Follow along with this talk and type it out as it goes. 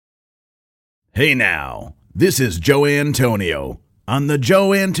Hey now, this is Joe Antonio on The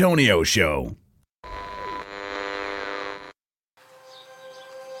Joe Antonio Show.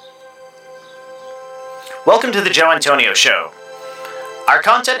 Welcome to The Joe Antonio Show. Our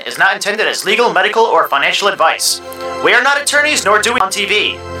content is not intended as legal, medical, or financial advice. We are not attorneys nor do we on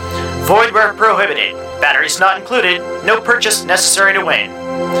TV. Void where prohibited. Batteries not included. No purchase necessary to win.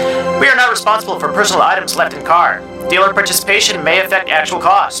 We are not responsible for personal items left in car. Dealer participation may affect actual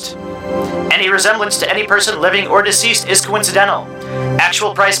cost. Any resemblance to any person living or deceased is coincidental.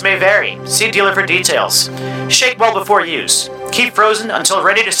 Actual price may vary. See dealer for details. Shake well before use. Keep frozen until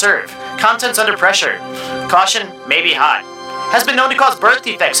ready to serve. Contents under pressure. Caution may be hot. Has been known to cause birth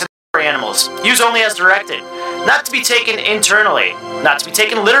defects in animals. Use only as directed. Not to be taken internally. Not to be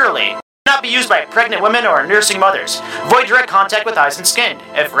taken literally. Not be used by pregnant women or nursing mothers. Avoid direct contact with eyes and skin.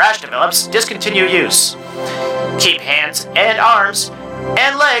 If rash develops, discontinue use. Keep hands and arms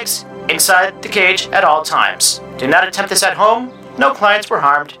and legs inside the cage at all times. Do not attempt this at home. No clients were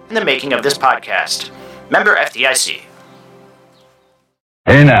harmed in the making of this podcast. Member FDIC.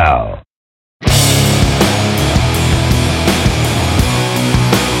 Hey now.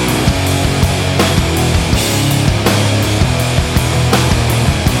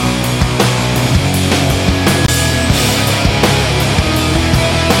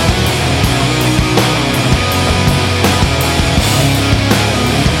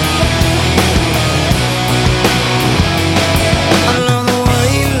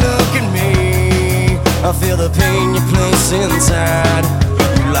 I feel the pain you place inside.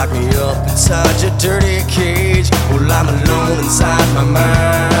 You lock me up inside your dirty cage. Well, I'm alone inside my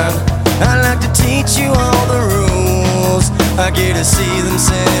mind. I like to teach you all the rules. I get to see them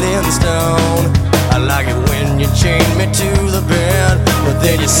set in stone. I like it when you chain me to the bed, but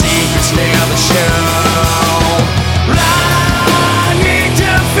then your secrets never show. I need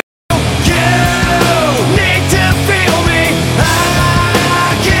to feel you. Need to feel me.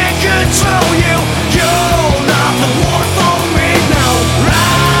 I can't control you.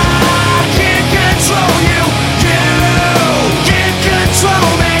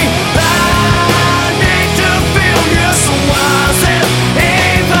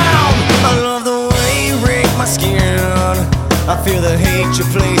 I feel the hate you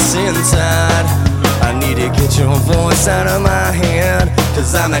place inside. I need to get your voice out of my head,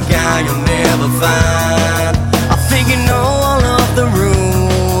 'cause I'm the guy you'll never find. I think you know all of the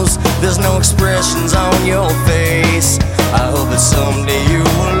rules. There's no expressions on your face. I hope that someday you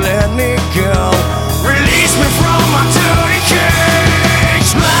will let me go. Release me from my dirty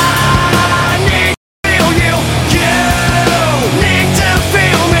cage. I need to feel you. You need to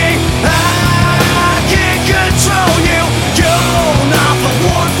feel me. I can't control you. You're not the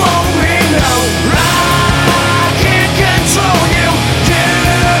one for me, no. I can't control you. You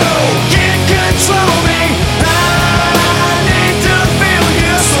can't control me. I need to feel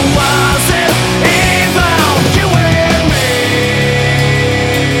you, so why's it about you and me?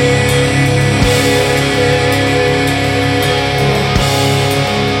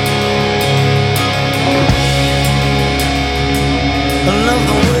 I love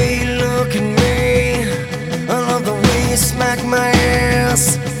the way you look at me. I love the way you smack my ass.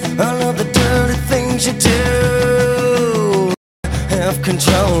 I love the dirty things you do. Have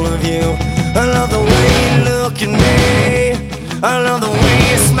control of you. I love the way you look at me. I love the way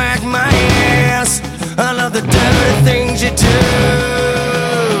you smack my ass. I love the dirty things you do.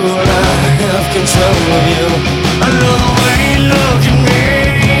 I have control of you. I love the way you look at me.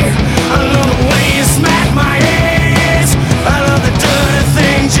 I love the way you smack my ass. I love the dirty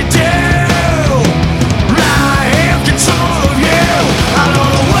things you do. I have control of you. I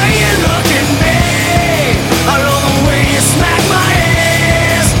love the way you look at me. I love the way you smack my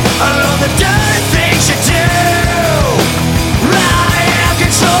ass. I love the dirty things you do. I have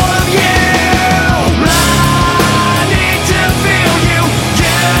control of you. I need to feel you.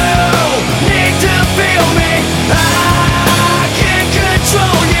 You need to feel me. I can't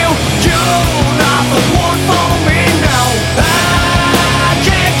control you. You're not the one for me, no. I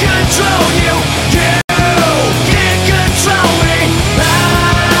can't control you. You can't control me.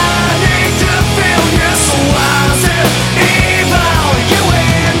 I need to feel you, so why's it about you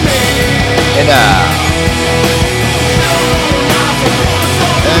and me? Hey now.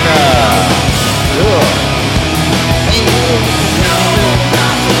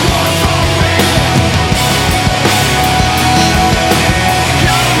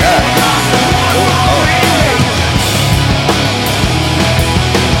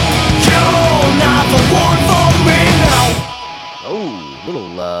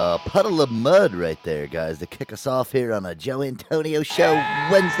 Puddle of mud right there, guys, to kick us off here on a Joe Antonio Show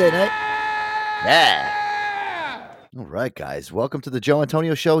Wednesday night. Yeah. All right, guys. Welcome to the Joe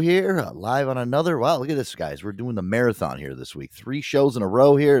Antonio Show here, live on another. Wow, look at this, guys. We're doing the marathon here this week. 3 shows in a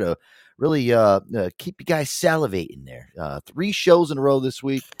row here to really keep you guys salivating there. 3 shows in a row this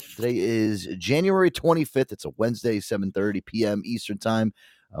week. Today is January 25th. It's a Wednesday, 7:30 p.m. Eastern Time.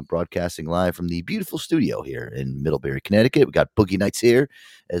 I'm broadcasting live from the beautiful studio here in Middlebury, Connecticut. We got Boogie Nights here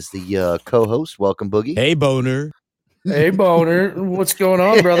as the co-host. Welcome, Boogie. Hey, Boner. Hey, Boner. What's going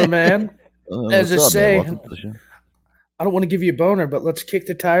on, brother, man? As I say, I don't want to give you a boner, but let's kick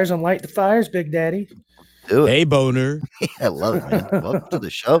the tires and light the fires, Big Daddy. Do it. Hey, Boner. I love it, man. Welcome to the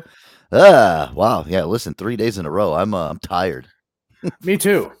show. Wow. Yeah, listen, 3 days in a row. I'm tired. Me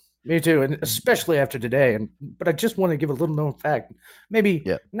too, and especially after today. But I just want to give a little known fact. Maybe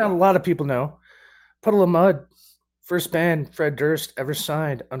not a lot of people know. Puddle of Mud, first band Fred Durst ever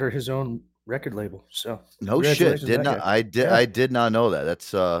signed under his own record label. So no shit. I did not know that. That's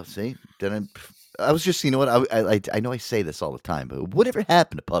see, didn't. I was just, you know what? I know I say this all the time, but whatever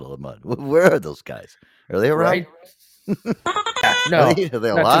happened to Puddle of Mud? Where are those guys? Are they around? Right? No, are they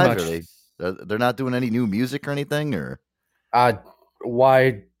alive? They're not doing any new music or anything, or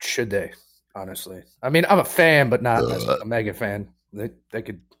why should they? Honestly, I mean, I'm a fan, but not a mega fan. They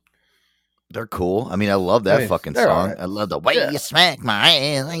could. They're cool. I mean, I love that fucking song. Right. I love the way you smack my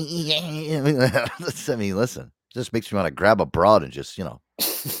ass. I mean, listen, it just makes me want to grab a broad and just, give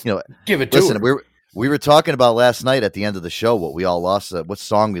it to her. We were talking about last night at the end of the show what we all lost, what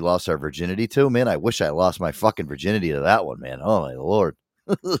song we lost our virginity to. Man, I wish I lost my fucking virginity to that one, man. Oh my Lord,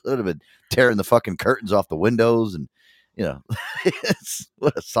 would have been tearing the fucking curtains off the windows, and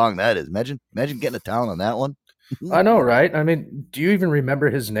what a song that is. Imagine getting a town on that one. I know, right? I mean, do you even remember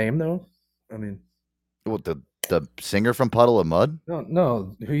his name though? I mean, what, the singer from Puddle of Mud?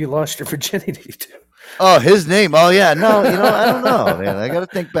 No, who you lost your virginity to? Oh, his name. Oh yeah, no, I don't know, man. I got to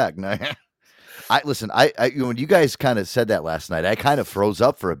think back now. Listen. When you guys kind of said that last night, I kind of froze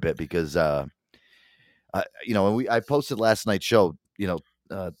up for a bit because, when I posted last night's show,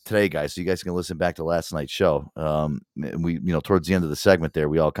 today, guys, so you guys can listen back to last night's show. And we, towards the end of the segment there,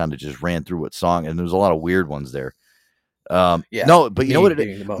 we all kind of just ran through what song, and there was a lot of weird ones there. No, but you know what?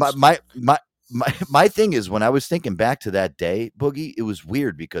 My thing is, when I was thinking back to that day, Boogie, it was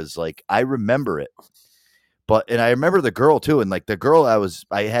weird because like I remember it, and I remember the girl too, and like the girl I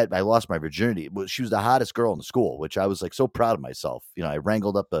lost my virginity. She was the hottest girl in the school, which I was like so proud of myself. I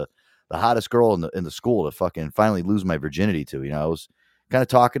wrangled up the hottest girl in the school to fucking finally lose my virginity to. I was kind of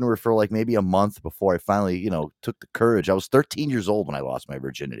talking to her for like maybe a month before I finally, took the courage. I was 13 years old when I lost my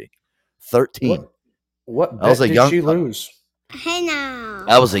virginity. 13. What did she lose? Hey now.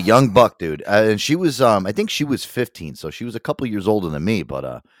 I was a young buck, dude. And she was, I think she was 15. So she was a couple years older than me.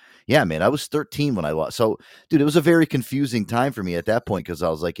 But, yeah, man, I was 13 when I lost. So, dude, it was a very confusing time for me at that point because I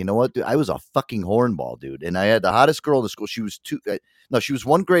was like, you know what, dude? I was a fucking hornball, dude. And I had the hottest girl in the school. She was she was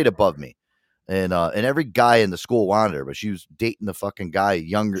 1 grade above me. And every guy in the school wanted her, but she was dating the fucking guy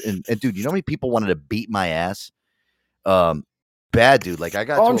younger. And dude, you know how many people wanted to beat my ass? Bad, dude. Like I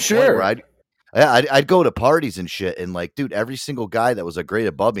got to a point where I'd go to parties and shit, and like, dude, every single guy that was a grade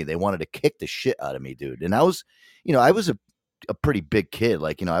above me, they wanted to kick the shit out of me, dude. And I was, I was a pretty big kid.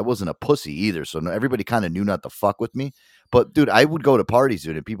 Like, I wasn't a pussy either, so everybody kind of knew not to fuck with me. But dude, I would go to parties,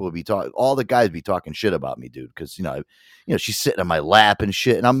 dude, and people would be talking. All the guys be talking shit about me, dude, because she's sitting on my lap and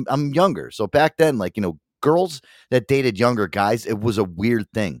shit, and I'm younger. So back then, like, girls that dated younger guys, it was a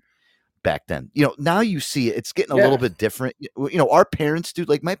weird thing. Back then, now you see it's getting a little bit different. Our parents, dude,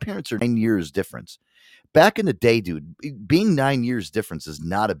 like my parents are 9 years difference. Back in the day, dude, being 9 years difference is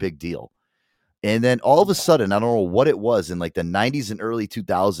not a big deal. And then all of a sudden, I don't know what it was in like the 90s and early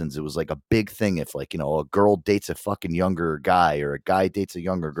 2000s. It was like a big thing. If like, a girl dates a fucking younger guy or a guy dates a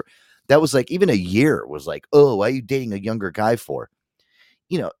younger girl, that was like even a year was like, oh, why are you dating a younger guy for?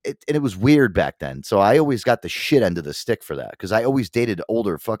 And it was weird back then. So I always got the shit end of the stick for that because I always dated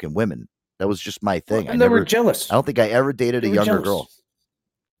older fucking women. That was just my thing. And they were jealous. I don't think I ever dated a younger girl.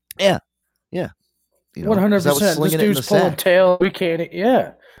 Yeah. 100%. This dude's pulling tail. We can't.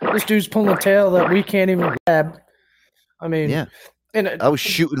 Yeah. This dude's pulling tail that we can't even grab. I mean, yeah. And I was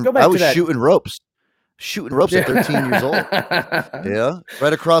shooting ropes. Shooting ropes at 13 years old. Yeah.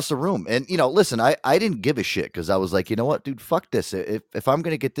 Right across the room. And, listen, I didn't give a shit because I was like, you know what, dude, fuck this. If I'm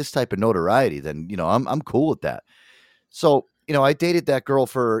going to get this type of notoriety, then, I'm cool with that. So, I dated that girl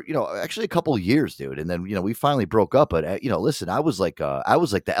for, actually a couple of years, dude. And then, we finally broke up. But, listen, I was like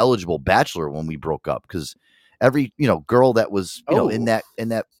the eligible bachelor when we broke up because every, girl that was, in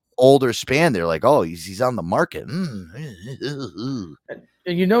that older span, they're like, oh, he's on the market. And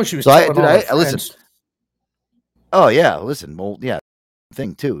she was so telling all her friends. Listen. Oh yeah, listen. Well, yeah.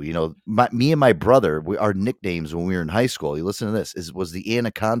 thing too. You know, me and my brother, our nicknames when we were in high school. You listen to this was the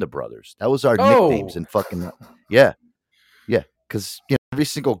Anaconda Brothers. That was our nicknames in fucking yeah. Because every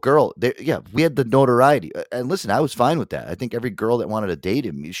single girl, we had the notoriety. And listen, I was fine with that. I think every girl that wanted to date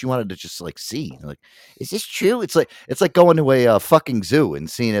him, she wanted to just like see, like, is this true? It's like going to a fucking zoo and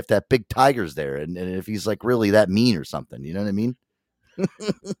seeing if that big tiger's there and if he's like really that mean or something. You know what I mean?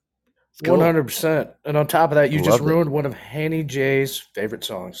 100%. And on top of that, you just ruined one of Hanny J's favorite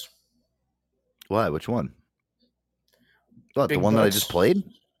songs. Why? Which one? What, the one that I just played?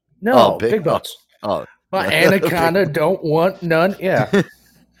 No, Big Butts. Oh. Well, Anaconda don't want none. Yeah.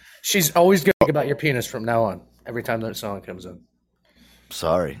 She's always going to think about your penis from now on, every time that song comes in.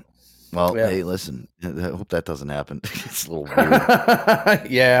 Sorry. Well, hey, listen, I hope that doesn't happen. It's a little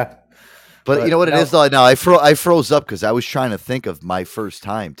weird. Yeah. But you know what it is, though? Now, I froze up because I was trying to think of my first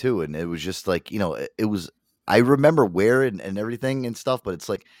time, too. And it was just like, it was, I remember where and everything and stuff, but it's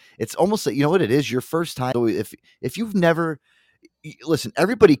like, it's almost like, you know what it is? Your first time. So if you've never... Listen,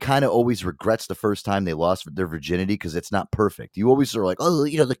 everybody kind of always regrets the first time they lost their virginity because it's not perfect. You always are like, oh,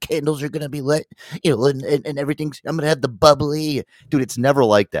 the candles are going to be lit, and everything's, I'm going to have the bubbly. Dude, it's never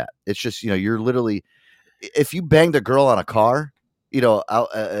like that. It's just, you're literally, if you banged a girl on a car,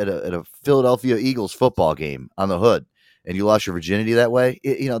 out at a Philadelphia Eagles football game on the hood and you lost your virginity that way,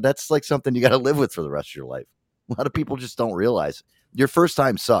 that's like something you got to live with for the rest of your life. A lot of people just don't realize your first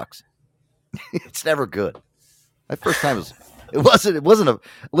time sucks. It's never good. My first time was... It wasn't a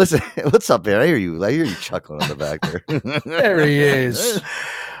listen. What's up, man? I hear you chuckling on the back there. There he is.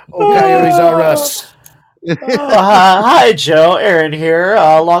 Coyotes are us. Hi, Joe. Aaron here.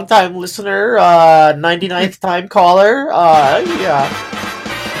 Long-time listener, 99th time caller. Yeah.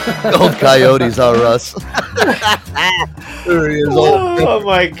 Old Coyotes are us. There he is. Oh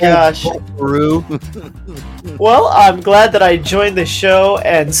my gosh. Peru. Well, I'm glad that I joined the show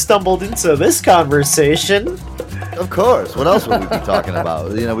and stumbled into this conversation. Of course. What else would we be talking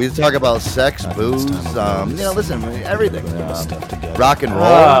about? We talk about sex, booze, listen, everything. Rock and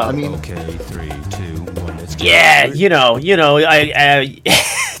roll. Okay, 3, 2, 1. Let's go. Yeah, I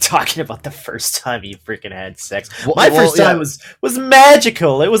talking about the first time you freaking had sex. My first time was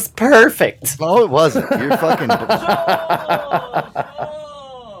magical. It was perfect. No, it wasn't.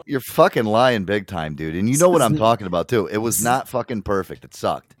 You're fucking lying big time, dude. And you know what I'm talking about, too. It was not fucking perfect. It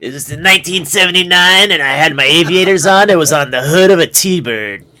sucked. It was in 1979, and I had my aviators on. It was on the hood of a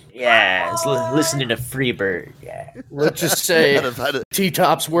T-Bird. Yeah, I was listening to Freebird. Yeah. Let's just say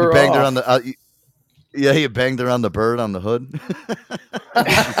T-tops were you banged off. Her on the, you banged her on the bird on the hood.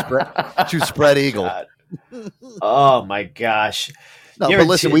 She was spread eagle. God. Oh, my gosh. No, but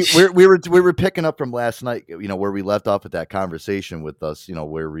listen, we were picking up from last night, where we left off with that conversation with us,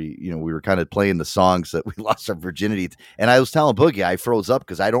 where we were kind of playing the songs that we lost our virginity. And I was telling Boogie, I froze up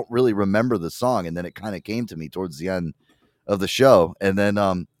because I don't really remember the song. And then it kind of came to me towards the end of the show. And then,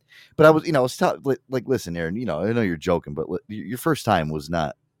 but I was, like, listen, Aaron, I know you're joking, but your first time was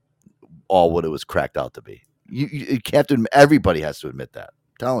not all what it was cracked out to be. You have to, everybody has to admit that.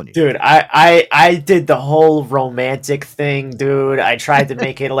 Telling you, dude, I did the whole romantic thing, dude. I tried to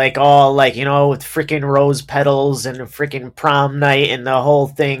make it like all like with freaking rose petals and freaking prom night and the whole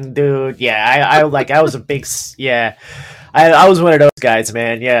thing, dude. Yeah, I was a big I was one of those guys,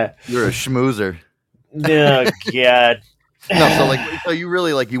 man. Yeah, you're a schmoozer. Oh God. No, so you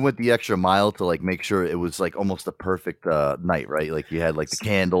really you went the extra mile to make sure it was almost the perfect night, right? Like you had the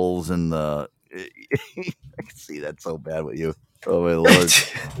candles and the. I can see that so bad with you. Oh my Lord.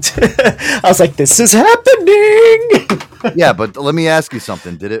 I was like, this is happening. Yeah, but let me ask you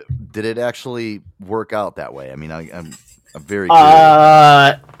something. Did it actually work out that way? I mean, I'm very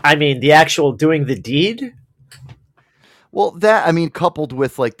curious. The actual doing the deed? Well, coupled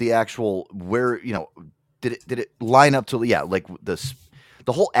with the actual where, did it line up to the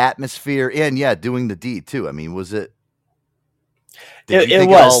whole atmosphere and doing the deed too. I mean, was it It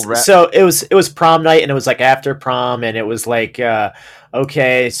was. So it was prom night, and it was after prom, and it was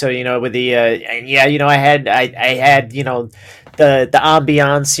okay, so with the I had the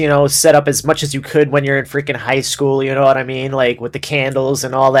ambiance, set up as much as you could when you're in freaking high school, you know what I mean, with the candles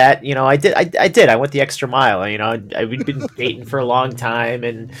and all that. I did I went the extra mile. We'd been dating for a long time,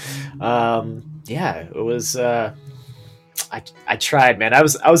 and it was I tried, man. I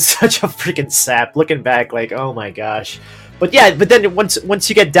was such a freaking sap looking back, oh my gosh. But then once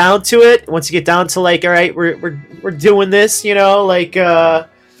you get down to it, all right, we're doing this, it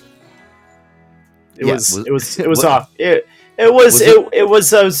was off. It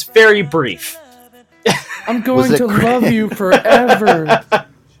was very brief. I'm going to love you forever.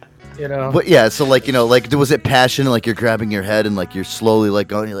 You know. But yeah, so like like was it passion? Like you're grabbing your head and like you're slowly like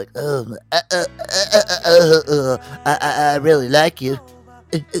going. You're like, I really like you.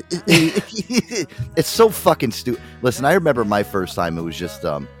 It's so fucking stupid. Listen, I remember my first time. It was just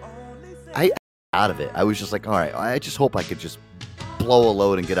I out of it. I was just like, all right, I just hope I could just blow a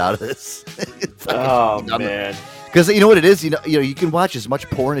load and get out of this. Oh man. Because you know what it is, you know, you can watch as much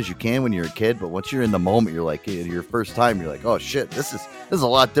porn as you can when you're a kid, but once you're in the moment, you're like, your first time, you're like, oh shit, this is a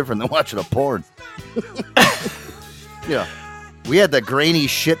lot different than watching a porn. You know, we had the grainy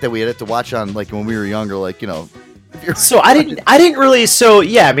shit that we had to watch on, like when we were younger, like So I didn't really. So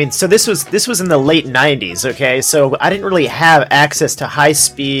yeah, I mean, so this was in the late '90s. Okay, so I didn't really have access to high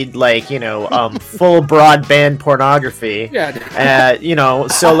speed, like full broadband pornography. Yeah.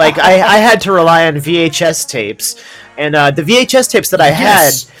 So like I had to rely on VHS tapes, and the VHS tapes that I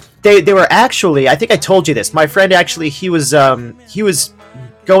had, they were actually. I think I told you this. My friend actually, he was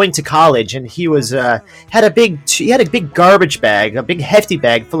going to college, and he was had a big garbage bag, a big hefty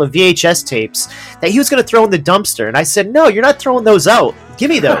bag full of VHS tapes that he was going to throw in the dumpster. And I said, "No, you're not throwing those out. Give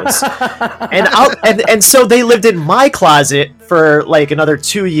me those." and so they lived in my closet for like another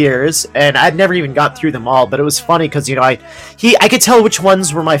 2 years, and I'd never even got through them all. But it was funny because I could tell which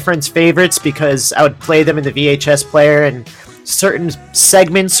ones were my friend's favorites because I would play them in the VHS player, and certain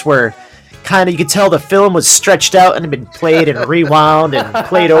segments were kind of, you could tell the film was stretched out and had been played and rewound and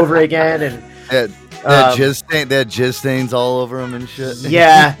played over again, and that jizz stains all over them and shit.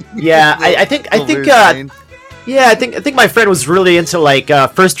 Yeah. I think my friend was really into like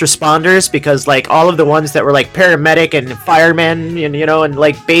first responders, because like all of the ones that were like paramedic and firemen and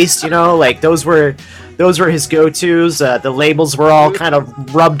like based, like those were his go-tos. The labels were all kind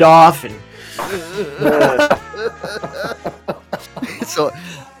of rubbed off and.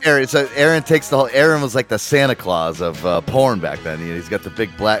 Aaron takes the whole. Aaron was like the Santa Claus of porn back then. He's got the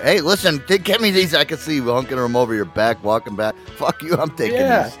big black. Hey, listen, get me these. I can see you hunking them over your back, walking back. Fuck you, I'm taking these.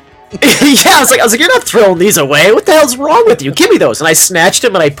 Yeah, I was like, you're not throwing these away. What the hell's wrong with you? Give me those. And I snatched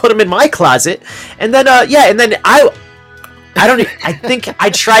them and I put them in my closet. And then, I think I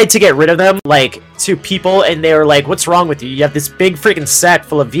tried to get rid of them, like, to people, and they were like, what's wrong with you? You have this big freaking sack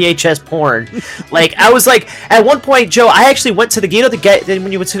full of VHS porn. Like, I was like, at one point, Joe, I actually went to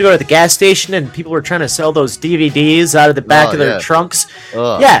when you went to go to the gas station and people were trying to sell those DVDs out of the back of their trunks.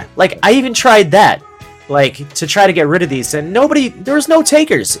 Yeah, like, I even tried that, like, to try to get rid of these, and there was no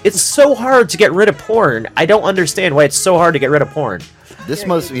takers. It's so hard to get rid of porn. I don't understand why it's so hard to get rid of porn. This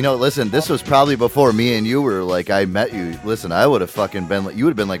must, listen, this was probably before me and you were like, I met you. Listen, I would have fucking been, you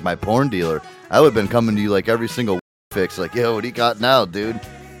would have been like my porn dealer. I would have been coming to you like every single fix, like, yo, what do you got now, dude?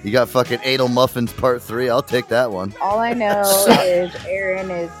 You got fucking Anal Muffins Part 3? I'll take that one. All I know is Aaron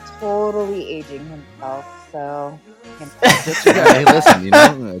is totally aging himself, so. Hey, listen,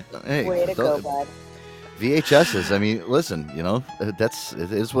 hey, way to go, bud. VHSs, I mean, listen,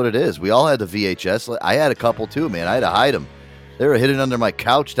 it is what it is. We all had the VHS. I had a couple too, man. I had to hide them. They were hidden under my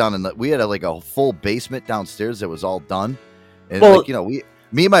couch we had like a full basement downstairs that was all done. And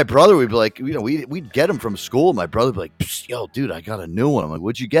me and my brother, we'd be like, we'd get them from school. My brother would be like, yo, dude, I got a new one. I'm like,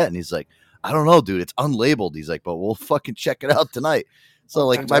 what'd you get? And he's like, I don't know, dude. It's unlabeled. He's like, but we'll fucking check it out tonight. So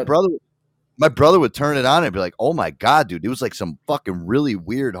like my brother would turn it on and be like, oh my God, dude, it was like some fucking really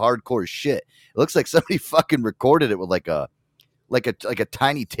weird hardcore shit. It looks like somebody fucking recorded it with like a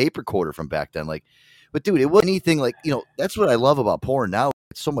tiny tape recorder from back then. Like, but dude, it wasn't anything like, that's what I love about porn now.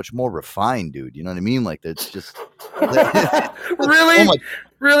 It's so much more refined, dude. You know what I mean? Like, it's just really,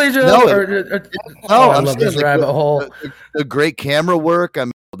 really, Joe. No, I love this rabbit hole. The great camera work. I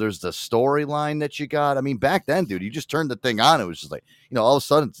mean, there's the storyline that you got. I mean, back then, dude, you just turned the thing on. It was just like, all of a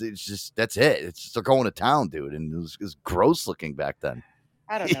sudden, it's just that's it. It's just they're going to town, dude, and it was gross looking back then.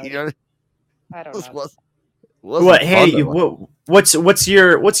 I don't know. I don't know. What, Hanny? What's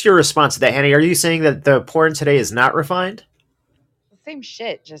your response to that, Hanny? Are you saying that the porn today is not refined? Same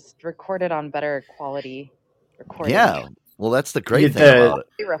shit, just recorded on better quality recording. Yeah, well, that's the great thing about it.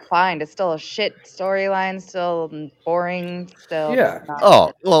 It's refined. It's still a shit storyline, still boring, still. Yeah.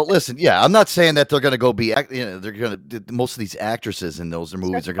 Oh well, listen. Yeah, I'm not saying that they're going to go be. They're going to. Most of these actresses in those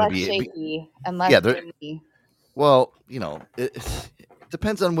movies are going to be shaky and less. Yeah, well, it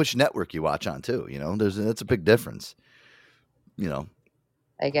depends on which network you watch on too. That's a big difference.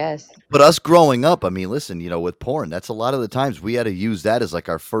 I guess. But us growing up, I mean, listen, with porn, that's a lot of the times we had to use that as like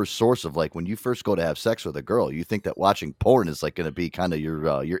our first source of like when you first go to have sex with a girl, you think that watching porn is like going to be kind of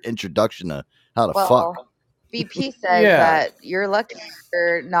your introduction to how to fuck. BP says that you're lucky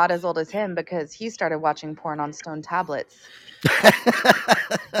you're not as old as him because he started watching porn on stone tablets. They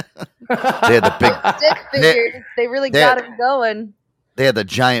had the big stick figures. They really got him going. They had the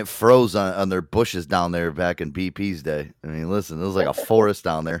giant froze on their bushes down there back in BP's day. I mean, listen, it was like a forest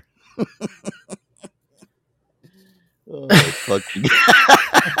down there. Oh, fucking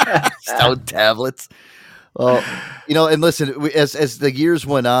stone tablets. Well, and listen, as the years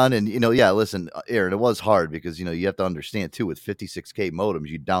went on, and listen, Aaron, it was hard because you have to understand too. With 56K modems,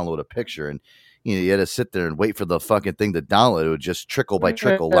 you download a picture, and you had to sit there and wait for the fucking thing to download. It would just trickle by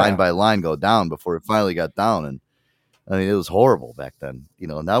trickle, line by line, go down before it finally got down. And I mean, it was horrible back then.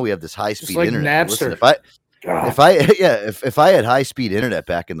 Now we have this high speed internet. Listen, if I had high speed internet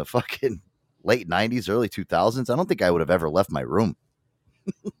back in the fucking late 90s, early 2000s, I don't think I would have ever left my room.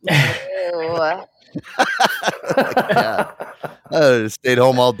 I would have stayed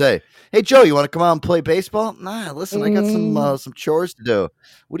home all day. Hey, Joe, you want to come out and play baseball? Nah, listen, I got some chores to do.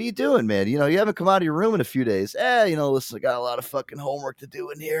 What are you doing, man? You haven't come out of your room in a few days. Listen, I got a lot of fucking homework to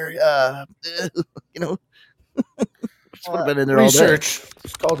do in here. Would have been in there research. All day.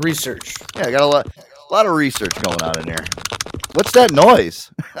 It's called research. Yeah, I got a lot of research going on in here. What's that noise?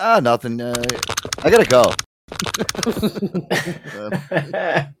 Nothing. I gotta go.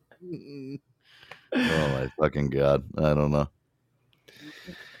 Oh my fucking God! I don't know.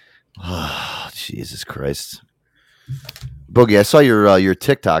 Oh, Jesus Christ, Boogie! I saw your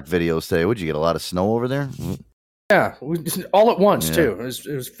TikTok videos today. Would you get a lot of snow over there? Yeah, all at once too.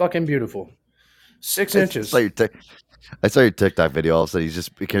 It was fucking beautiful. 6 inches. I saw your TikTok video. All of a sudden,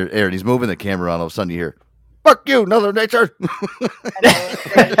 he's moving the camera around. All of a sudden, you hear, "Fuck you, Mother Nature."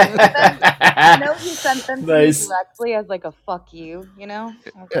 I know he sent them to me directly as like a "fuck you,"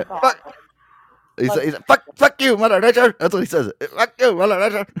 He's like, fuck you, Mother Nature. That's what he says. Fuck you, Mother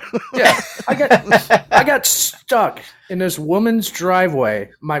Nature. Yeah, I got stuck in this woman's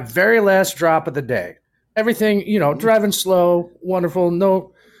driveway. My very last drop of the day. Everything, driving slow, wonderful.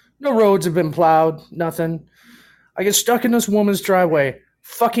 No roads have been plowed. Nothing. I get stuck in this woman's driveway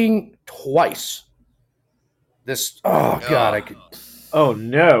fucking twice. God, Oh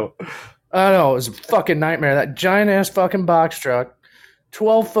no. I know, it was a fucking nightmare. That giant ass fucking box truck,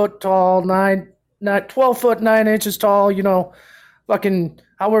 12 foot tall, 12 foot 9 inches tall, fucking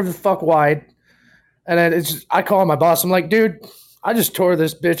however the fuck wide. And then I call my boss. I'm like, dude, I just tore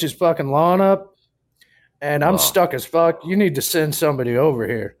this bitch's fucking lawn up and I'm stuck as fuck. You need to send somebody over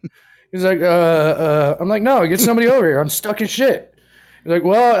here. He's like, I'm like, no, get somebody over here. I'm stuck as shit. He's like,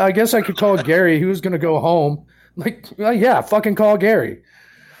 well, I guess I could call Gary. He was going to go home. I'm like, well, yeah, fucking call Gary.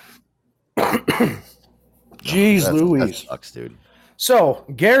 Jeez Louise. That sucks, dude. So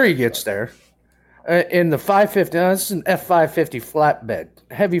Gary gets there in the 550. This is an F550 flatbed,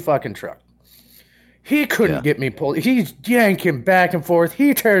 heavy fucking truck. He couldn't get me pulled. He's yanking back and forth.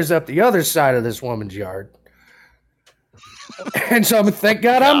 He tears up the other side of this woman's yard. And so I'm thank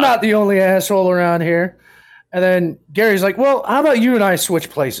God I'm not the only asshole around here. And then Gary's like, well, how about you and I switch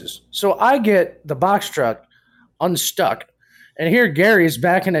places? So I get the box truck unstuck. And here Gary's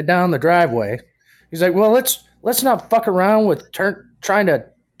backing it down the driveway. He's like, well, let's not fuck around with trying to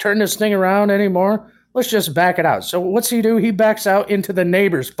turn this thing around anymore. Let's just back it out. So what's he do? He backs out into the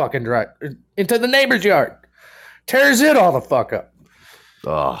neighbor's fucking into the neighbor's yard. Tears it all the fuck up.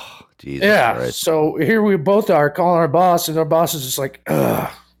 Oh, Jesus. Yeah. Christ. So here we both are calling our boss, and our boss is just like, ugh.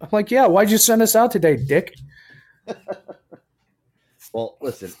 I'm like, yeah, why'd you send us out today, dick? Well,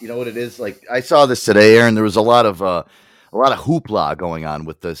 listen, you know what it is? Like, I saw this today, Aaron. There was a lot of hoopla going on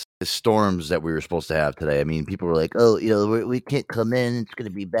with the storms that we were supposed to have today. I mean, people were like, oh, we can't come in. It's going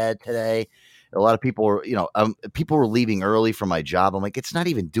to be bad today. A lot of people were, people were leaving early from my job. I'm like, it's not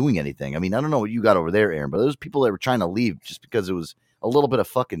even doing anything. I mean, I don't know what you got over there, Aaron, but there's people that were trying to leave just because it was a little bit of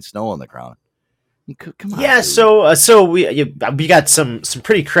fucking snow on the ground. Come on, yeah, dude. so we got some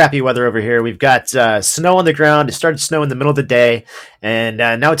pretty crappy weather over here. We've got snow on the ground. It started snowing in the middle of the day, and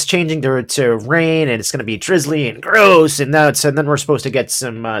now it's changing to rain, and it's going to be drizzly and gross. And then we're supposed to get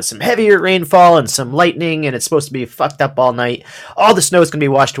some heavier rainfall and some lightning, and it's supposed to be fucked up all night. All the snow is going to be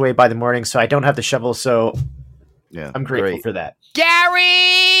washed away by the morning, so I don't have to shovel. So yeah, I'm grateful for that.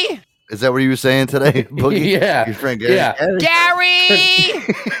 Gary. Is that what you were saying today, Boogie? Yeah. Your friend Gary? Yeah. Gary!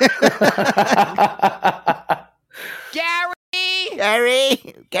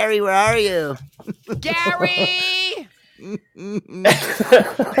 Gary, where are you? Gary!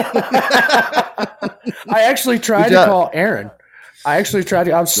 I actually tried to call Aaron. I was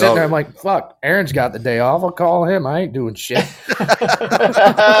sitting there, I'm like, fuck, Aaron's got the day off. I'll call him. I ain't doing shit.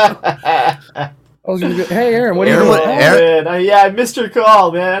 I was gonna go, hey, Aaron, what are you doing? Man. I missed your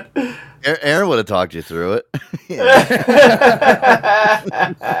call, man. Aaron would have talked you through it.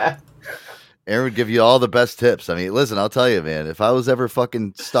 Aaron would give you all the best tips. I mean, listen, I'll tell you, man, if I was ever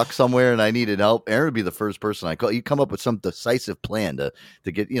fucking stuck somewhere and I needed help, Aaron would be the first person I call. You come up with some decisive plan to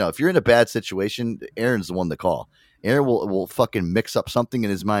get, if you're in a bad situation, Aaron's the one to call. Aaron will fucking mix up something in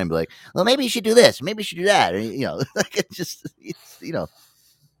his mind, be like, well, maybe you should do this. Maybe you should do that. And, like it's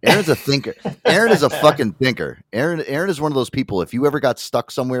Aaron's a thinker. Aaron is a fucking thinker. Aaron is one of those people. If you ever got stuck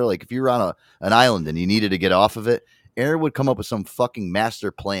somewhere, like if you were on an island and you needed to get off of it, Aaron would come up with some fucking master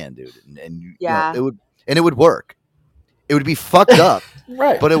plan, dude, and it would work. It would be fucked up,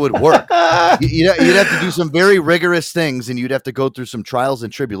 right? But it would work. You'd have to do some very rigorous things, and you'd have to go through some trials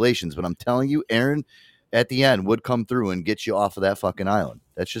and tribulations. But I'm telling you, Aaron, at the end, would come through and get you off of that fucking island.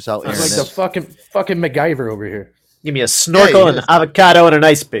 That's just how Aaron is. Like the fucking MacGyver over here. Give me a snorkel and avocado and an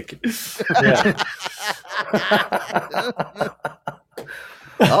ice pick. Yeah.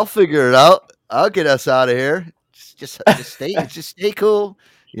 I'll figure it out. I'll get us out of here. Just stay cool.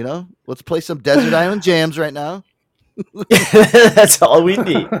 Let's play some Desert Island Jams right now. That's all we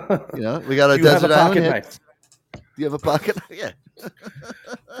need. We got a Desert Island knife. Do you have a pocket? Yeah.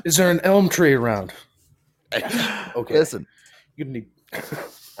 Is there an elm tree around? Okay. Listen, you need.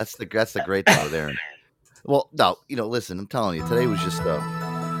 That's the great thing with Aaron. Well, no, listen. I'm telling you, today was just. Oh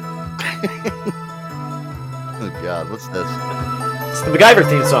God, what's this? It's the MacGyver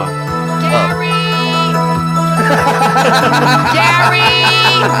theme song. Gary!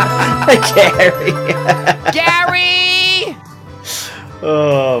 Gary! Gary!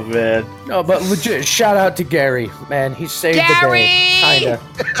 Oh man. No, but legit, shout out to Gary, man. He saved Gary! the day, kinda.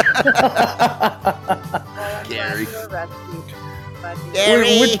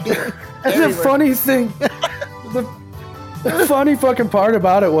 Gary. And the funny thing, the funny fucking part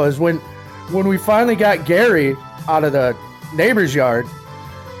about it was when we finally got Gary out of the neighbor's yard,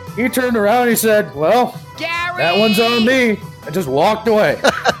 he turned around and he said, well, Gary! That one's on me. I just walked away.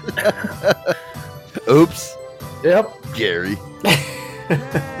 Oops. Yep. Gary.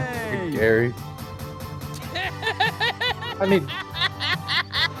 Gary. I mean...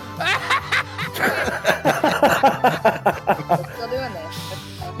 Still doing this.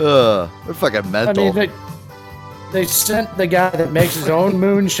 We're fucking mental. I mean, they sent the guy that makes his own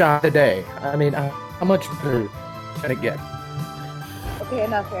moonshine today. I mean, how much better can it get? Okay,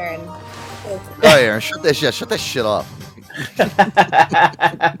 enough, Aaron. Oh, Aaron, shut that shit off.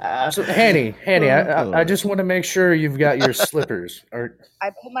 So, Hanny, I just want to make sure you've got your slippers. I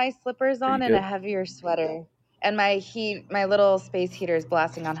put my slippers on and a heavier sweater. And my little space heater is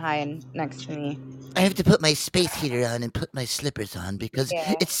blasting on high and next to me. I have to put my space heater on and put my slippers on because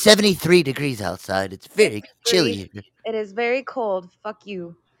it's 73 degrees outside. It's very chilly. It is very cold. Fuck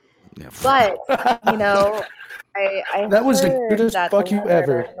you. Yeah. But, I that was the heard greatest that fuck you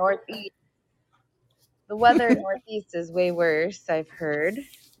ever. The weather northeast is way worse. I've heard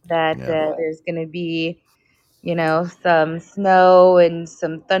that there's going to be, some snow and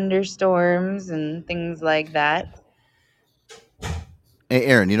some thunderstorms and things like that. Hey,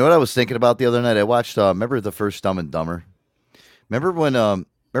 Aaron, you know what I was thinking about the other night? I watched, remember the first Dumb and Dumber? Remember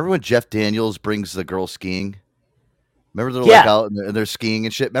when Jeff Daniels brings the girl skiing? Remember they're like out and they're skiing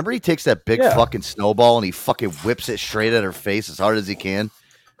and shit? Remember he takes that big fucking snowball and he fucking whips it straight at her face as hard as he can?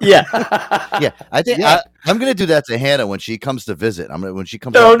 Yeah. Yeah. I think I'm going to do that to Hannah when she comes to visit. When she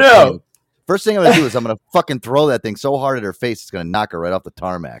comes first thing I'm going to do is I'm going to fucking throw that thing so hard at her face it's going to knock her right off the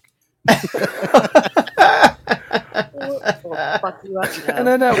tarmac. And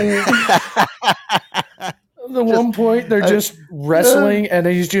then at one point they're just wrestling and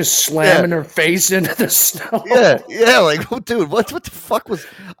he's just slamming her face into the snow. Yeah, like, oh, dude, what the fuck was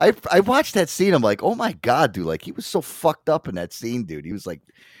I watched that scene, I'm like, oh my God, dude, like he was so fucked up in that scene, dude. He was like,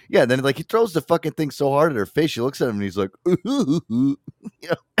 and then like he throws the fucking thing so hard at her face, she looks at him and he's like, ooh.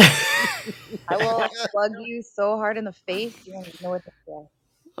 I will plug you so hard in the face you don't even know what to say.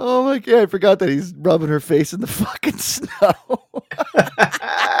 Oh my God, I forgot that he's rubbing her face in the fucking snow.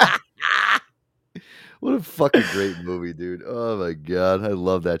 What a fucking great movie, dude. Oh my God, I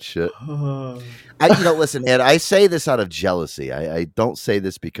love that shit. Listen, Ed, I say this out of jealousy. I don't say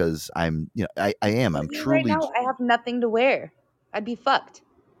this because I'm truly. Right now, I have nothing to wear. I'd be fucked.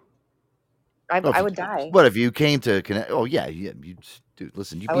 I would die. What if you came to connect? Oh yeah, dude.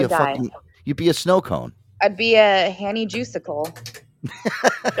 Listen, you'd be a snow cone. I'd be a Hanny Juicicle.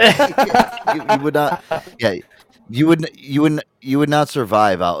 you would not. Yeah, you would not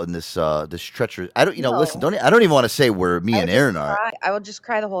survive out in this treacherous. I don't. Listen. I don't even want to say where me and Aaron are. I will just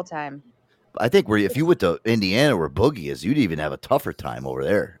cry the whole time. I think if you went to Indiana where Boogy is, you'd even have a tougher time over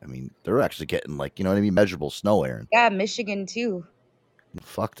there. I mean, they're actually getting measurable snow, Aaron. Yeah, Michigan too.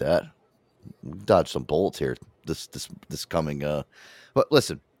 Fuck that. Dodge some bullets here. This coming. But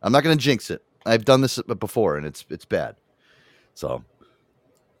listen, I'm not going to jinx it. I've done this before, and it's bad. So.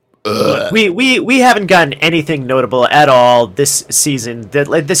 Look, we haven't gotten anything notable at all this season.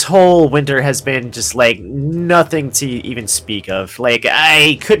 This whole winter has been just like nothing to even speak of. Like,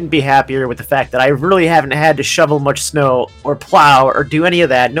 I couldn't be happier with the fact that I really haven't had to shovel much snow or plow or do any of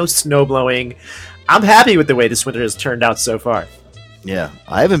that. No snow blowing. I'm happy with the way this winter has turned out so far. Yeah,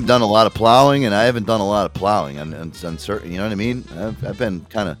 I haven't done a lot of plowing, and I haven't done a lot of plowing. I'm certain, you know what I mean? I've been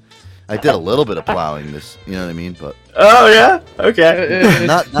kind of. I did a little bit of plowing this, you know what I mean? But oh yeah, okay.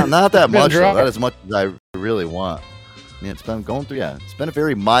 Not that much, though. Not as much as I really want. Yeah, it's been going through. Yeah, it's been a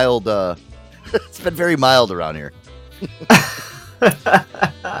very mild. It's been very mild around here.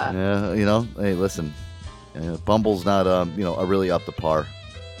 Yeah, you know. Hey, listen, Bumble's not really up to par.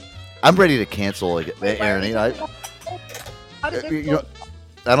 I'm ready to cancel. Like, Aaron, I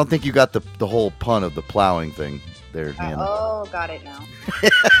don't think you got the whole pun of the plowing thing there, Hannah. Oh, got it now.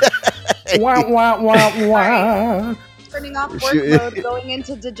 Wah, wah, wah, wah. Turning off work mode, going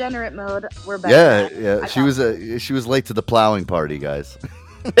into degenerate mode. We're back. Yeah. She was late to the plowing party, guys.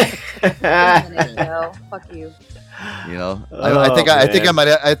 Fuck you. You know, I think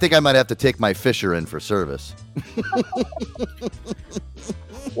I might have to take my Fisher in for service.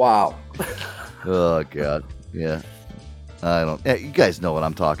 Wow. Oh God. Yeah. I don't. Yeah, you guys know what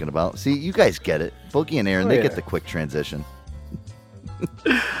I'm talking about. See, you guys get it. Boogie and Aaron, they get the quick transition.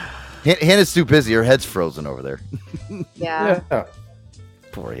 Hannah's too busy. Her head's frozen over there. Yeah.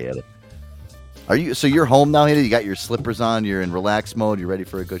 Poor Hannah. So you're home now, Hannah? You got your slippers on. You're in relax mode. You ready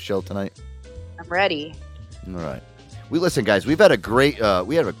for a good show tonight? I'm ready. All right. Listen, guys. We've had a great.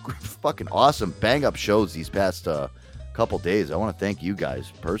 We had a fucking awesome bang up shows these past couple days. I want to thank you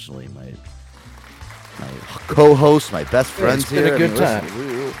guys personally, my co-host, my best friends here. It's been a good time.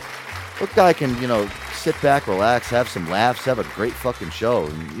 Listen, look, guy can sit back, relax, have some laughs, have a great fucking show,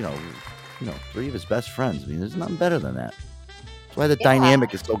 and three of his best friends. I mean, there's nothing better than that. That's why the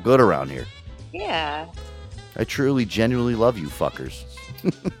dynamic is so good around here. Yeah. I truly, genuinely love you fuckers.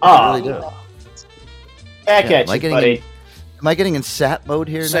 Oh, I really do. Back at you, buddy. Am I getting in sat mode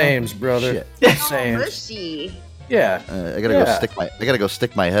here? Sames, now? brother. Sames. Mushy. Yeah. I gotta go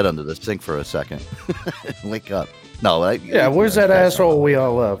stick my head under the sink for a second. Wake up. No. Where's that asshole we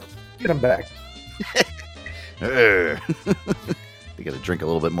all love? Get him back. We got to drink a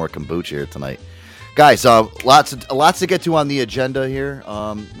little bit more kombucha here tonight, guys. Lots to get to on the agenda here.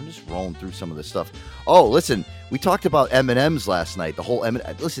 I'm just rolling through some of this stuff. Oh, listen, we talked about M&Ms last night. The whole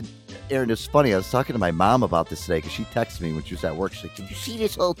listen, Aaron, it's funny. I was talking to my mom about this today because she texted me when she was at work. She's like, "Did you see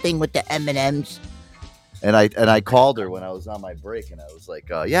this whole thing with the M&Ms?" And I called her when I was on my break, and I was like,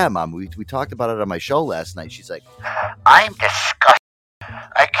 "Yeah, Mom, we talked about it on my show last night." She's like, "I'm disgusted.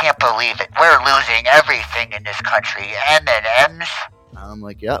 I can't believe it. We're losing everything in this country. M&Ms." I'm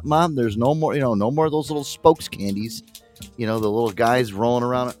like, "Yeah, Mom. There's no more. No more of those little spokes candies. The little guys rolling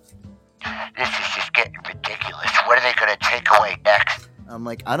around." This is just getting ridiculous. What are they going to take away next? I'm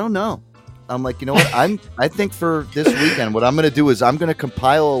like, I don't know. I'm like, you know what? I think for this weekend, what I'm going to do is I'm going to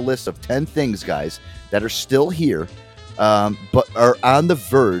compile a list of 10 things, guys, that are still here, but are on the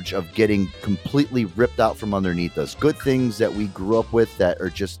verge of getting completely ripped out from underneath us. Good things that we grew up with that are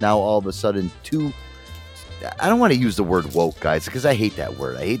just now all of a sudden too. I don't want to use the word woke, guys, because I hate that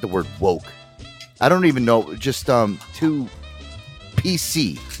word. I hate the word woke. I don't even know. Just too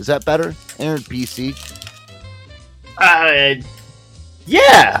PC. Is that better, Aaron? PC.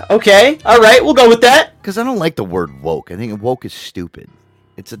 Yeah. Okay. All right. We'll go with that. Because I don't like the word woke. I think woke is stupid.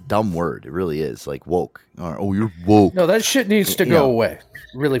 It's a dumb word. It really is. Like woke. Oh, you're woke. No, that shit needs to go away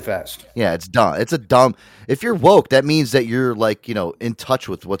really fast. Yeah, it's dumb. It's a dumb. If you're woke, that means that you're like, in touch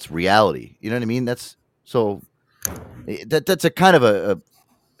with what's reality. You know what I mean? That's so. That's a kind of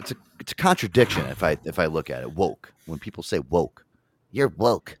it's a contradiction if I look at it. Woke. When people say woke, you're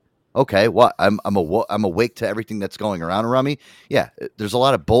woke. Okay, what? I'm awake to everything that's going around me. Yeah, there's a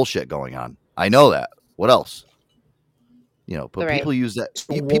lot of bullshit going on. I know that. What else? But people use that.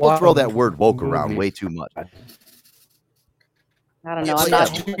 People throw that word woke around way too much. I don't know. I'm not.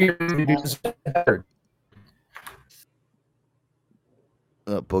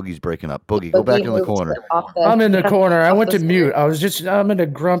 Boogie's breaking up. Boogie, go back in the corner. I'm in the corner. I went to mute. I'm in a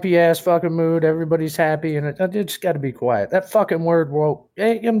grumpy ass fucking mood. Everybody's happy, and I just got to be quiet. That fucking word woke.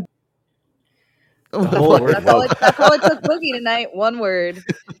 Hey, that's all it took Boogie tonight. One word.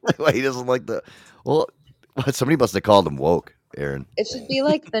 He doesn't like the. Well, somebody must have called him woke, Aaron. It should be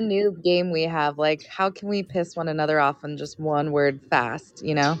like the new game we have. Like, how can we piss one another off in just one word fast?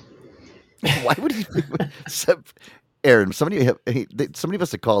 Why would he? Aaron, somebody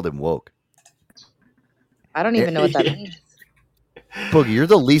must have called him woke. I don't even know what that means. Boogie, you're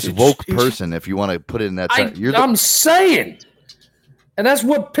the least woke person if you want to put it in that. I'm saying, and that's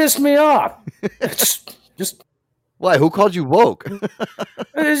what pissed me off. Just why? Who called you woke?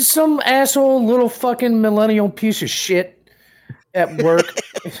 There's some asshole little fucking millennial piece of shit at work.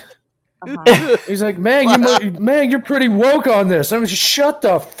 He's like, man, you're pretty woke on this. I'm just shut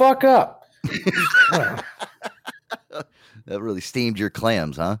the fuck up. That really steamed your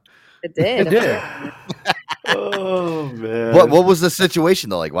clams, huh? It did. Oh man. What was the situation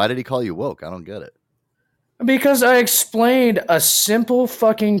though? Like, why did he call you woke? I don't get it. Because I explained a simple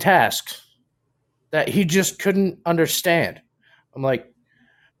fucking task that he just couldn't understand. I'm like,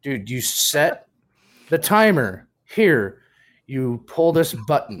 dude, you set the timer here. You pull this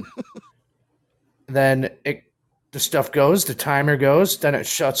button. Then the stuff goes, the timer goes, then it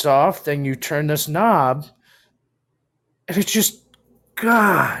shuts off, then you turn this knob, and it's just,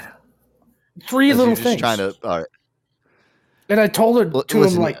 God. Three little things. Trying to, all right. And I told him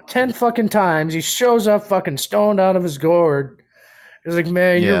like 10 fucking times. He shows up fucking stoned out of his gourd. He's like,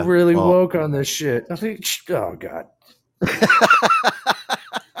 man, you're really woke on this shit. I think, oh, God.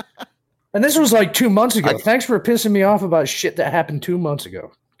 And this was like 2 months ago. Thanks for pissing me off about shit that happened 2 months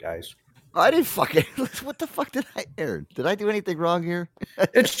ago, guys. I didn't fucking. What the fuck did I, Aaron? Did I do anything wrong here?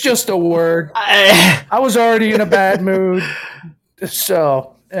 It's just a word. I was already in a bad mood.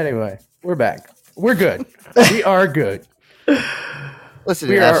 So, anyway, we're back. We're good. We are good. Listen,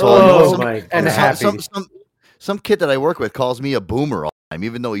 we asshole. And happy. Some kid that I work with calls me a boomer all the time,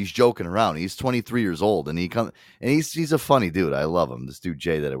 even though he's joking around. He's 23 years old, and he's a funny dude. I love him. This dude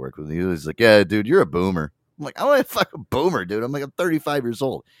Jay that I work with, he was like, "Yeah, dude, you're a boomer." I'm like, "I'm not a fucking boomer, dude. I'm 35 years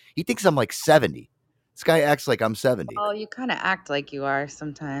old." He thinks I'm like 70. This guy acts like I'm 70. Oh, you kind of act like you are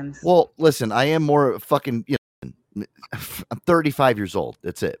sometimes. Well, listen, I am more fucking. I'm 35 years old.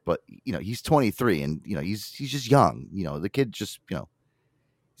 That's it. But he's 23, and he's just young. The kid just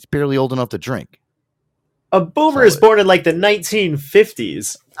he's barely old enough to drink. A boomer is born in like the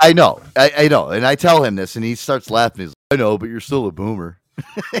 1950s. I know, I know, and I tell him this, and he starts laughing. He's like, "I know, but you're still a boomer."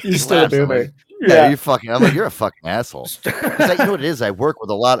 You're still a boomer. Like, yeah, you fucking. I'm like, you're a fucking asshole. You know what it is? I work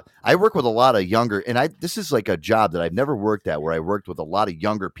with a lot of younger, and this is like a job that I've never worked at, where I worked with a lot of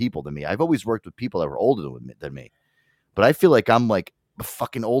younger people than me. I've always worked with people that were older than me, but I feel like I'm like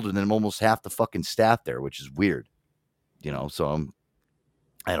fucking older than almost half the fucking staff there, which is weird. So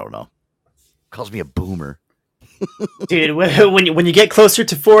I don't know. Calls me a boomer. Dude, when you get closer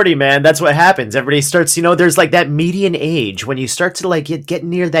to 40, man, that's what happens. Everybody starts, there's like that median age. When you start to like get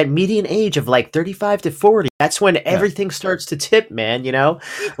near that median age of like 35 to 40, that's when everything starts to tip, man,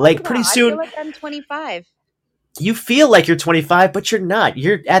 Like pretty soon. I feel like I'm 25. You feel like you're 25, but you're not.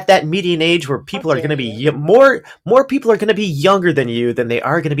 You're at that median age where people are going to be more people are going to be younger than you than they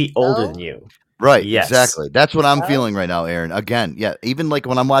are going to be older than you. Right, yes. Exactly. That's what I'm feeling right now, Aaron. Again, yeah, even like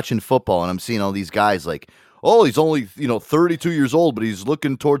when I'm watching football and I'm seeing all these guys like, oh, he's only 32 years old, but he's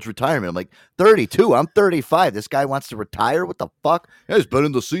looking towards retirement. I'm like, 32? I'm 35. This guy wants to retire? What the fuck? Yeah, he's been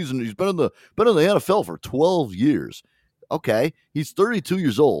in the season. He's been in the NFL for 12 years. Okay, he's 32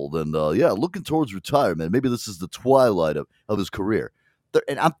 years old, and looking towards retirement. Maybe this is the twilight of his career.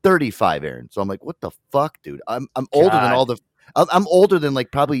 And I'm 35, Aaron. So I'm like, what the fuck, dude? I'm older than all the. I'm older than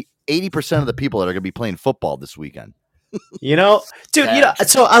like probably 80% of the people that are going to be playing football this weekend. Dude,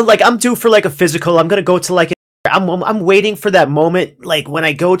 so I'm due for like a physical. I'm going to go to like I'm waiting for that moment, like when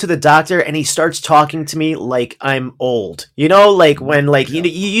I go to the doctor and he starts talking to me like I'm old. Like when you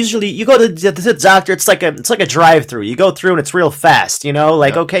usually you go to the doctor, it's like a drive-through. You go through and it's real fast.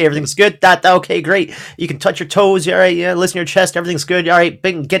 Okay, everything's good. Okay, great. You can touch your toes. All right, listen to your chest. Everything's good. All right,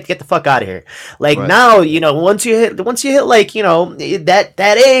 bing, get the fuck out of here. Like now, once you hit like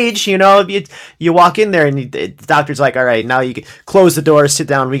that age, you walk in there and the doctor's like, all right, now you can close the door, sit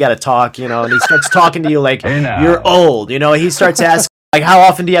down, we got to talk. And he starts talking to you like. You're old, he starts asking like, how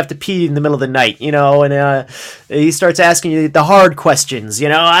often do you have to pee in the middle of the night, and he starts asking you the hard questions,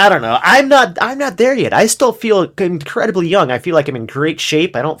 I don't know. I'm not there yet. I still feel incredibly young. I feel like I'm in great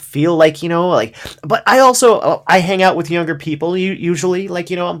shape. I don't feel like, but I also, I hang out with younger people usually, like,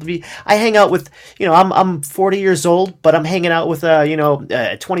 I hang out with, I'm 40 years old, but I'm hanging out with,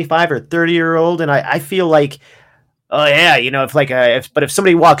 a 25 or 30-year-old, and I feel like, oh yeah, if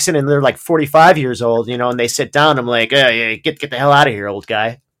somebody walks in and they're like 45 years old, and they sit down, I'm like, yeah, get the hell out of here, old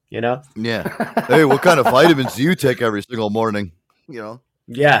guy, Yeah. Hey, what kind of vitamins do you take every single morning?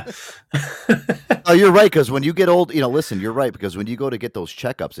 Yeah. Oh, you're right. Because when you get old, listen, you're right. Because when you go to get those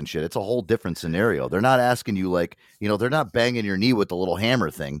checkups and shit, it's a whole different scenario. They're not asking you they're not banging your knee with the little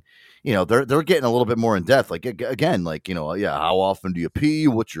hammer thing. They're getting a little bit more in depth. Like again, how often do you pee?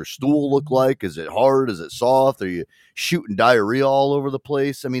 What's your stool look like? Is it hard? Is it soft? Are you shooting diarrhea all over the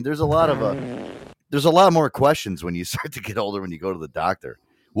place? I mean, there's a lot more questions when you start to get older when you go to the doctor.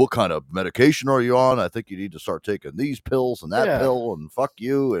 What kind of medication are you on? I think you need to start taking these pills and that pill and fuck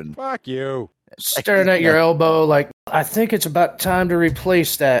you and fuck you. Staring at your elbow like, I think it's about time to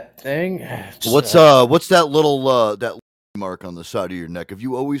replace that thing. What's that little that mark on the side of your neck? Have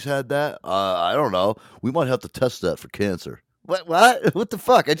you always had that? I don't know. We might have to test that for cancer. What? What the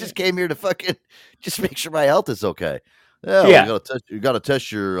fuck? I just came here to fucking just make sure my health is okay. Yeah. You got to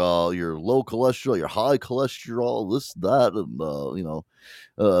test your low cholesterol, your high cholesterol, this, that, and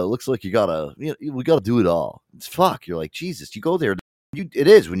looks like we got to do it all. It's fuck. You're like, Jesus, you go there. It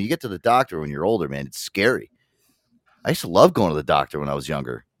is when you get to the doctor when you're older, man. It's scary. I used to love going to the doctor when I was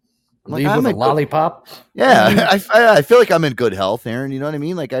younger. Leave with a lollipop. Yeah, I feel like I'm in good health, Aaron. You know what I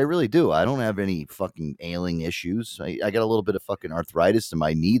mean? Like I really do. I don't have any fucking ailing issues. I got a little bit of fucking arthritis in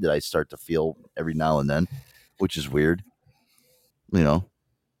my knee that I start to feel every now and then, which is weird.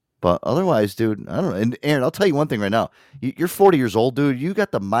 But otherwise, dude, I don't know. And Aaron, I'll tell you one thing right now. You're 40 years old, dude. You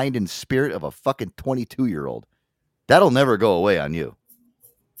got the mind and spirit of a fucking 22-year-old. That'll never go away on you.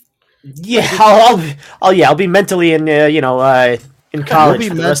 Yeah, I'll be mentally in in college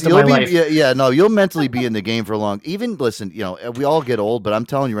for the rest of my life. You'll mentally be in the game for a long. Even listen, we all get old, but I'm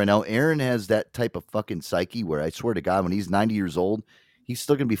telling you right now, Aaron has that type of fucking psyche where I swear to God, when he's 90 years old, he's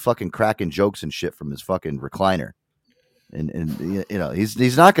still gonna be fucking cracking jokes and shit from his fucking recliner. And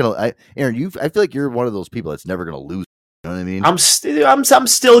he's not gonna. Aaron, I feel like you're one of those people that's never gonna lose. You know what I mean? I'm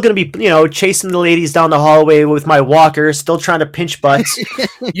still gonna be chasing the ladies down the hallway with my walker, still trying to pinch butts.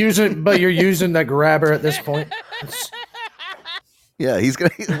 But you're using the grabber at this point. Yeah, he's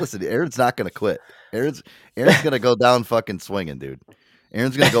gonna listen. Aaron's not gonna quit. Aaron's gonna go down fucking swinging, dude.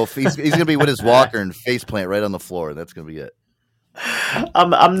 Aaron's gonna go. He's gonna be with his walker and face plant right on the floor. That's gonna be it.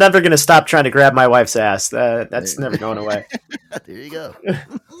 I'm never gonna stop trying to grab my wife's ass. That's never going away. There you go.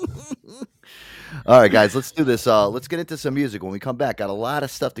 All right, guys, let's do this. Let's get into some music. When we come back, got a lot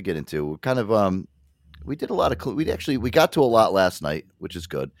of stuff to get into. We kind of we did a lot of we got to a lot last night, which is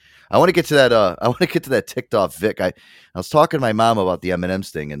good. I want to get to that. I want to get to that ticked off Vic. I was talking to my mom about the M&M's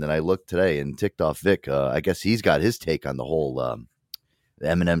thing, and then I looked today and ticked off Vic. I guess he's got his take on the whole the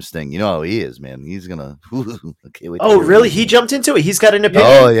M&M's thing. You know how he is, man. He's gonna. Oh, really? He jumped into it. He's got an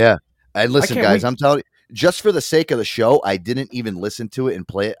opinion. Oh yeah. And listen, guys, I'm telling you, just for the sake of the show, I didn't even listen to it and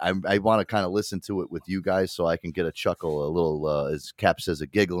play it. I want to kind of listen to it with you guys so I can get a chuckle, a little, as Kapz says, a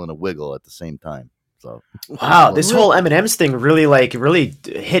giggle and a wiggle at the same time. So, wow, this whole M&M's thing really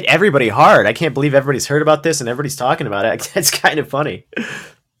hit everybody hard. I can't believe everybody's heard about this and everybody's talking about it. It's kind of funny.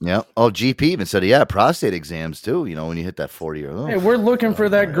 Yeah. Oh, GP even said, prostate exams too. When you hit that 40 or hey, we're looking for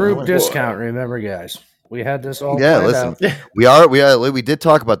that group discount. Remember, guys, we had this all. Yeah, listen, we did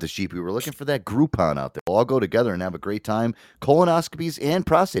talk about this, GP. We were looking for that Groupon out there. We'll all go together and have a great time. Colonoscopies and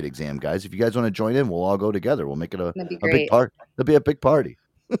prostate exam, guys. If you guys want to join in, we'll all go together. We'll make it a big party. It'll be a big party.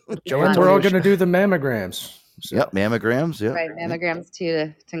 Join, we're all going to do the mammograms. So. Yep, mammograms. Yeah, right, mammograms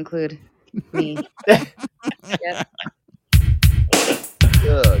to include me. Yep.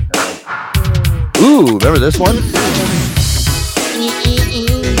 Good. Ooh, remember this one?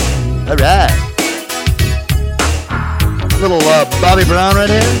 All right, little Bobby Brown right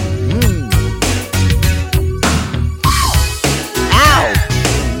here. Ow!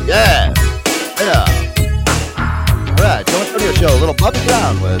 Yeah. All right, Joe Antonio Show, little Bobby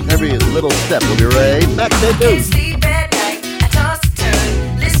Brown with every little step. We'll be right back. Stay tuned.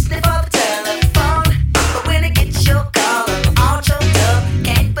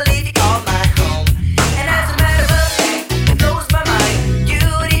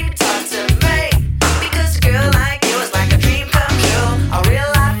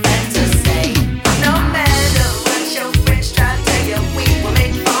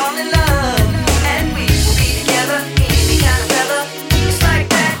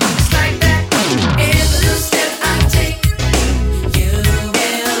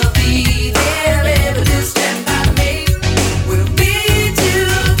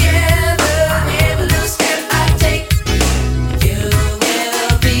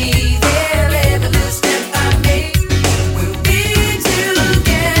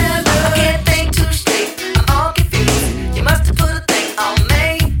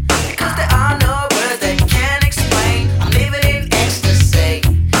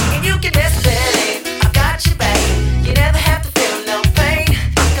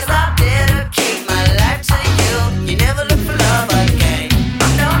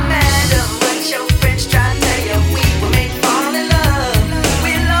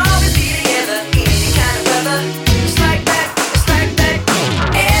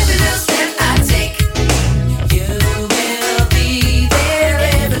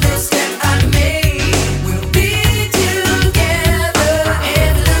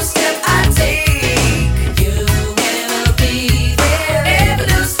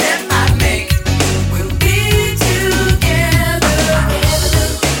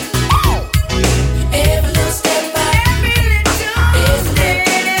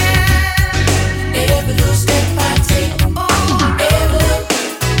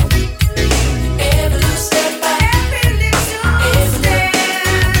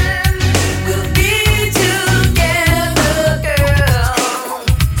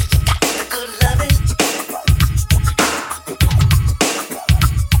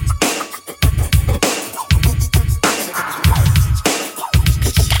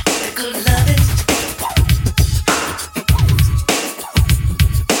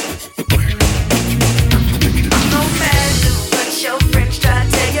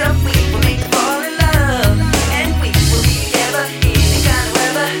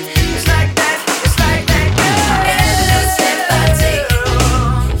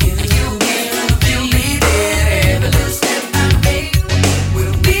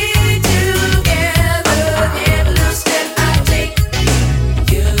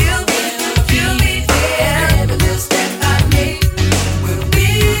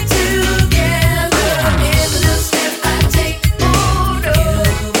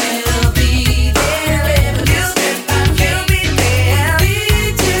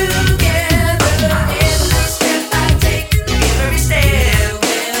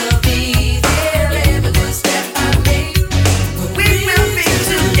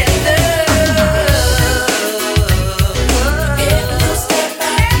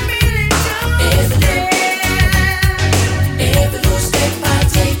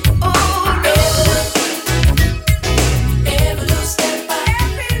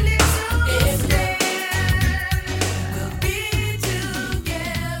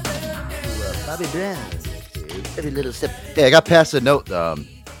 Bobby Brown. Every little step. Hey, I got past a note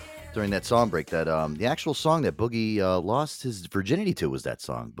during that song break that the actual song that Boogie lost his virginity to was that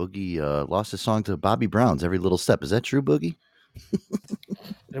song. Boogie lost his song to Bobby Brown's Every Little Step. Is that true, Boogie?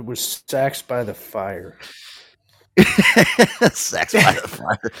 It was Sax by the Fire. Sax by the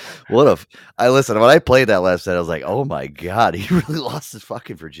Fire. What a... I listened, when I played that last night, I was like, oh my God, he really lost his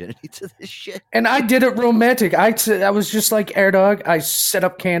fucking virginity to this shit. And I did it romantic. I was just like Air Dog. I set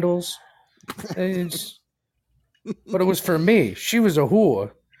up candles. But it was for me. She was a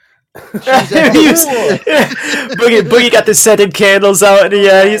whore. Boogie got the scented candles out, and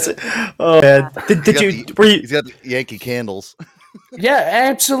he's man. He's got the Yankee candles. Yeah,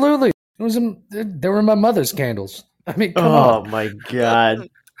 absolutely. It was they were my mother's candles. I mean, come on. Oh my God.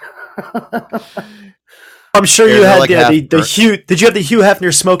 I'm sure you had the Hugh. Did you have the Hugh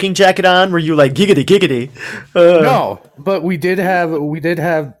Hefner smoking jacket on? Were you like giggity giggity? No, but we did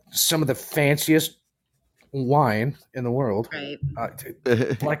have some of the fanciest wine in the world. Right.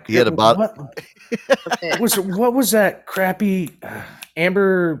 Like he had a bottle. What was that crappy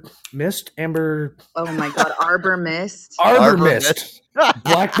amber mist? Amber. Oh my God, Arbor Mist. Arbor Mist.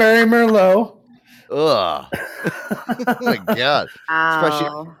 Blackberry Merlot. Ugh. Oh my God.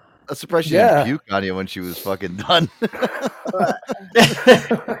 Ow. I'm surprised she didn't puke on you when she was fucking done.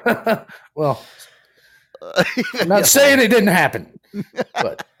 Well, I'm not saying it didn't happen,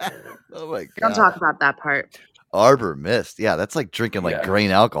 but oh my God. Don't talk about that part. Arbor Mist. Yeah, that's like drinking like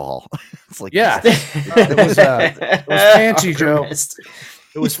grain alcohol. It's like it was fancy, Joe.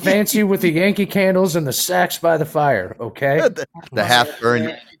 It was fancy with the Yankee candles and the Sax by the Fire. Okay, the half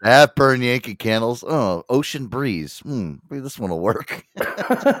burn Yankee candles. Oh, ocean breeze. Maybe this one will work.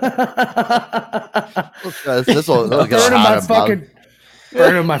 This will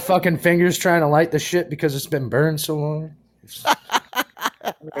burning my fucking fingers trying to light the shit because it's been burned so long.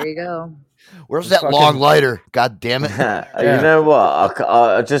 There you go. Where's that long lighter? God damn it! You know what?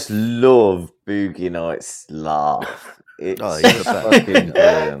 I just love Boogie Nights laugh. It's fucking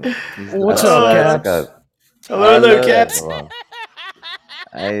brilliant. What's up, Kapz? Hello, Kapz.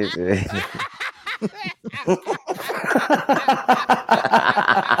 How you doing?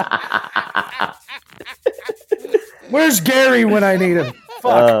 Where's Gary when I need him?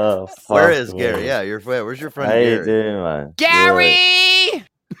 Fuck. Where is Gary? Yeah, where's your friend Gary? How you doing, man? Gary!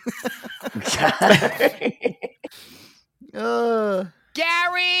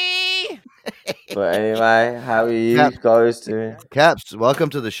 Gary! But anyway, how are you guys doing? Kapz, welcome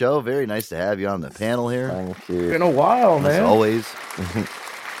to the show. Very nice to have you on the panel here. Thank you. Been a while, man. As always.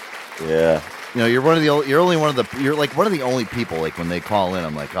 Yeah. You know, you're like one of the only people, like when they call in,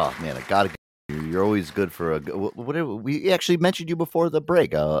 I'm like, oh man, I gotta. You're always good for whatever. We actually mentioned you before the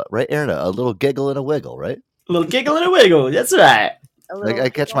break, right, Aaron? A little giggle and a wiggle, right? A little giggle and a wiggle. That's right. Like I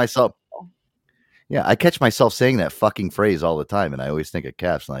catch myself. Yeah, I catch myself saying that fucking phrase all the time, and I always think of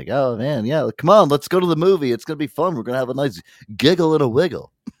Kapz. Like, oh man, yeah, come on, let's go to the movie. It's gonna be fun. We're gonna have a nice giggle and a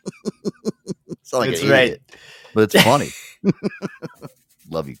wiggle. It's like that's right, but it's funny.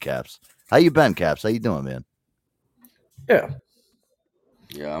 Love you, Kapz. How you been, Kapz? How you doing, man?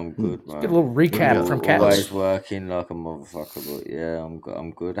 Yeah, I'm good, man. Get a little recap from Kapz. Always working like a motherfucker, but yeah,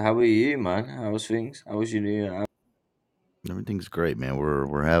 I'm good. How are you, man? How's things? How was your New Year? Everything's great, man.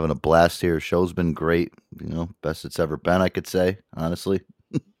 We're having a blast here. Show's been great. You know, best it's ever been, I could say, honestly.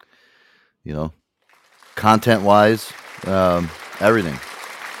 You know, content wise, everything.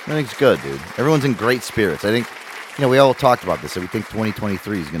 Everything's good, dude. Everyone's in great spirits. I think, you know, we all talked about this. So we think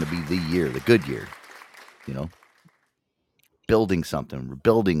 2023 is going to be the year, the good year. You know, building something.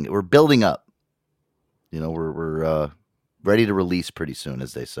 We're building up. You know, we're ready to release pretty soon,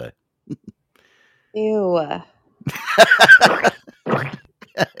 as they say. Ew.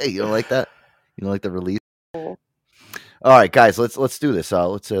 Hey, you don't like that? You don't like the release? All right, guys, let's do this.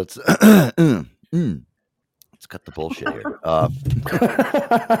 Let's cut the bullshit here.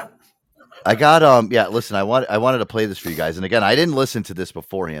 I got listen, I wanted to play this for you guys, and again, I didn't listen to this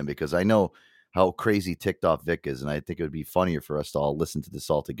beforehand because I know how crazy ticked off Vic is, and I think it would be funnier for us to all listen to this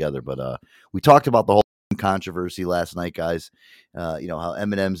all together. But we talked about the whole controversy last night, guys. You know how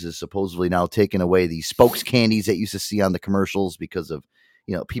M&M's is supposedly now taking away the spokes candies that you used to see on the commercials because of,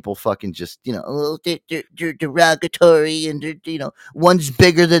 you know, people fucking just, you know, they're derogatory and you know, one's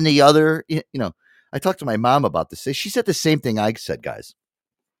bigger than the other. You know, I talked to my mom about this. She said the same thing I said, guys.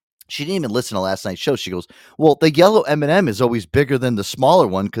 She didn't even listen to last night's show. She goes, well, the yellow M&M is always bigger than the smaller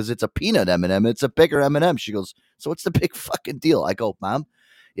one because it's a peanut M&M. It's a bigger M&M. She goes, so what's the big fucking deal? I go, Mom,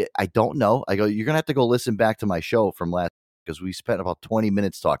 I don't know. I go, you're going to have to go listen back to my show from last because we spent about 20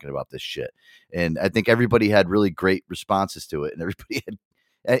 minutes talking about this shit. And I think everybody had really great responses to it. And everybody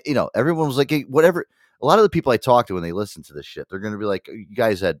And, everyone was like, hey, whatever. A lot of the people I talked to when they listen to this shit, they're going to be like, you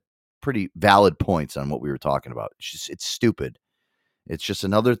guys had pretty valid points on what we were talking about. It's stupid. It's just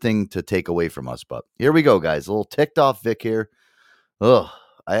another thing to take away from us. But here we go, guys. A little ticked off Vic here. Ugh.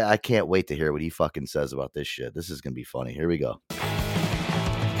 I can't wait to hear what he fucking says about this shit. This is going to be funny. Here we go.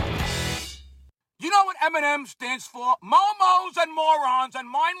 You know what M&M stands for? Momos and morons and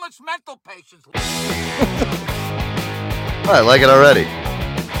mindless mental patients. I like it already.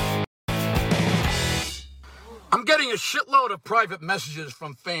 I'm getting a shitload of private messages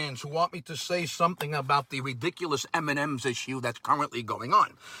from fans who want me to say something about the ridiculous M&M's issue that's currently going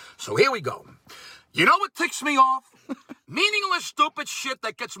on. So here we go. You know what ticks me off? Meaningless, stupid shit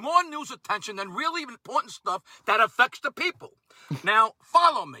that gets more news attention than really important stuff that affects the people. Now,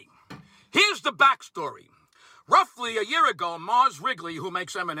 follow me. Here's the backstory. Roughly a year ago, Mars Wrigley, who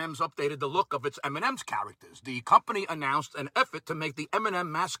makes M&M's, updated the look of its M&M's characters. The company announced an effort to make the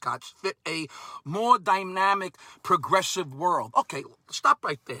M&M mascots fit a more dynamic, progressive world. Okay, stop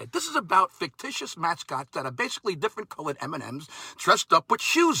right there. This is about fictitious mascots that are basically different colored M&M's dressed up with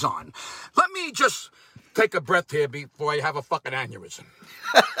shoes on. Let me just take a breath here before I have a fucking aneurysm.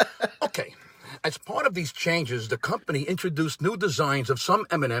 Okay. As part of these changes, the company introduced new designs of some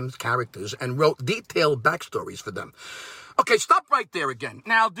M&M's characters and wrote detailed backstories for them. Okay, stop right there again.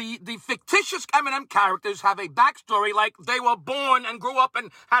 Now, the fictitious M&M characters have a backstory like they were born and grew up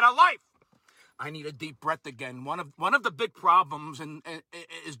and had a life. I need a deep breath again. One of the big problems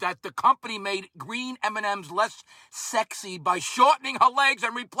is that the company made green M&M's less sexy by shortening her legs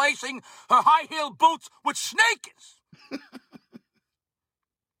and replacing her high-heeled boots with sneakers.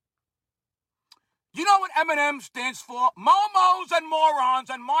 You know what M&M stands for? Momos and morons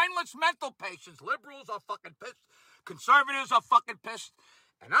and mindless mental patients. Liberals are fucking pissed. Conservatives are fucking pissed.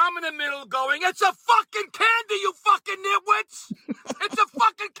 And I'm in the middle going, it's a fucking candy, you fucking nitwits! It's a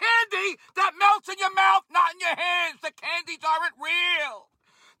fucking candy that melts in your mouth, not in your hands. The candies aren't real.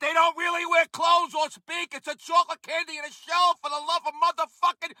 They don't really wear clothes or speak. It's a chocolate candy in a shell for the love of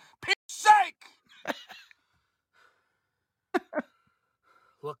motherfucking Pete's sake!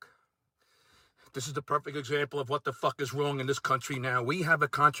 Look. This is the perfect example of what the fuck is wrong in this country now. We have a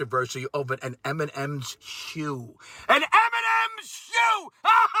controversy over an M&M's shoe. An M&M's shoe!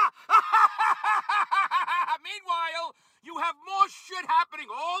 Meanwhile, you have more shit happening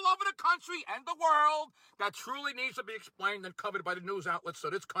all over the country and the world that truly needs to be explained and covered by the news outlets so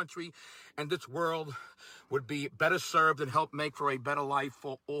this country and this world would be better served and help make for a better life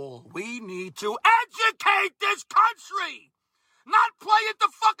for all. We need to educate this country! Not play into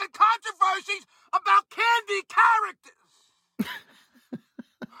fucking controversies about candy characters.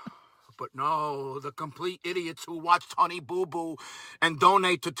 But no, the complete idiots who watched Honey Boo Boo and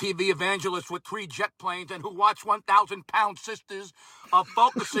donate to TV evangelists with 3 jet planes and who watch 1,000-pound sisters are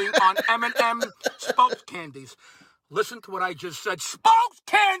focusing on M&M spokes candies. Listen to what I just said. Spokes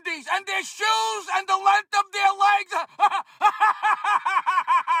candies and their shoes and the length of their legs.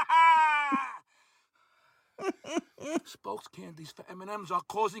 Spokes candies for M&M's are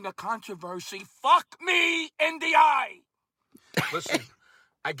causing a controversy. Fuck me in the eye. Listen,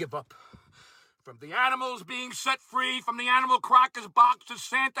 I give up. From the animals being set free from the animal crackers box to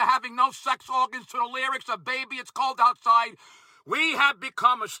Santa having no sex organs to the lyrics of Baby It's Cold Outside, we have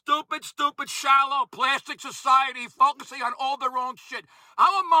become a stupid, shallow, plastic society focusing on all the wrong shit.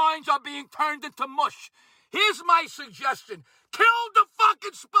 Our minds are being turned into mush. Here's my suggestion. Kill the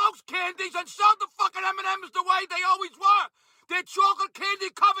fucking spokes candies and sell the fucking M&M's the way they always were. They're chocolate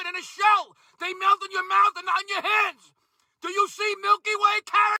candy covered in a shell. They melt in your mouth and not in your hands. Do you see Milky Way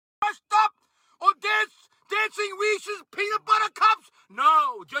carrots dressed up? Or dancing Reese's peanut butter cups?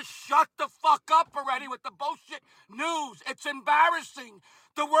 No, just shut the fuck up already with the bullshit news. It's embarrassing.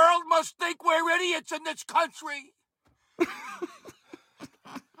 The world must think we're idiots in this country.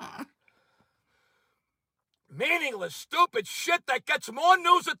 Meaningless, stupid shit that gets more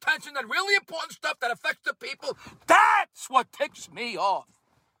news attention than really important stuff that affects the people. That's what ticks me off.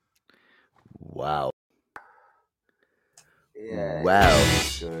 Wow. Yeah. Wow.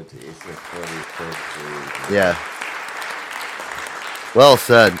 It's good. It's a very good. Yeah. Well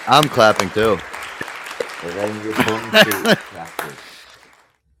said. I'm clapping too. And then you come to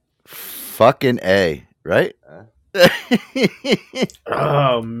Fucking A, right?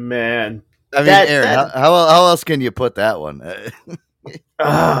 Oh man. I mean, Aaron, how else can you put that one?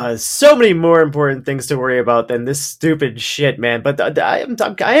 So many more important things to worry about than this stupid shit, man. But I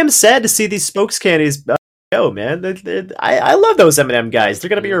am sad to see these spokes candies go, man. I love those M&M guys. They're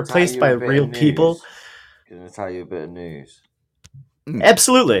gonna be replaced by real people. Can I tell you a bit of news?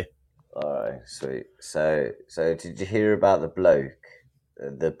 Absolutely. All right, sweet. So did you hear about the bloke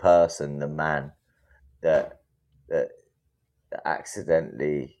the man that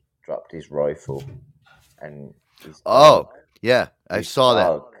accidentally dropped his rifle, and I saw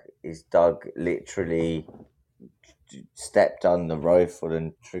that. His dog literally stepped on the rifle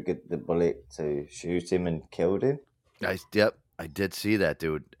and triggered the bullet to shoot him and killed him. I did see that,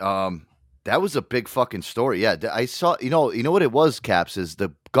 dude. That was a big fucking story. Yeah, I saw. You know what it was, Kapz, is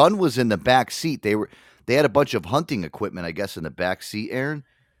the gun was in the back seat. They had a bunch of hunting equipment, I guess, in the back seat, Aaron.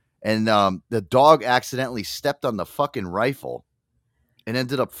 And the dog accidentally stepped on the fucking rifle and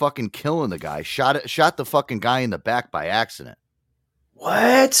ended up fucking killing the guy. Shot the fucking guy in the back by accident.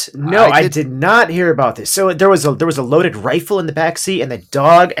 What? No, I did not hear about this. So there was a loaded rifle in the back seat, and the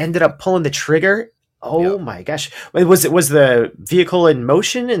dog ended up pulling the trigger. Oh my gosh! Was the vehicle in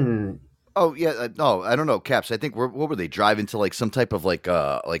motion? And oh yeah, no, I don't know, Kapz. I think what were they driving to, like some type of like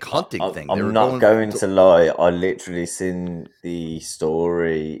hunting thing? I'm not going to lie. I literally seen the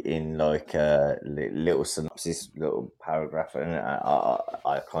story in like a little synopsis, little paragraph, and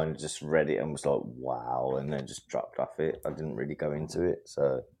I kind of just read it and was like, wow, and then just dropped off it. I didn't really go into it,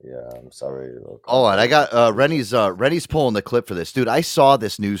 so yeah, I'm sorry. Oh, and I got Rennie's pulling the clip for this, dude. I saw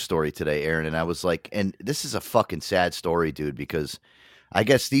this news story today, Aaron, and I was like, and this is a fucking sad story, dude, because I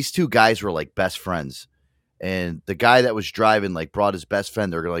guess these two guys were like best friends, and the guy that was driving like brought his best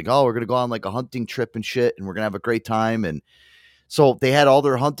friend. They're like, oh, we're going to go on like a hunting trip and shit, and we're going to have a great time. And so they had all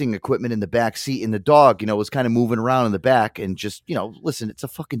their hunting equipment in the back seat, and the dog, was kind of moving around in the back, and just, listen, it's a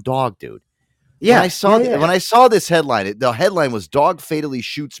fucking dog, dude. Yeah. When I saw this headline, the headline was "Dog Fatally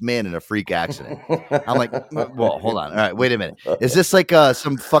Shoots Man in a Freak Accident." I'm like, well, hold on. All right, wait a minute. Is this like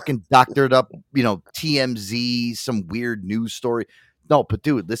some fucking doctored up, TMZ, some weird news story? No, but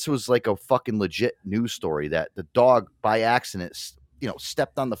dude, this was like a fucking legit news story that the dog by accident,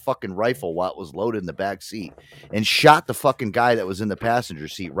 stepped on the fucking rifle while it was loaded in the back seat and shot the fucking guy that was in the passenger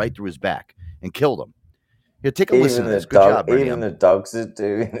seat right through his back and killed him. Here, take a listen to this. Good job, Bernie. Even the dogs are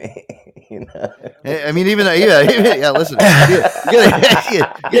doing it, I mean, listen.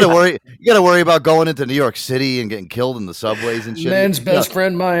 You gotta worry about going into New York City and getting killed in the subways and shit. Man's best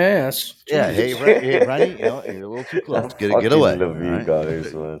friend, my ass. Yeah, hey, Ronnie, you're a little too close. Get away. Love you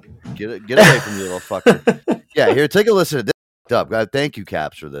guys, man. Get away from you, little fucker. Yeah, here, take a listen to this. Up. Thank you,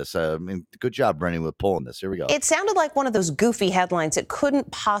 Kapz, for this. Good job, Brennan, with pulling this. Here we go. It sounded like one of those goofy headlines. It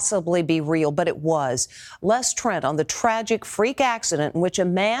couldn't possibly be real, but it was. Les Trent on the tragic freak accident in which a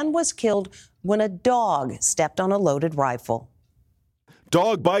man was killed when a dog stepped on a loaded rifle.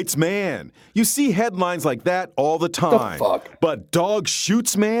 Dog bites man. You see headlines like that all the time. The fuck? But dog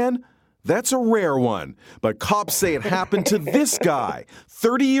shoots man? That's a rare one. But cops say it happened to this guy,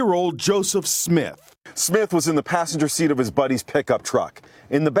 30-year-old Joseph Smith. Smith was in the passenger seat of his buddy's pickup truck.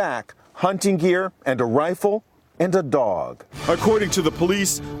 In the back, hunting gear and a rifle and a dog. According to the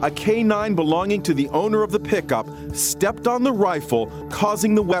police, a K9 belonging to the owner of the pickup stepped on the rifle,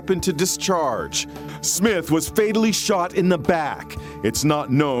 causing the weapon to discharge. Smith was fatally shot in the back. It's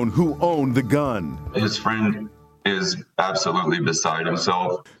not known who owned the gun. His friend is absolutely beside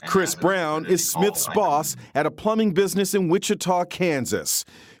himself. Chris Brown is Smith's boss at a plumbing business in Wichita, Kansas.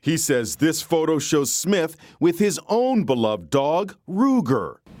 He says this photo shows Smith with his own beloved dog,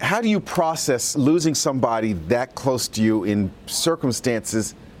 Ruger. How do you process losing somebody that close to you in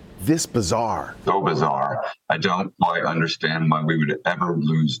circumstances this bizarre? So bizarre. I don't quite understand why we would ever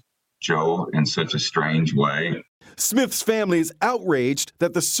lose Joe in such a strange way. Smith's family is outraged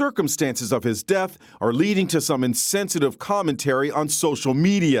that the circumstances of his death are leading to some insensitive commentary on social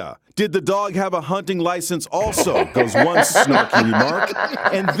media. Did the dog have a hunting license also? Goes one snarky remark.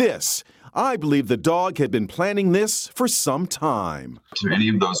 And this, I believe the dog had been planning this for some time. To any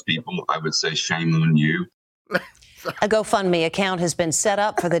of those people, I would say shame on you. A GoFundMe account has been set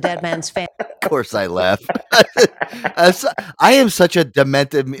up for the dead man's family. Of course I laugh. I am such a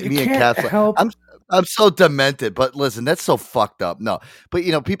demented, me and Kapz. I'm so demented, but listen, that's so fucked up. No, but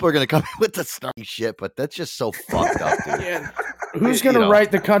people are going to come with the snarky shit, but that's just so fucked up, dude. Yeah. Who's going to write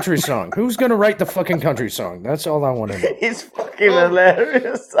the country song? Who's going to write the fucking country song? That's all I want to know. It's fucking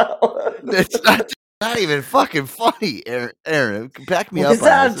hilarious. It's not even fucking funny, Aaron. Back me up. Is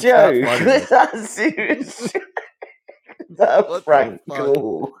that a joke? Is that serious? That's Frank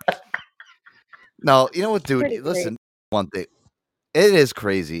cool. No, you know what, dude? Listen, one thing. It is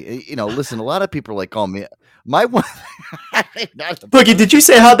crazy. Listen, a lot of people are like, oh, me, my one. Boogie, did you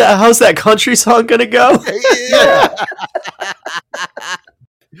say how's that country song going to go? Yeah.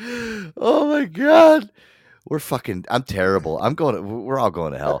 Oh, my God. I'm terrible. We're all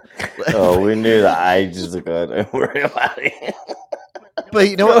going to hell. Oh, we knew that ages ago. Don't worry about it. But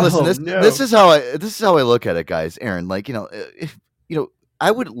you know what? Listen, this is how I look at it, guys. Aaron, like,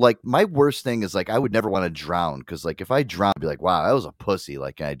 like my worst thing is like I would never want to drown because like if I drown, I'd be like, wow, I was a pussy.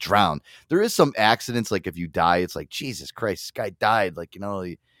 Like I drowned. There is some accidents like if you die, it's like Jesus Christ, this guy died. Like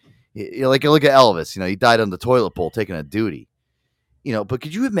like you look at Elvis. He died on the toilet bowl taking a duty. But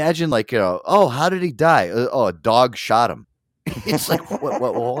could you imagine like oh, how did he die? Oh, a dog shot him. It's like what?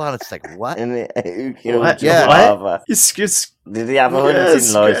 Hold on, it's like what? What? Yeah. What? Did he have a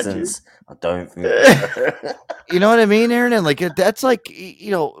hunting license? I don't think. You know what I mean, Aaron? And like that's like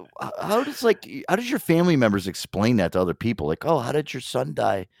how does your family members explain that to other people? Like, oh, how did your son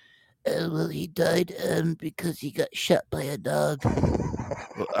die? Well, he died because he got shot by a dog.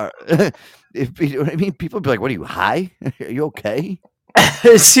 If you know what I mean, people be like, "What are you high? Are you okay?"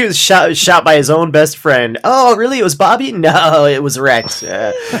 He was shot by his own best friend. Oh, really? It was Bobby? No, it was Rex.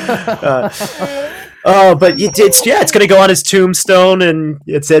 But it's gonna go on his tombstone, and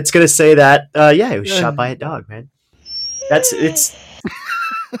it's gonna say that. He was shot by a dog, man. It's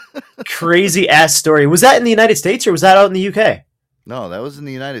crazy ass story. Was that in the United States or was that out in the UK? No, that was in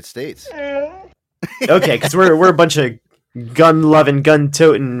the United States. Okay, because we're a bunch of gun loving, gun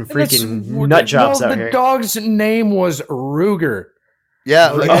toting, freaking nut jobs out here. The dog's name was Ruger.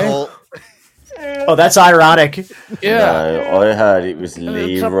 Yeah. Okay. Oh, that's ironic. Yeah. No, I heard it was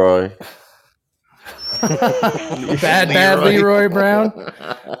Leroy. Bad Leroy Brown.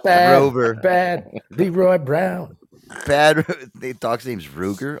 Bad Leroy Brown. The dog's name's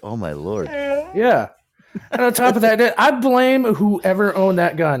Ruger. Oh my lord. Yeah. And on top of that, I blame whoever owned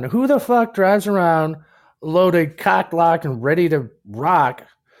that gun. Who the fuck drives around loaded, cock locked, and ready to rock?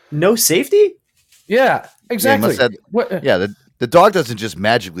 No safety? Yeah, exactly. Yeah, the dog doesn't just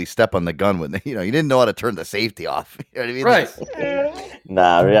magically step on the gun when you didn't know how to turn the safety off. You know what I mean? Right.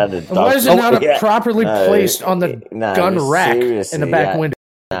 Nah, we had a dog. Why is it not properly placed on the gun rack in the back window?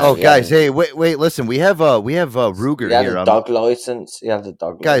 Oh, guys, hey, wait, listen. We have Ruger he had here. A dog license. He had a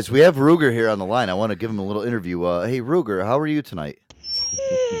dog. Guys, we have Ruger here on the line. I want to give him a little interview. Hey, Ruger, how are you tonight?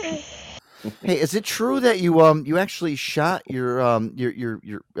 Hey, is it true that you actually shot your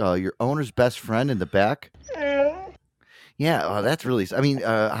owner's best friend in the back? Yeah, that's really. I mean,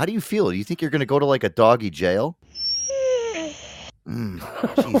 how do you feel? Do you think you're going to go to like a doggy jail?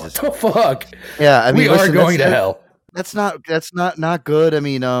 Jesus. What the fuck? Yeah, I mean, we are going to hell. That's not good. I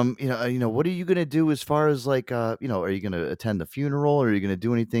mean, what are you gonna do as far as like, are you gonna attend the funeral? Or are you gonna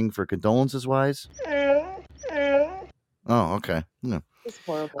do anything for condolences wise? Oh, okay. Yeah. It's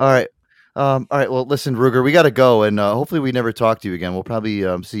horrible. All right. Well, listen, Ruger, we gotta go, and hopefully we never talk to you again. We'll probably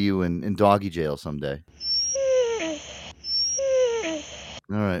see you in doggy jail someday.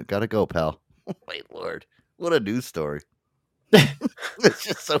 All right, gotta go, pal. Wait, Lord, what a news story! It's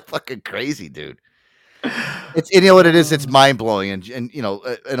just so fucking crazy, dude. It's what it is. It's mind blowing,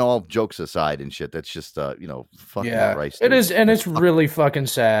 and all jokes aside and shit. That's just fucking Christ. It is, and it's really fucking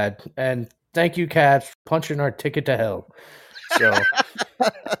sad. And thank you, Kapz, for punching our ticket to hell. So,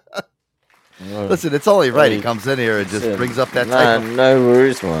 listen, it's only right. He comes in here and just brings up that type of... No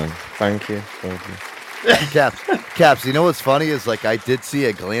worries, man. Thank you. Kapz, you know what's funny is like I did see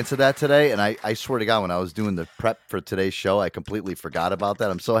a glance of that today, and I swear to God, when I was doing the prep for today's show, I completely forgot about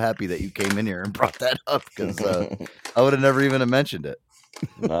that. I'm so happy that you came in here and brought that up because I would have never even mentioned it.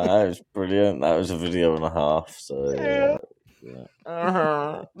 No, that was brilliant. That was a video and a half. So yeah.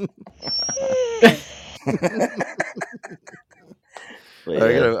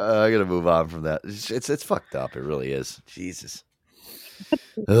 I gotta move on from that. It's fucked up. It really is. Jesus.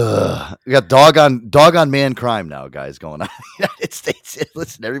 We got dog on man crime now, guys, going on in the United States.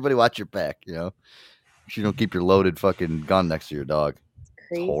 Listen, everybody watch your back, you don't keep your loaded fucking gun next to your dog.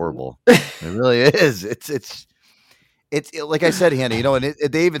 It's horrible. It really is. It's like I said, Hannah, and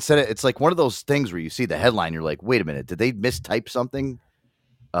they even said it. It's like one of those things where you see the headline, you're like, wait a minute, did they mistype something?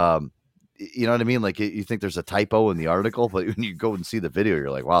 You know what I mean? Like you think there's a typo in the article, but when you go and see the video, you're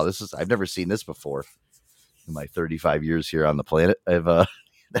like, wow, I've never seen this before. In my 35 years here on the planet, I've never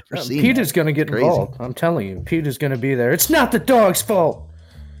seen. Pete is going to get involved. I'm telling you, Pete is going to be there. It's not the dog's fault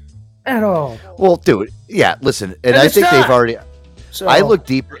at all. Well, dude, yeah. Listen, and I think they've already. So, I look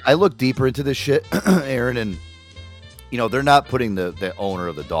deeper into this shit, Aaron, and they're not putting the owner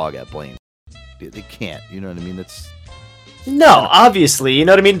of the dog at blame. They can't. You know what I mean? No, obviously, you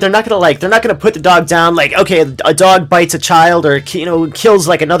know what I mean? They're not gonna put the dog down like, okay, a dog bites a child or, kills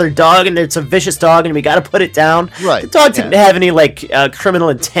like another dog and it's a vicious dog and we gotta put it down. Right. The dog didn't have any criminal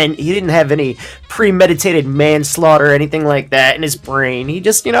intent. He didn't have any premeditated manslaughter or anything like that in his brain. He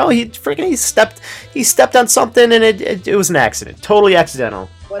just, he stepped on something and it was an accident. Totally accidental.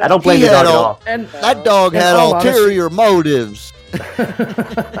 I don't blame the dog at all. And that dog had ulterior motives.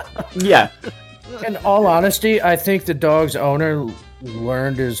 Yeah. In all honesty, I think the dog's owner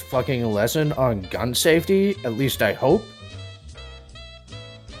learned his fucking lesson on gun safety. At least I hope.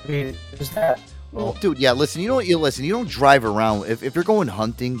 I mean, is that? Well, dude, yeah, listen, you don't drive around. If you're going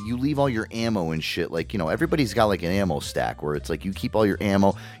hunting, you leave all your ammo and shit. Like, everybody's got like an ammo stack where it's like you keep all your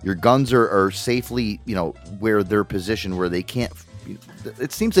ammo. Your guns are safely, where they're positioned where they can't.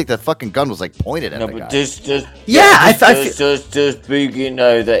 It seems like that fucking gun was like pointed at the guy. Does Boogy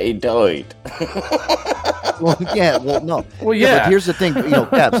know that he died? Well, yeah, no. Well, yeah. But here's the thing,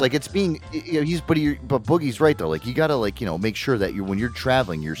 Kapz, like it's being, but Boogie's right though. Like you gotta make sure that when you're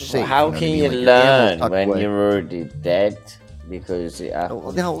traveling, you're safe. How can you learn when you're already dead? Because it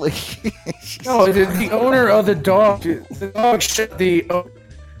happens. No, like no, the owner of the dog shot the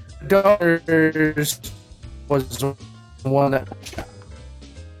daughters was the one that.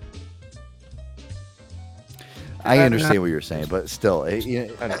 I understand what you're saying, but still,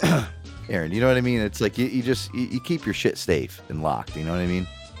 Aaron, you know what I mean? It's like you keep your shit safe and locked. You know what I mean?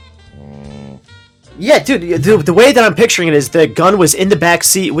 Yeah, dude. The way that I'm picturing it is the gun was in the back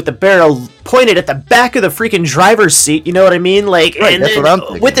seat with the barrel pointed at the back of the freaking driver's seat. You know what I mean? Like, right, and that's what I'm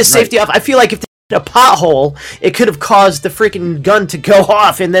thinking. With the safety off, I feel like if they hit a pothole, it could have caused the freaking gun to go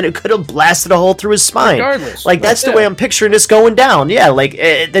off, and then it could have blasted a hole through his spine. Regardless, like that's the way I'm picturing this going down. Yeah, like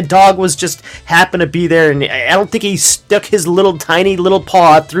the dog was just happened to be there, and I don't think he stuck his tiny little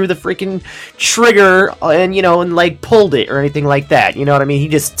paw through the freaking trigger and and like pulled it or anything like that. You know what I mean? He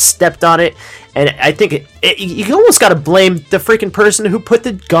just stepped on it. And I think you almost got to blame the freaking person who put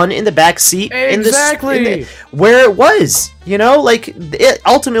the gun in the back seat. Exactly. Where it was.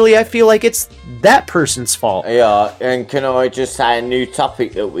 Ultimately, I feel like it's that person's fault. Yeah, and can I just say a new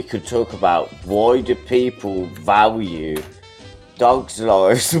topic that we could talk about? Why do people value dogs'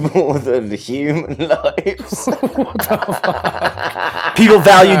 lives more than human lives? People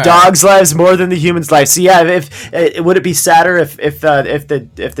value dogs' lives more than the humans' lives. So yeah, would it be sadder if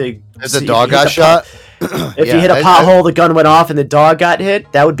the dog got shot? If you hit a pothole, the gun went off, and the dog got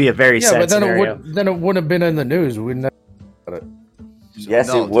hit, that would be a very sad scenario. Then it wouldn't have been in the news. We wouldn't have it. Yes,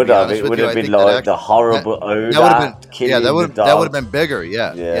 it would have. It would have been like the horrible odor. That would have been bigger.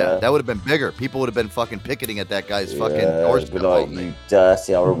 Yeah, that would have been bigger. People would have been fucking picketing at that guy's fucking doorstep. Like, you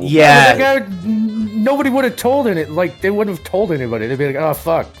dirty, horrible. Yeah, that guy, nobody would have told it. Like they wouldn't have told anybody. They'd be like, "Oh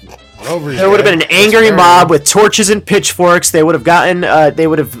fuck." There would have been an angry mob with torches and pitchforks. They would have gotten. They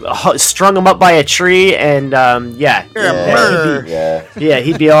would have strung him up by a tree, and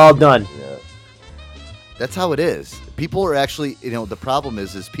he'd be all done. Yeah. That's how it is. People are actually, the problem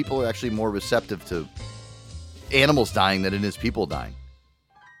is people are actually more receptive to animals dying than it is people dying.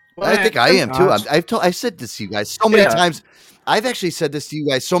 Well, I think I am too. I've said this to you guys so many times. I've actually said this to you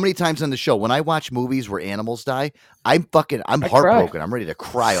guys so many times on the show. When I watch movies where animals die, I'm heartbroken. Cry. I'm ready to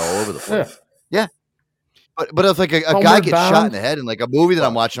cry all over the place. Yeah. But if like a guy gets shot in the head in like a movie that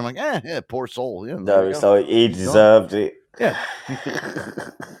I'm watching, I'm like, poor soul. Yeah, no, it's like he deserved it. Yeah.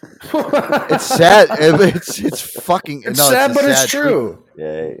 It's sad. It's fucking. It's sad, but it's true.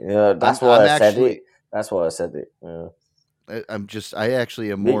 Yeah. That's why I said it. That's why I said it. Yeah. I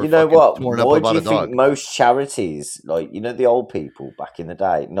actually am more. You know what? Torn Why up about do you a dog. think most charities, like the old people back in the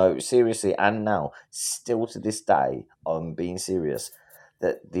day? No, seriously, and now, still to this day, I'm being serious.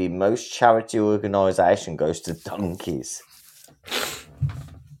 That the most charity organisation goes to donkeys.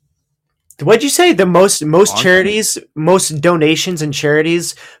 What'd you say? The most charities, most donations and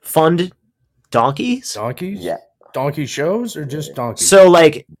charities fund donkeys? Donkeys? Yeah. Donkey shows or just donkeys? So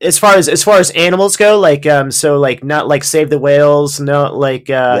like as far as animals go, like so like not like Save the Whales, no like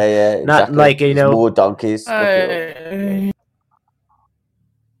exactly. Not like more donkeys.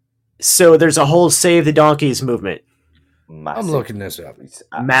 So there's a whole Save the Donkeys movement. Massive. I'm looking this up. It's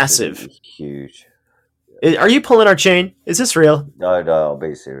massive, huge. Are you pulling our chain? Is this real? No, I'll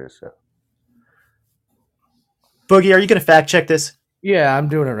be serious. Yeah. Boogie, are you gonna fact check this? Yeah, I'm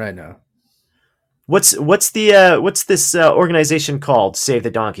doing it right now. What's this organization called? Save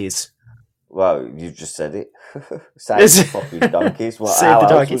the Donkeys. Well, you just said it. Save the fucking donkeys. Well, Save the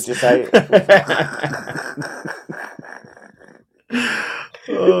donkeys. Would you say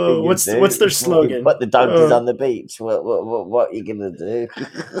it? What's their slogan? Put the donkeys on the beach. What are you gonna do?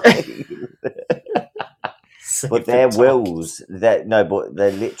 But their wills, but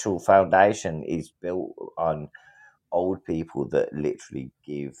their literal foundation is built on old people that literally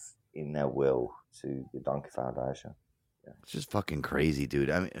give in their will to the Donkey Foundation. Yeah. It's just fucking crazy, dude.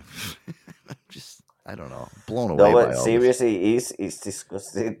 I mean, I don't know, blown away. No, seriously, it's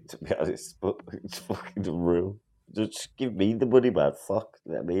disgusting to be honest, but it's fucking real. Just give me the money, man. Fuck,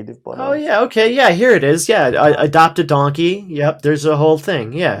 let me live my Oh life. yeah, okay, yeah. Here it is. Yeah, adopt a donkey. Yep, there's a whole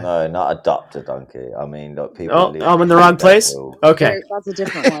thing. Yeah. No, not adopt a donkey. I mean, like people. Oh, live I'm in the wrong place. Okay. That's a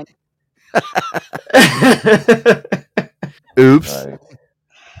different one. Oops. No.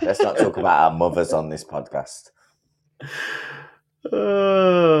 Let's not talk about our mothers on this podcast.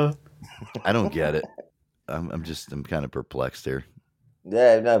 I don't get it. I'm kind of perplexed here.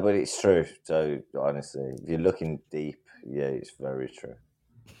 Yeah, no, but it's true. So honestly, if you're looking deep, yeah, it's very true.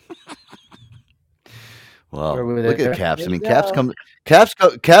 Well, We're look there. at Kapz. I mean, There you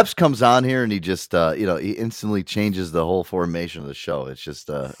Kapz comes on here and he just, he instantly changes the whole formation of the show. It's just,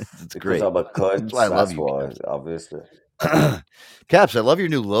 it's great. Because I'm a cunt. That's why I love you, why, Kapz. obviously. Kapz, I love your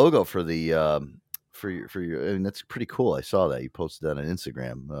new logo for the, for your. I mean, that's pretty cool. I saw that you posted that on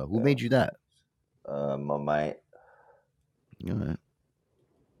Instagram. Who made you that? My mate. All right.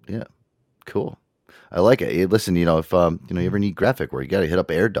 Yeah, cool. I like it. Hey, listen, if you ever need graphic work, you got to hit up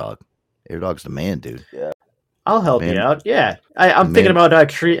AirDog. AirDog's the man, dude. Yeah. I'll help Man. you out. Yeah, I'm thinking about I'm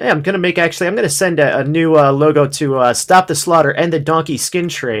gonna send a new logo to Stop the Slaughter and the Donkey Skin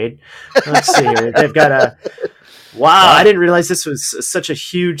Trade. Let's see here. They've got a. Wow, I didn't realize this was such a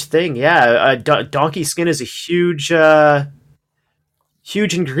huge thing. Yeah, donkey skin is a huge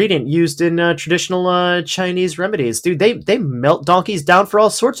ingredient used in traditional Chinese remedies. Dude, they melt donkeys down for all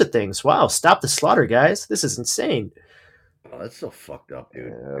sorts of things. Wow, Stop the Slaughter, guys. This is insane. Oh, that's so fucked up, dude.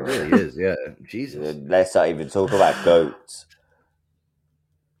 It really is. Yeah, Jesus. Let's not even talk about goats.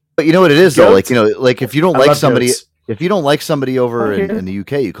 But you know what it is, though. Goats? Like if you don't I like love somebody, goats. if you don't like somebody over Okay. in the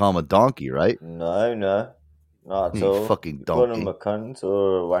UK, you call them a donkey, right? No, not at You all. fucking You call donkey. them a cunt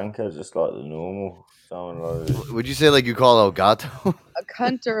or a wanker, just like the normal. Someone like Would you say like you call El Gato? A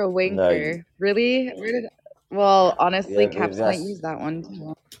cunt or a wanker? Really? Well, honestly, Yeah, but Kapz might that's- use that one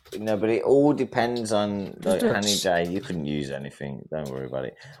too. No, but it all depends on like any day. You can use anything. Don't worry about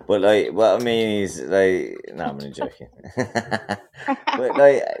it. But like, what I mean is like, no, I'm only joking. But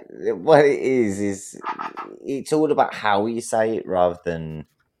like, what it is it's all about how you say it rather than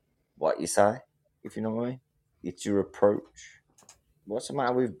what you say. If you know what I mean, it's your approach. What's the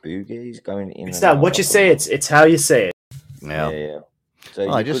matter with Boogie? He's going in. It's and not out what you of say; the- it's how you say it. Yeah. So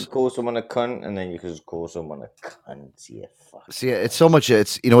Well, you could call someone a cunt, and then you could call someone a cunt. Yeah, fuck. See, it's so much.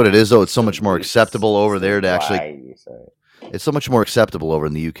 It's you know what it is though. It's so much more acceptable over there to Why actually. you say it. It's so much more acceptable over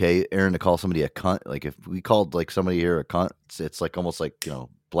in the UK, Aaron, to call somebody a cunt. Like if we called like somebody here a cunt, it's like almost like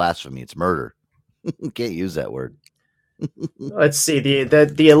blasphemy. It's murder. Can't use that word. Let's see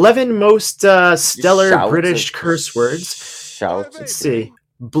the 11 most stellar Shout British it. curse words. Shout. Let's see: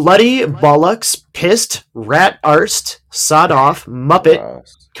 bloody, bollocks, pissed, rat arsed, sod off, muppet,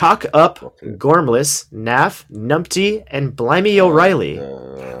 cock up, gormless, naff, numpty, and blimey O'Reilly.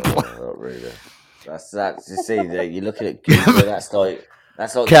 Not really. That's you see that you look at it. Google, that's like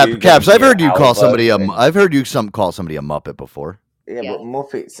Kapz. I've heard you call Albert somebody and- I've heard you call somebody a muppet before. Yeah, but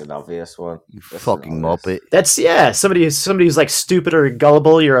Muppet's an obvious one. You fucking muppet. That's somebody who's like stupid or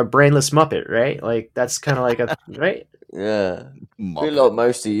gullible. You're a brainless muppet, right? Like that's kind of like a right. Yeah, Muppet. bit like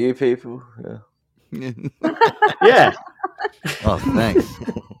most of you people. Yeah. Yeah. Oh, thanks.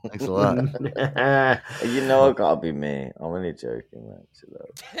 Thanks a lot. You know I gotta be me. I'm only joking, man. Chill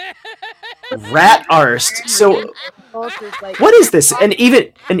out. Rat arsed. So Like, what is this? An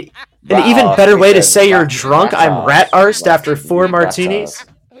even Rat better arsed, way to because say you're rat- drunk. rat I'm rat arsed. arsed after 4 Rat martinis.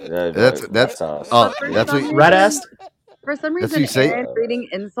 arsed. That's arsed. oh that's what Rat assed. For some That's what reason, you say? Aaron reading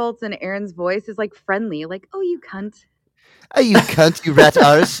insults in Aaron's voice is like friendly. Like, oh, you cunt. Oh, you cunt, you rat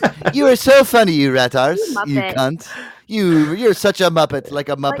arse. You are so funny, you rat arse. You Muppet. cunt. You're such a muppet, like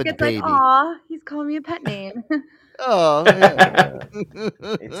a muppet Like, it's baby. like, aw, he's calling me a pet name. Oh, yeah.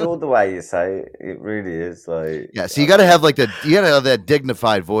 It's all the way you say it. It really is like. Yeah, so you gotta have that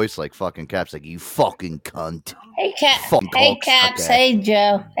dignified voice like fucking Kapz, like you fucking cunt. Hey, Fucking hey, cock Kapz. sucker. Hey,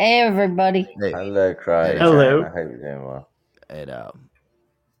 Joe. Hey, everybody. Hey, Hello, Craig. Hello. I hope you're doing well. hey now.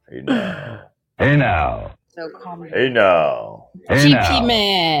 Hey now. Hey now. So calm. Hey now. Hey now. GP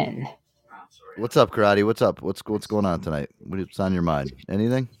man. What's up, Karate? What's up? What's going on tonight? What's on your mind?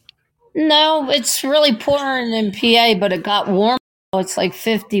 Anything? No, it's really pouring in PA, but it got warm. It's like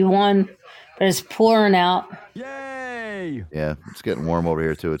 51, but it's pouring out. Yay! Yeah, it's getting warm over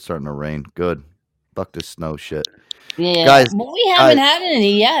here too. It's starting to rain. Good. Fuck this snow shit. Yeah, Guys, but we haven't had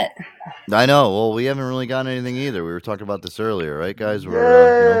any yet. I know. Well, we haven't really gotten anything either. We were talking about this earlier, right, guys?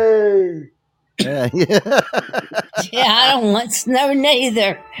 We're, yeah. Yeah, I don't want snow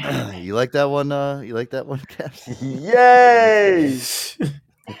neither. You like that one? You like that one, Kapz? Yay!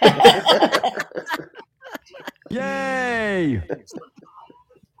 Yay!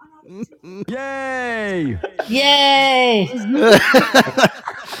 Yay! Yay!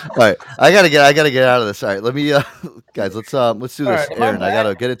 All right, I gotta get out of this. All right, let me, guys, let's do this. Right, Aaron, I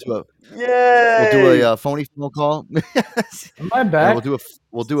gotta get into a. Yay! We'll do a phony phone call. Am I back? And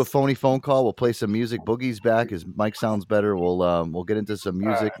we'll do a phony phone call. We'll play some music. Boogie's back. His mic sounds better. We'll get into some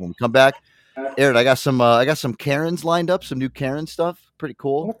music when we come back. Aaron, I got some Karens lined up. Some new Karen stuff. Pretty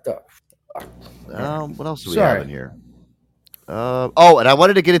cool. What the? What else do we have in here? And I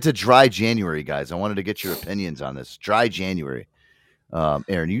wanted to get into dry January, guys. I wanted to get your opinions on this dry January.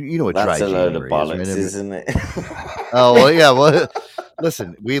 Aaron, you know what That's dry a January load of bollocks, is, isn't it? Oh well, yeah. Well,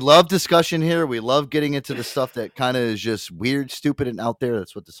 listen, we love discussion here. We love getting into the stuff that kind of is just weird, stupid, and out there.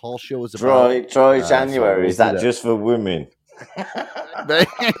 That's what this whole show is about. Dry January. Is that do just for women?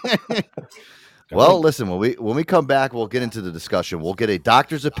 Well, listen, when we come back, we'll get into the discussion. We'll get a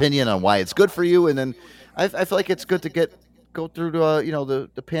doctor's opinion on why it's good for you, and then I feel like it's good to go through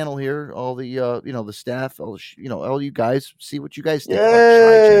the panel here, all the the staff, all you guys, see what you guys think.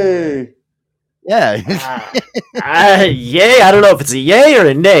 Yay! Yeah. Yay! I don't know if it's a yay or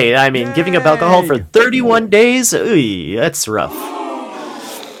a nay. I mean, giving up alcohol for 31 days, ooh, that's rough.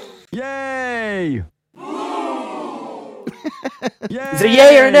 Yay! Is it a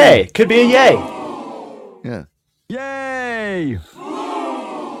yay or a nay? Could be a yay. Yeah. Yay!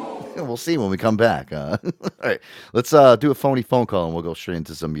 We'll see when we come back. All right, let's do a phony phone call and we'll go straight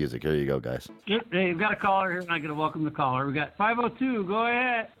into some music. Here you go, guys. Hey, we've got a caller here, and I'm going to welcome the caller. We got 502. Go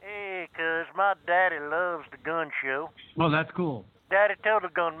ahead. Hey, cuz my daddy loves the gun show. Oh, that's cool. Daddy, tell the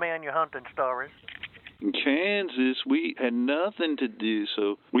gunman your hunting stories. In Kansas, we had nothing to do,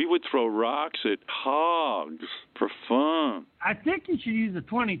 so we would throw rocks at hogs for fun. I think you should use a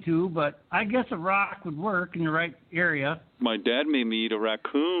 22, but I guess a rock would work in the right area. My dad made me eat a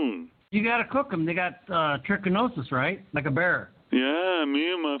raccoon. You got to cook them. They got trichinosis, right? Like a bear. Yeah,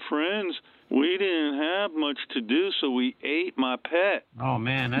 me and my friends, we didn't have much to do, so we ate my pet. Oh,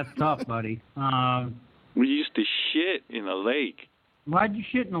 man, that's tough, buddy. We used to shit in a lake. Why'd you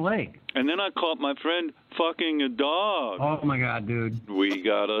shit in the lake? And then I caught my friend fucking a dog. Oh, my God, dude. We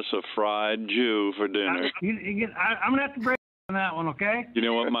got us a fried Jew for dinner. I'm going to have to break on that one, okay? You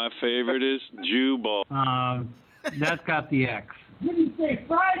know what my favorite is? Jew ball. That's got the X. What did you say,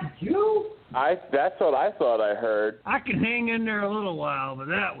 fried Jew? That's what I thought I heard. I can hang in there a little while, but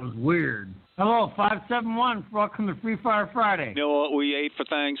that was weird. Hello, 571. Welcome to Free Fire Friday. You know what we ate for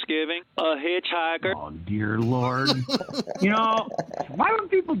Thanksgiving? A hitchhiker. Oh, dear Lord. Why would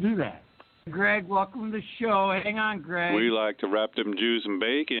people do that? Greg, welcome to the show. Hang on, Greg. We like to wrap them Jews in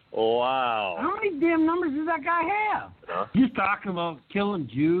bacon. Wow. How many damn numbers does that guy have? Huh? He's talking about killing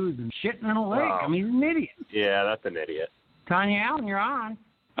Jews and shitting in a lake. Wow. I mean, he's an idiot. Yeah, that's an idiot. Tanya Allen, you're on.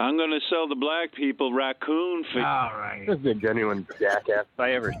 I'm going to sell the black people raccoon feet. All right. This is a genuine jackass. If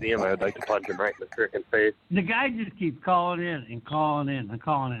I ever see him, I'd like to punch him right in the frickin' face. The guy just keeps calling in and calling in and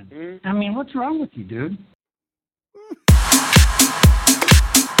calling in. Mm-hmm. I mean, what's wrong with you, dude?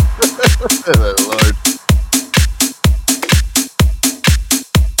 Lord.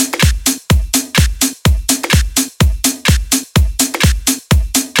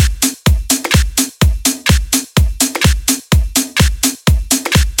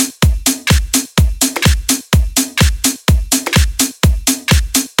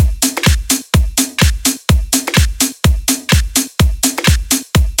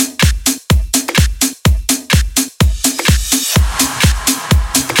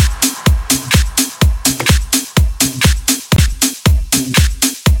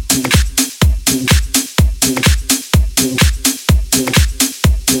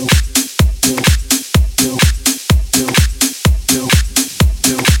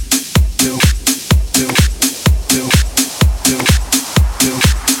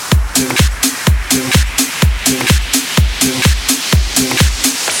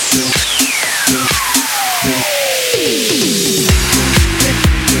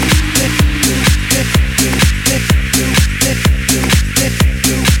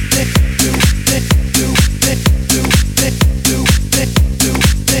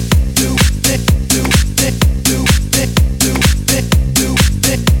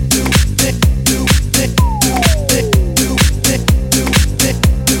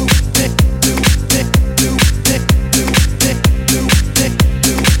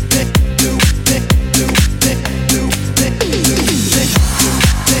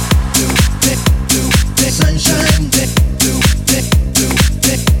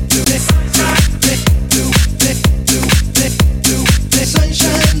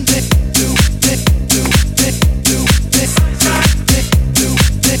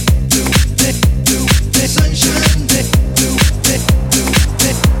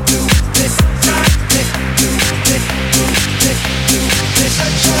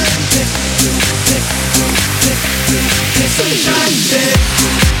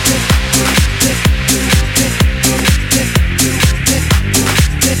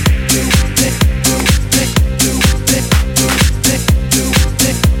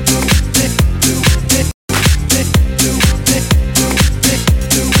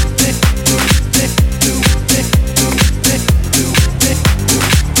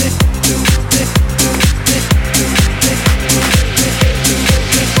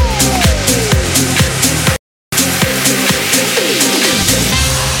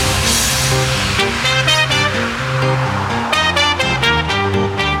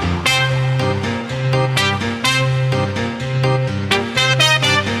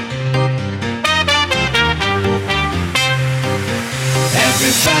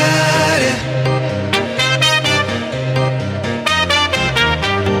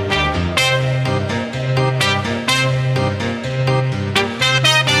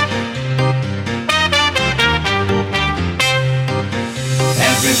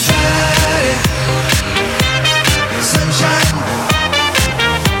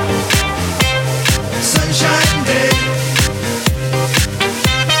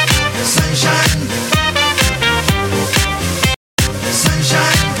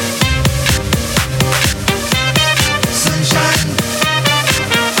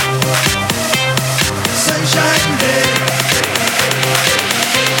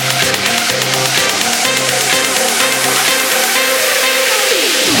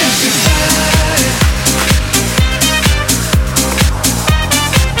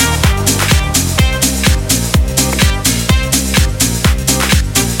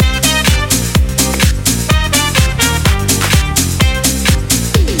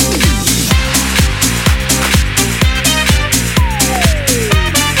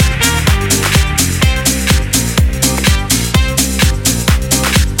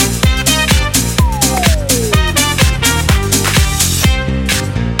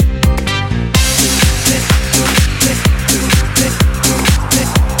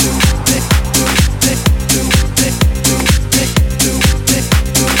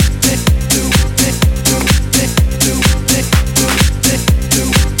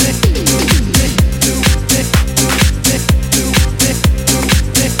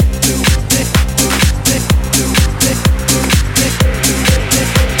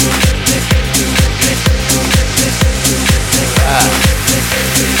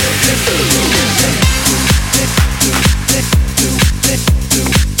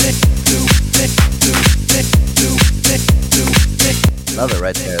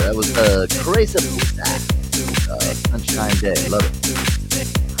 right there. That was Crazy Sunshine Day. Love it.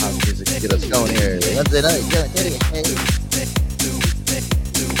 House music to get us going here. Wednesday night.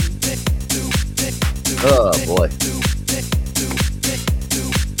 Oh, boy.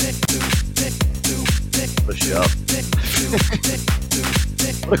 Push you up.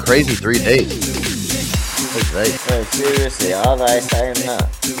 What a crazy 3 days. That's right. No, seriously, are they saying that?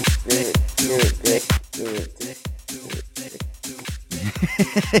 Do it, dick.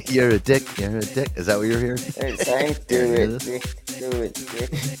 You're a dick. Is that what you're hearing? They're saying, do it, dick.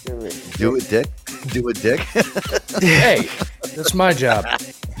 Do it, dick. Do it, dick. Hey, that's my job.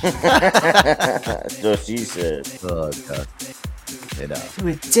 That's what she said. Oh, God. You know. Do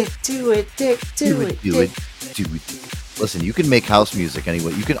it, dick. Do it, dick. Do it. Listen, you can make house music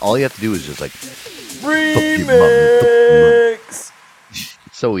anyway. All you have to do is just like remix.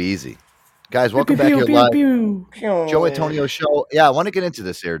 So easy. Guys, welcome back here live. Joe Antonio Show. Yeah, I want to get into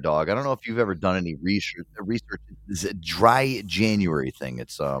this Air Dog. I don't know if you've ever done any research. This is a dry January thing.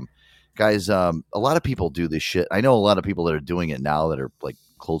 It's guys, a lot of people do this shit. I know a lot of people that are doing it now that are like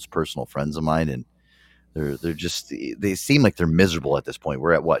close personal friends of mine, and they seem like they're miserable at this point.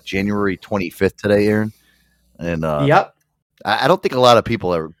 We're at what, January 25th today, Aaron? And yep. I don't think a lot of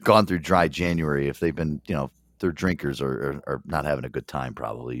people have gone through dry January if they've been, they're drinkers or not having a good time.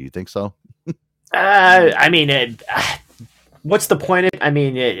 Probably. You think so? I mean, what's the point of? I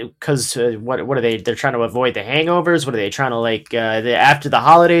mean, because what are they? They're trying to avoid the hangovers. What are they trying to like? After the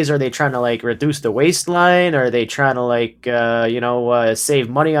holidays, are they trying to like reduce the waistline? Are they trying to like save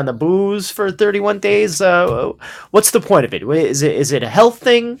money on the booze for 31 days? What's the point of it? Is it a health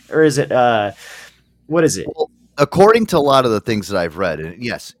thing or is it what is it? Well, according to a lot of the things that I've read, and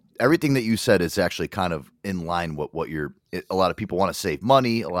yes, everything that you said is actually kind of in line with what a lot of people want to save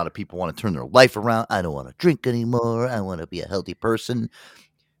money. A lot of people want to turn their life around. I don't want to drink anymore. I want to be a healthy person.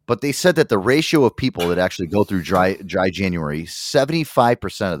 But they said that the ratio of people that actually go through dry January,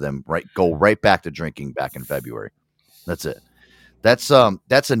 75% of them go right back to drinking back in February. That's it. That's a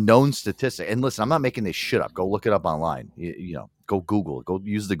known statistic. And listen, I'm not making this shit up. Go look it up online. Go Google it. Go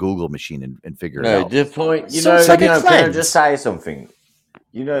use the Google machine and figure it out. The point, can I just say something?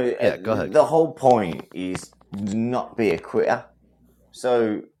 Go ahead. The whole point is not be a quitter.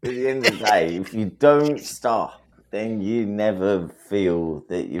 So at the end of the day, if you don't stop, then you never feel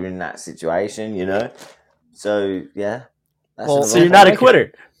that you're in that situation, So yeah. So you're not a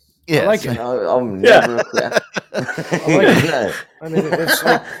quitter. Yeah, I like it. No, I'm never a quitter. No. I mean, it's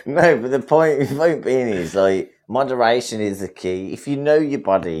like No, but the point being is like moderation is the key. If you know your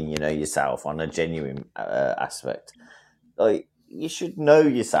body and you know yourself on a genuine aspect, like you should know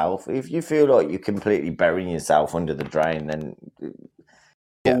yourself. If you feel like you're completely burying yourself under the drain, then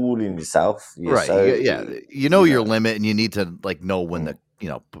fooling yourself. Right. So, you know your limit, and you need to like know when to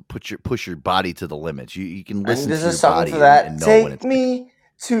push your body to the limits. You can listen to your body and know Take when it's me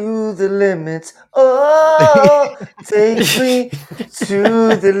to the limits. Oh, take me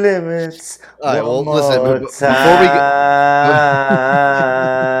to the limits. All right, well, One listen, more before we time.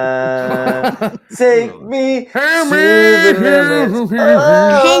 Take me to the limits.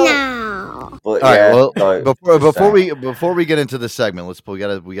 Oh. Hey now. But, all right, well, sorry, before we get into the segment, we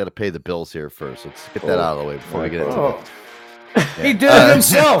gotta pay the bills here first. Let's get that out of the way before we get into it. He did it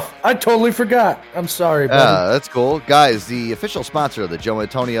himself. I totally forgot. I'm sorry, buddy. That's cool. Guys, the official sponsor of the Joe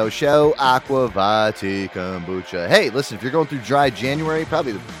Antonio Show, Aqua Vati Kombucha. Hey, listen, if you're going through dry January,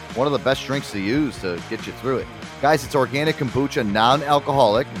 probably one of the best drinks to use to get you through it. Guys, it's organic kombucha,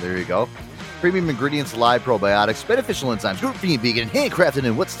 non-alcoholic. There you go. Premium ingredients, live probiotics, beneficial enzymes, gluten-free, vegan, handcrafted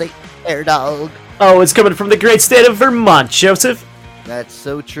in what state? Air Dog. Oh, it's coming from the great state of Vermont, Joseph. That's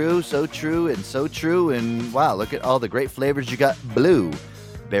so true, and wow, look at all the great flavors you got. Blue,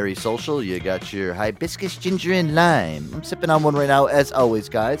 berry social, you got your hibiscus, ginger, and lime. I'm sipping on one right now, as always,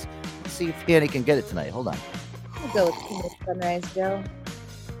 guys. Let's see if Annie can get it tonight. Hold on. I'll go with peanut sunrise, Joe.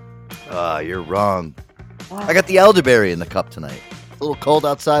 You're wrong. I got the elderberry in the cup tonight. It's a little cold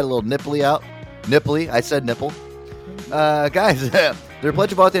outside, a little nipply out. Nipply, I said nipple. Guys, their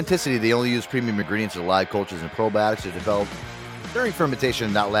pledge of authenticity, they only use premium ingredients of live cultures and probiotics to develop during fermentation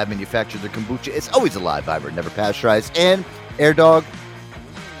and not lab manufactured. Their kombucha is always alive, vibrant, never pasteurized. And Air Dog,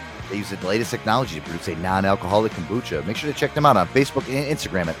 they use the latest technology to produce a non-alcoholic kombucha. Make sure to check them out on Facebook and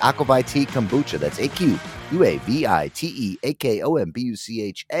Instagram at Aquavite Kombucha. That's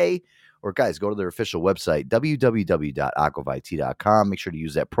AQUAVITEAKOMBUCHA. Or guys, go to their official website, www.aquavite.com. Make sure to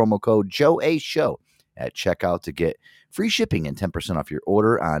use that promo code JOESHOW at checkout to get free shipping and 10% off your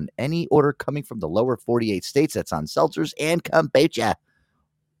order on any order coming from the lower 48 states. That's on seltzers and kombucha.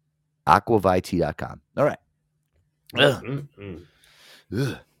 Aquavite.com. All right.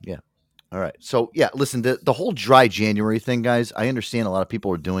 Ugh, yeah. All right. So yeah, listen, the whole dry January thing, guys, I understand a lot of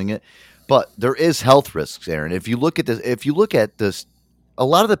people are doing it, but there is health risks, Aaron. If you look at this, a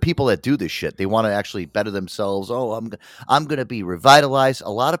lot of the people that do this shit, they want to actually better themselves. Oh, I'm going to be revitalized.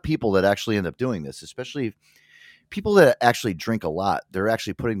 A lot of people that actually end up doing this, especially people that actually drink a lot, they're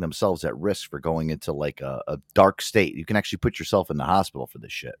actually putting themselves at risk for going into like a dark state. You can actually put yourself in the hospital for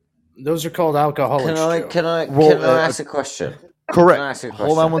this shit. Those are called alcoholics. Can I ask a question? Correct. Can I ask a question?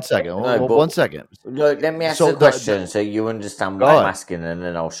 Hold on one second. No, one second. Look, let me ask a question so you understand what I'm asking, and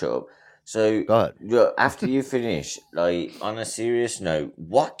then I'll shut up. So, look, after you finish, like on a serious note,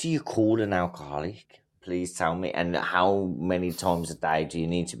 what do you call an alcoholic? Please tell me. And how many times a day do you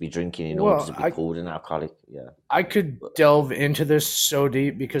need to be drinking in order to be called an alcoholic? Yeah, I could delve into this so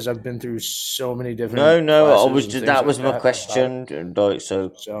deep because I've been through so many different. That was my question. Like,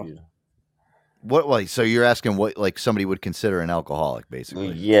 so. What? Like, so you're asking what like somebody would consider an alcoholic,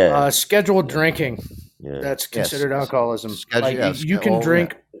 basically? Yeah. Scheduled drinking. Yeah. That's considered alcoholism. You can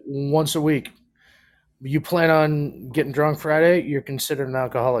drink once a week. You plan on getting drunk Friday, you're considered an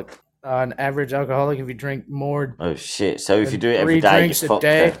alcoholic. An average alcoholic, if you drink more. Oh shit! So if you do it every day, drinks a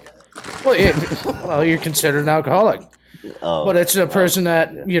day, well, you're considered an alcoholic. Oh, but it's a person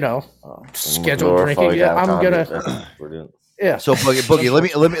that scheduled drinking. Yeah, I'm gonna. Brilliant. Yeah. So Boogie,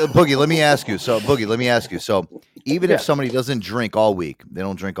 let me ask you. So Boogie, let me ask you. So even if somebody doesn't drink all week, they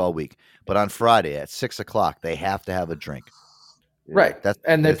don't drink all week, but on Friday at 6:00 they have to have a drink. Right.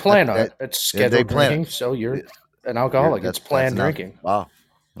 They plan on it. It's scheduled drinking, so you're an alcoholic. It's planned drinking. Wow.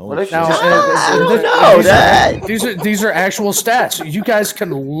 I don't know that. These are actual stats. You guys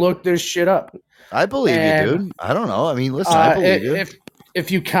can look this shit up. I believe you, dude. I don't know. I mean, listen, I believe you. If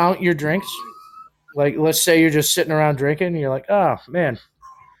you count your drinks. Like, let's say you're just sitting around drinking, and you're like, oh, man,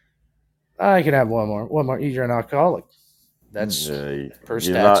 I can have one more. You're an alcoholic. That's per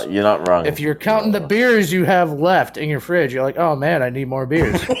stats. You're not wrong. If you're counting the beers you have left in your fridge, you're like, oh, man, I need more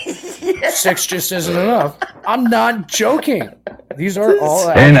beers. 6 just isn't enough. I'm not joking. These are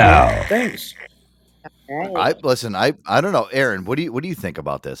all things. I don't know, Aaron. What do you think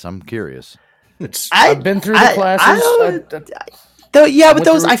about this? I'm curious. I've been through the classes.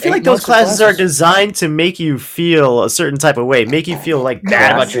 I feel like those classes are designed to make you feel a certain type of way, make you feel like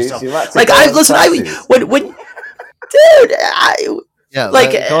bad about yourself. Like go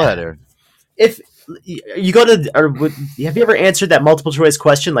ahead, Aaron. If you go to, have you ever answered that multiple choice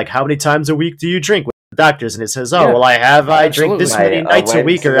question, like how many times a week do you drink with the doctors? And it says, I drink this many nights a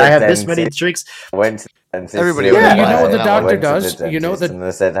week, or I have this many drinks. Everybody, you know what the doctor does. You know and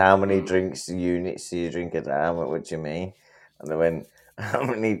they said, how many drinks units do you drink a day? What do you mean? And they went, how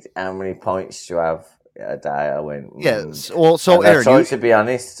many pints do you have a day? I went, yes. Well, so Aaron, I tried to be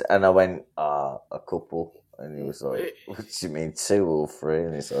honest, and I went, a couple. And he was like, what do you mean, 2 or 3?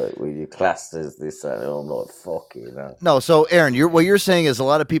 And he's like, well, you classed as this. And I'm like, fuck you. No, so Aaron, what you're saying is a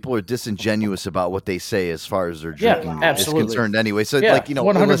lot of people are disingenuous about what they say as far as their drinking is concerned anyway. So,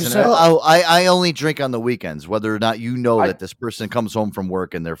 100%. Listen, I only drink on the weekends, whether or not you know that this person comes home from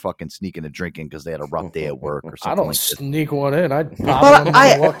work and they're fucking sneaking and drinking because they had a rough day at work or something. I don't sneak one in. I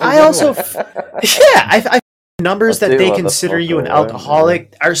numbers that they consider you an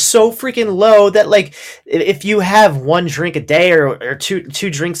alcoholic are so freaking low that, like, if you have 1 drink a day or two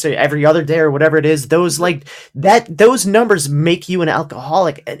drinks every other day or whatever it is, those numbers make you an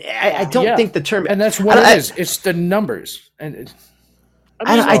alcoholic. And I don't think the term, and that's what it is. It's the numbers, and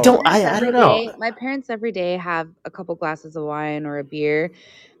I don't know. My parents every day have a couple glasses of wine or a beer.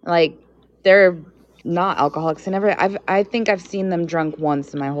 Like, they're not alcoholics. I think I've seen them drunk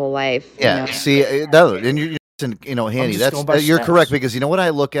once in my whole life. Yeah. See, and Hanny, you're correct, because you know what, I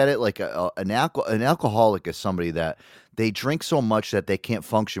look at it like an alcoholic is somebody that they drink so much that they can't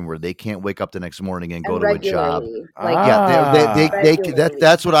function, where they can't wake up the next morning and go to a job.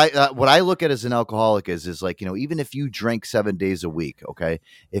 That's what I look at as an alcoholic is like, even if you drink 7 days a week, okay,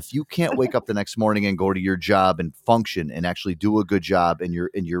 if you can't wake up the next morning and go to your job and function and actually do a good job, and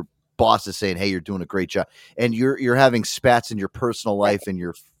your boss is saying, hey, you're doing a great job, and you're having spats in your personal life, and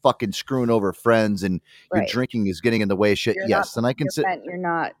you're fucking screwing over friends, and your drinking is getting in the way of shit. Then I can sit. You're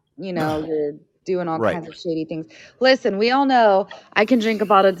not, you're doing all kinds of shady things. Listen, we all know I can drink a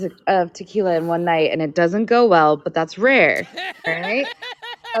bottle of tequila in one night, and it doesn't go well, but that's rare, right?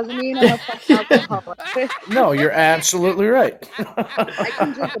 Doesn't mean I'm a fucking alcoholic. No, you're absolutely right. I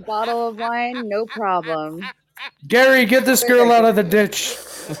can drink a bottle of wine, no problem. Gary, get this girl out of the ditch.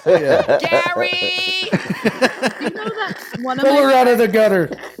 Gary! You know that Pull her out of the gutter.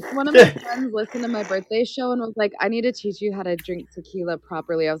 One of my friends listened to my birthday show and was like, "I need to teach you how to drink tequila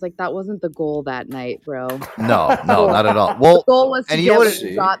properly." I was like, "That wasn't the goal that night, bro." No, not at all. Well, the goal was to and get you know what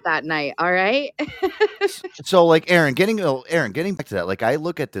you got that night. All right. So like Aaron, getting back to that, like I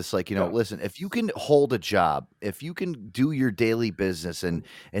look at this like, listen, if you can hold a job, if you can do your daily business and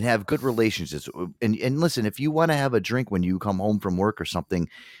have good relationships, and listen, if you want to have a drink when you come home from work or something,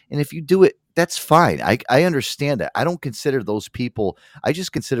 and if you do it, that's fine. I understand that. I don't consider those people. I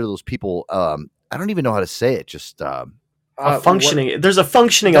just consider those people. I don't even know how to say it. Just functioning. There's a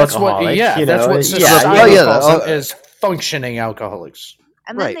functioning That's alcoholic. That's what society calls them, is functioning alcoholics.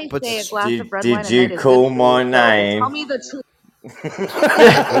 And then they say a glass of red wine a Did you night is call good for my you. So name? tell me the truth.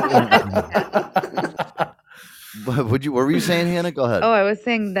 What were you saying, Hannah? Go ahead. Oh, I was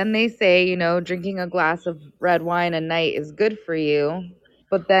saying. Then they say, drinking a glass of red wine a night is good for you.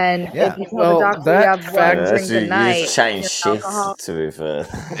 But then if you tell the doctor you have one drink a night, you've changed you're shifts, alcohol. to be fair.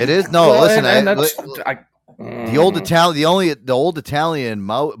 It is listen. The old Mm. Italian, the old Italian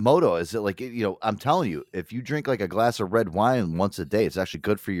motto is that, like, I'm telling you, if you drink like a glass of red wine once a day, it's actually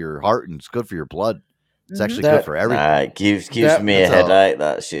good for your heart and it's good for your blood. It's actually good for everything. It gives me a headache.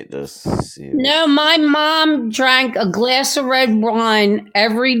 That shit does. No, my mom drank a glass of red wine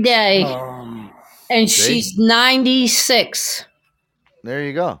every day, and she's 96. There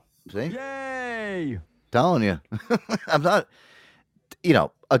you go. See? Yay! Telling you. I'm not,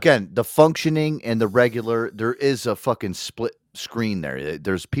 again, the functioning and the regular, there is a fucking split screen there.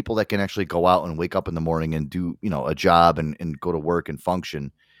 There's people that can actually go out and wake up in the morning and do, a job and go to work and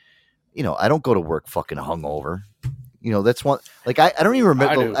function. I don't go to work fucking hungover. That's one, like, I don't even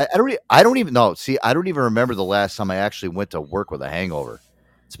remember. I don't even know. See, I don't even remember the last time I actually went to work with a hangover.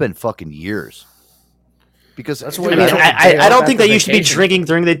 It's been fucking years. Because I don't think that you should be drinking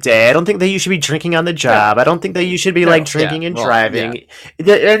during the day. I don't think that you should be drinking on the job. I don't think that you should be drinking and driving.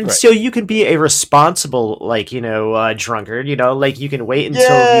 And so you can be a responsible, drunkard. Like you can wait until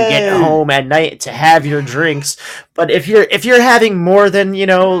you get home at night to have your drinks. But if you're having more than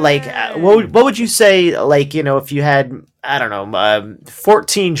what would you say? If you had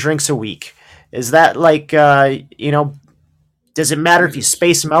 14 drinks a week, is that does it matter if you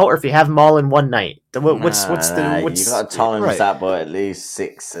space them out or if you have them all in one night? You got to times that by at least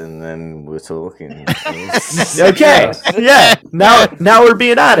 6, and then we're talking. Okay, yeah. Now we're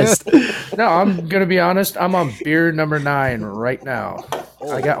being honest. No, I'm gonna be honest. I'm on beer number 9 right now.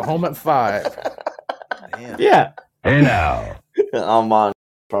 I got home at 5. Damn. Yeah. Hey now. I'm on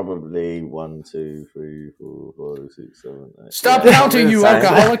probably 1, 2, 3, 4, 5, 6, 7, 8. Stop counting, you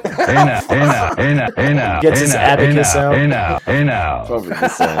alcoholic. Hey now. Gets his abacus out. Hey now. Probably the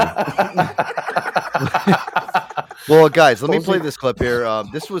same. Well, guys, let me play this clip here.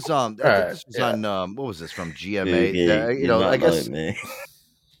 This was I think this was on what was this from GMA? I guess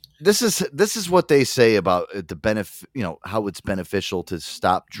this is what they say about the benefit, how it's beneficial to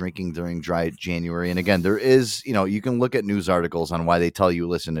stop drinking during dry January. And again, there is, you can look at news articles on why they tell you,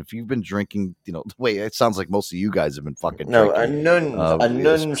 listen, if you've been drinking, the way it sounds like most of you guys have been fucking drinking. A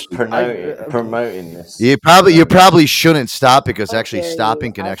nun's promoting this. You probably shouldn't stop because actually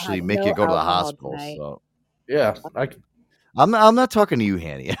stopping can actually make you go to the hospital. So yeah, I'm not talking to you,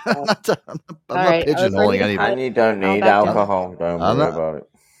 Hanny. I'm not pigeonholing anybody. And you don't need alcohol. Don't worry about it.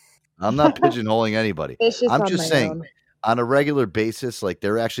 I'm not pigeonholing anybody. I'm just saying, on a regular basis, like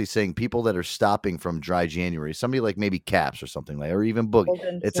they're actually saying people that are stopping from dry January, somebody like maybe Kapz or something like, or even Boogy.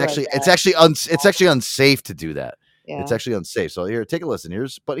 It's actually unsafe to do that. Yeah. It's actually unsafe. So here, take a listen.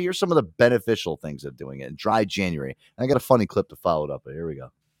 Here's some of the beneficial things of doing it in dry January. And I got a funny clip to follow it up, but here we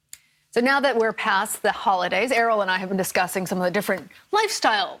go. So now that we're past the holidays, Errol and I have been discussing some of the different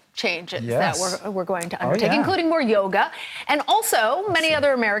lifestyle changes that we're going to undertake, including more yoga. And also, many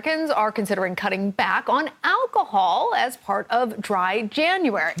other Americans are considering cutting back on alcohol as part of dry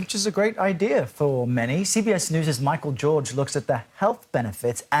January. Which is a great idea for many. CBS News' Michael George looks at the health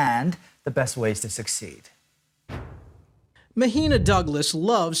benefits and the best ways to succeed. Mahina Douglas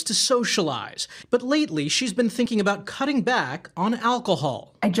loves to socialize, but lately she's been thinking about cutting back on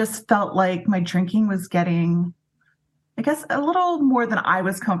alcohol. I just felt like my drinking was getting, I guess, a little more than I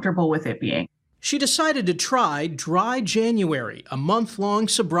was comfortable with it being. She decided to try Dry January, a month-long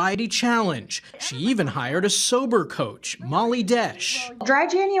sobriety challenge. She even hired a sober coach, Molly Desch. Dry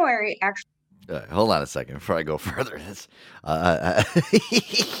January actually... Hold on a second before I go further.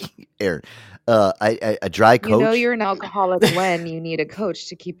 Aaron, a dry coach. You're an alcoholic when you need a coach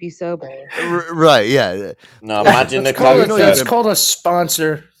to keep you sober. Right? Yeah. No, imagine the coach. coach. That's called a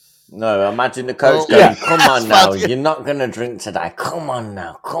sponsor. No, imagine the coach going, come on now, you're not going to drink today. Come on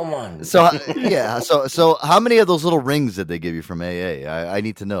now, come on. So, so how many of those little rings did they give you from AA? I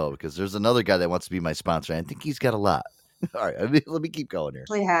need to know, because there's another guy that wants to be my sponsor. I think he's got a lot. All right, let me keep going here.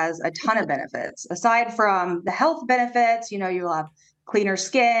 Actually has a ton of benefits. Aside from the health benefits, you'll have cleaner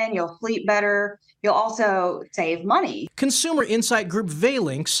skin, you'll sleep better, you'll also save money. Consumer insight group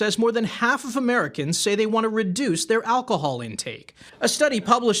Valink says more than half of Americans say they want to reduce their alcohol intake. A study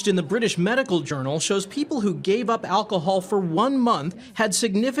published in the British Medical Journal shows people who gave up alcohol for 1 month had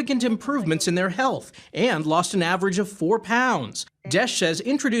significant improvements in their health and lost an average of 4 pounds. Desh says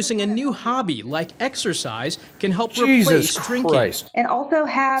introducing a new hobby like exercise can help replace drinking. And also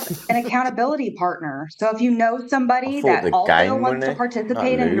have an accountability partner. So if you know somebody that also wants to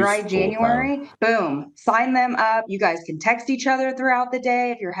participate in Dry January, boom, sign them up. You guys can text each other throughout the day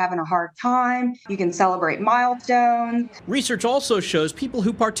if you're having a hard time. You can celebrate milestones. Research also shows people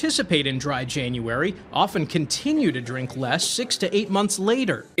who participate in Dry January often continue to drink less 6 to 8 months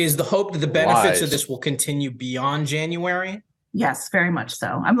later. Is the hope that the benefits of this will continue beyond January? Yes, very much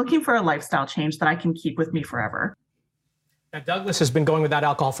so. I'm looking for a lifestyle change that I can keep with me forever. Now, Douglas has been going without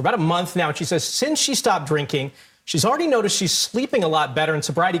alcohol for about a month now, and she says since she stopped drinking, she's already noticed she's sleeping a lot better, and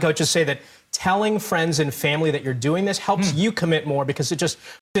sobriety coaches say that telling friends and family that you're doing this helps you commit more because it just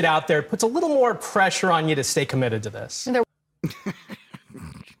puts it out there. It puts a little more pressure on you to stay committed to this. Oh,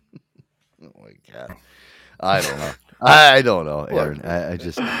 my God. I don't know. I don't know, Aaron. I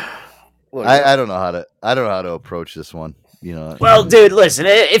just... I don't know how to approach this one. Well, dude, listen.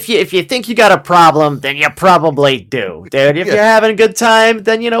 If you think you got a problem, then you probably do, dude. If you're having a good time,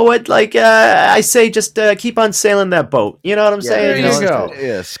 then you know what? Like I say, just keep on sailing that boat. You know what I'm saying? There you go.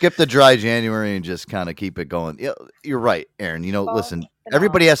 Yeah, skip the Dry January and just kind of keep it going. Yeah, you're right, Aaron. Listen,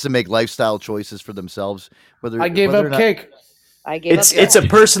 everybody has to make lifestyle choices for themselves. I gave up cake. It's a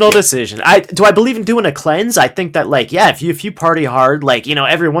personal decision. Do I believe in doing a cleanse? I think that if you party hard,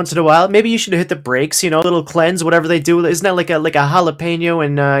 every once in a while, maybe you should hit the brakes. A little cleanse, whatever they do. Isn't that like a jalapeno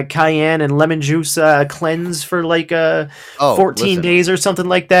and cayenne and lemon juice cleanse for 14 days or something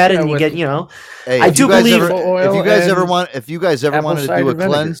like that? And you get Hey, I do believe if you guys ever wanted to do a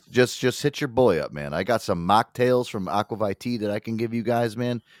cleanse, just hit your boy up, man. I got some mocktails from Aquavit that I can give you guys,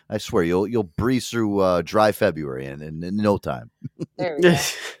 man. I swear you'll breeze through dry February in no time. There we go. Are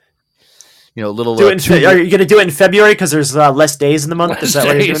you going to do it in February because there's less days in the month? Is that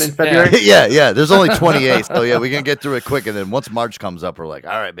what you're doing in February? Yeah. There's only 28, so yeah, we can get through it quick. And then once March comes up, we're like,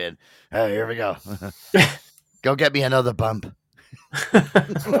 all right, man, here we go. Go get me another bump.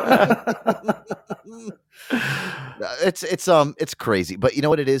 It's crazy, but you know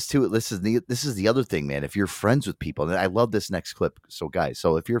what it is too. This is the other thing, man. If you're friends with people, and I love this next clip. So guys,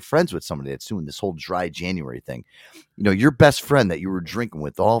 if you're friends with somebody that's doing this whole Dry January thing, your best friend that you were drinking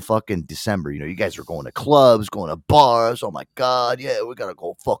with all fucking December, you guys are going to clubs, going to bars. Oh my God, yeah, we gotta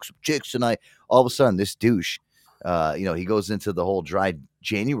go fuck some chicks tonight. All of a sudden, this douche, he goes into the whole Dry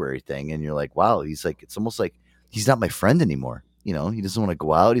January thing, and you're like, wow, he's like, it's almost like he's not my friend anymore. He doesn't want to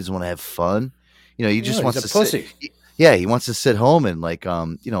go out. He doesn't want to have fun. He just wants to pussy. He wants to sit home and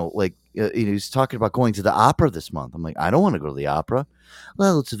he's talking about going to the opera this month. I'm like, I don't want to go to the opera.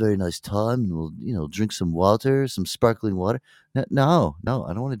 Well, it's a very nice time, and we'll drink some water, some sparkling water. No,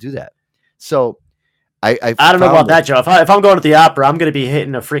 I don't want to do that. So I don't know about that, Joe. If I'm going to the opera, I'm going to be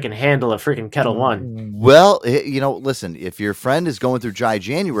hitting a freaking handle of freaking Kettle One. Well, listen, if your friend is going through Dry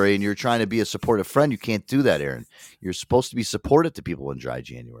January and you're trying to be a supportive friend, you can't do that, Aaron. You're supposed to be supportive to people in Dry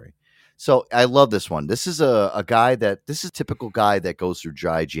January. So I love this one. This is a typical guy that goes through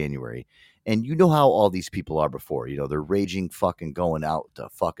Dry January. And you know how all these people are before. They're raging, fucking going out to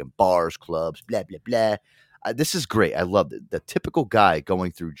fucking bars, clubs, blah, blah, blah. This is great. I love it. The typical guy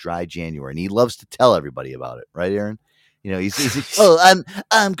going through Dry January, and he loves to tell everybody about it, right, Aaron? He's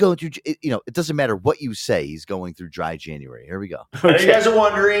I'm going through. It doesn't matter what you say. He's going through Dry January. Here we go. Okay. You guys are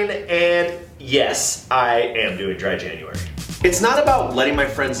wondering, and yes, I am doing Dry January. It's not about letting my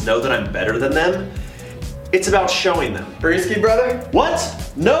friends know that I'm better than them. It's about showing them. Brisky, brother?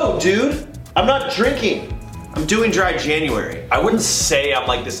 What? No, dude. I'm not drinking. I'm doing Dry January. I wouldn't say I'm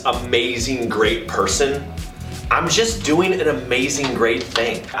like this amazing, great person. I'm just doing an amazing, great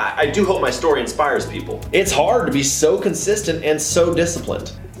thing. I do hope my story inspires people. It's hard to be so consistent and so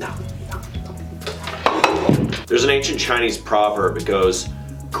disciplined. No. There's an ancient Chinese proverb. It goes,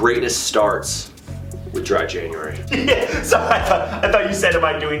 greatness starts with Dry January. Yeah, so I thought you said, am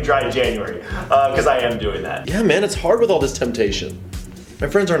I doing Dry January? Because I am doing that. Yeah, man, it's hard with all this temptation. My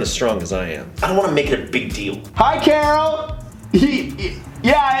friends aren't as strong as I am. I don't want to make it a big deal. Hi, Carol.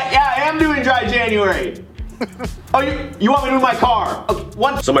 Yeah, I am doing Dry January. Oh, you want me to move my car?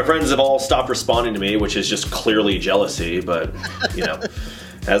 What? So my friends have all stopped responding to me, which is just clearly jealousy, but, you know,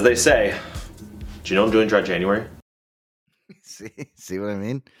 as they say, do you know I'm doing dry January? See what I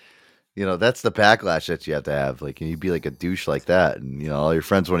mean? You know, that's the backlash that you have to have. Like, you'd be like a douche like that, and you know, all your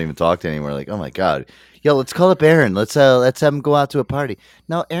friends won't even talk to you anymore. Like, oh my god, yo, let's call up Aaron. Let's have him go out to a party.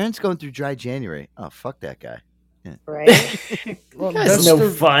 No, Aaron's going through dry January. Oh, fuck that guy. Yeah. Right? Well, that's no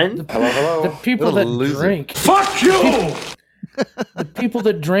fun. The people that drink. Fuck you! The people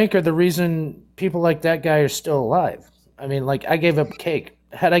that drink are the reason people like that guy are still alive. I mean, like, I gave up cake.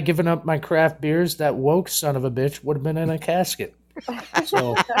 Had I given up my craft beers, that woke son of a bitch would have been in a casket.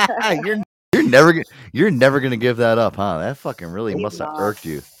 So you're never gonna give that up, huh? That fucking really must have irked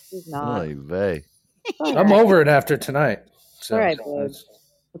you. He's not. Oy vey. I'm over it after tonight. So all right, babe.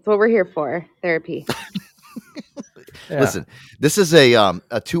 That's what we're here for. Therapy. Yeah. Listen, this is a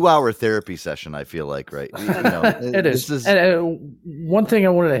 2-hour therapy session. I feel like, right? You know, it is. And, one thing I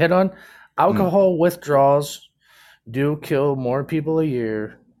wanted to hit on: alcohol withdrawals do kill more people a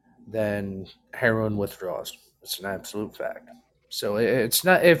year than heroin withdrawals. It's an absolute fact. So it's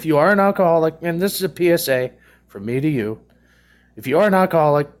not, if you are an alcoholic, and this is a PSA from me to you, if you are an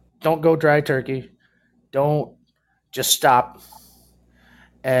alcoholic, don't go dry turkey. Don't just stop.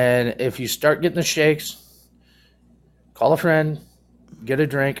 And if you start getting the shakes, call a friend, get a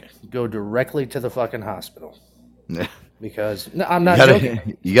drink, go directly to the fucking hospital. Yeah. Because I'm not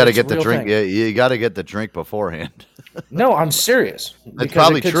joking. You got to get the real drink. thing. Yeah, you got to get the drink beforehand. No, I'm serious. That's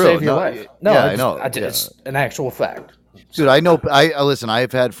probably it could true. Save your No, life. No, yeah, I know. It's an actual fact. Dude, I know. I listen.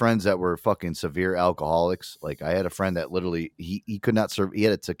 I've had friends that were fucking severe alcoholics. Like, I had a friend that literally he could not serve. He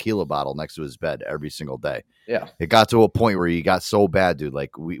had a tequila bottle next to his bed every single day. Yeah, it got to a point where he got so bad, dude.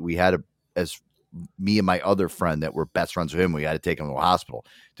 Like, we had as me and my other friend that were best friends with him, we had to take him to the hospital,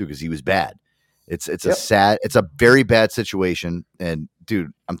 dude, because he was bad. It's a very bad situation. And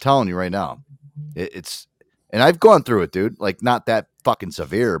dude, I'm telling you right now, and I've gone through it, dude. Like, not that fucking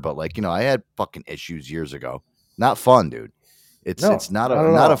severe, but like, you know, I had fucking issues years ago. Not fun, dude. It's not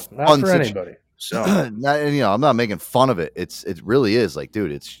a fun for situation. anybody. So, you know, I'm not making fun of it. It really is like,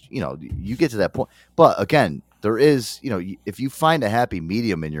 dude, it's, you know, you get to that point. But again, there is, you know, if you find a happy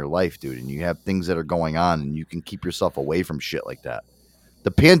medium in your life, dude, and you have things that are going on and you can keep yourself away from shit like that.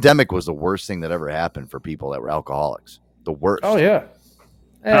 The pandemic was the worst thing that ever happened for people that were alcoholics. The worst. Oh, yeah.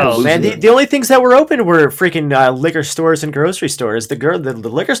 Oh man, the only things that were open were freaking liquor stores and grocery stores. The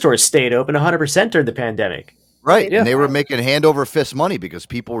liquor stores stayed open 100% during the pandemic. Right. Yeah. And they were making hand over fist money because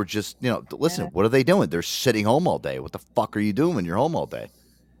people were just, you know, listen, what are they doing? They're sitting home all day. What the fuck are you doing when you're home all day?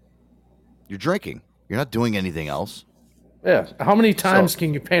 You're drinking. You're not doing anything else. Yeah. How many times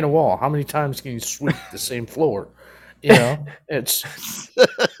can you paint a wall? How many times can you sweep the same floor? You know, it's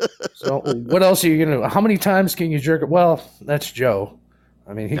so what else are you going to do? How many times can you jerk it? Well, that's Joe.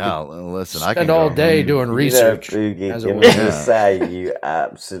 I mean, he listen, spend all day doing research. You know, say you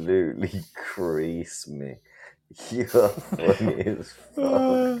absolutely crease me. You're funny as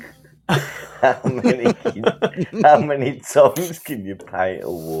fuck. How many times can you paint a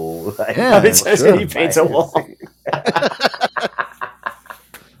wall? Like, how many times can you paint a wall?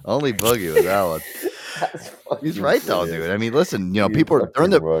 Only Boogie with that one. He's right though, dude. I mean, listen, you know, people are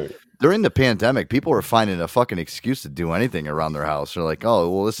during the pandemic, people were finding a fucking excuse to do anything around their house. They're like, oh,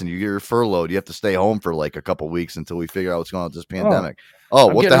 well, listen, you're furloughed. You have to stay home for like a couple weeks until we figure out what's going on with this pandemic.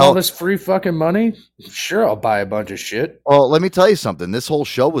 I'm what getting the hell? All this free fucking money? Sure, I'll buy a bunch of shit. Well, let me tell you something. This whole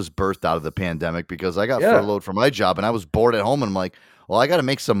show was birthed out of the pandemic because I got furloughed from my job and I was bored at home. And I'm like, well, I got to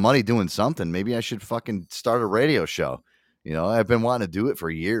make some money doing something. Maybe I should fucking start a radio show. You know, I've been wanting to do it for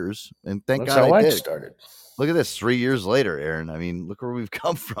years, and thank God I did. Started. Look at this, 3 years later, Aaron. I mean, look where we've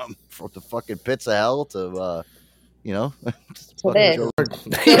come from the fucking pits of hell to, you know, to this.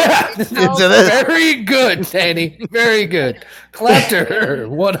 To this. Very good, Danny. Very good. Clap to her,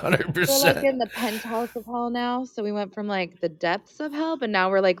 100%. We're like in the penthouse of hell now, so we went from like the depths of hell, but now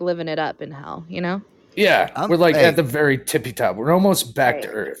we're like living it up in hell. You know? Yeah, we're like at the very tippy top. We're almost back to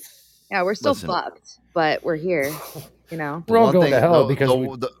earth. Yeah, we're still fucked, but we're here. You know, we're all going to hell because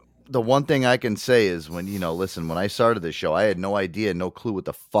the one thing I can say is when I started this show, I had no idea, no clue what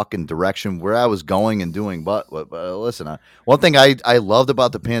the fucking direction where I was going and doing. But listen, one thing I loved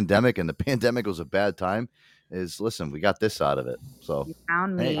about the pandemic, and the pandemic was a bad time, is listen, we got this out of it. So you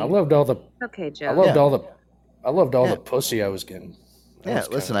found me. I loved all the. Okay, Joe. I loved all the pussy I was getting. Yeah,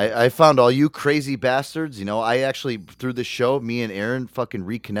 listen, I found all you crazy bastards. You know, I actually, through the show, me and Aaron fucking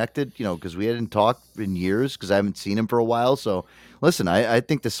reconnected, you know, because we hadn't talked in years because I haven't seen him for a while. So, listen, I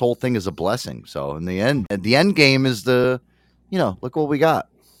think this whole thing is a blessing. So, in the end game is look what we got.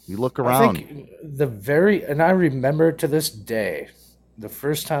 You look around. I think and I remember to this day, the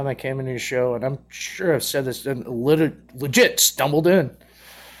first time I came into your show, and I'm sure I've said this, and legit stumbled in,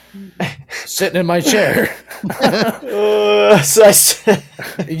 sitting in my chair.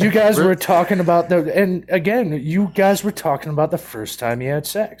 You guys were talking about you guys were talking about the first time you had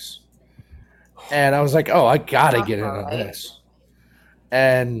sex. And I was like, oh, I gotta get into this.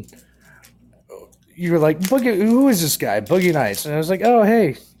 And you were like, Boogie, who is this guy? Boogie Nights. And I was like, oh,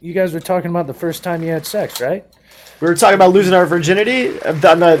 hey, you guys were talking about the first time you had sex, right? We were talking about losing our virginity.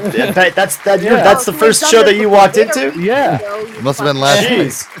 That's the first show that you walked into. Yeah, it must have been last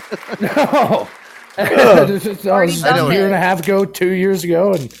week. No, that was a year and a half ago, 2 years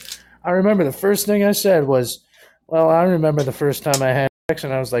ago, and I remember the first thing I said was, "Well, I remember the first time I had sex,"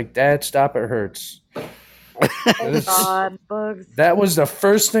 and I was like, "Dad, stop! It hurts." Oh God, Bugs. That was the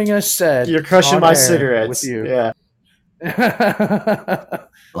first thing I said. You're crushing my cigarettes with you. Yeah.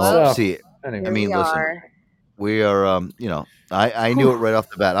 Well, see, anyway. I mean, listen. We are, I knew it right off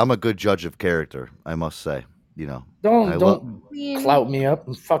the bat. I'm a good judge of character, I must say. Don't clout me up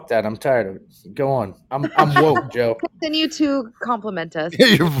and fuck that. I'm tired of it. Go on. I'm woke, Joe. Continue to compliment us.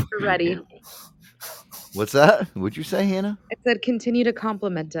 We're ready. What's that? What'd you say, Hannah? I said continue to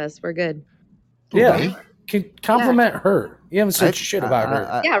compliment us. We're good. Yeah. Compliment her. You haven't said shit about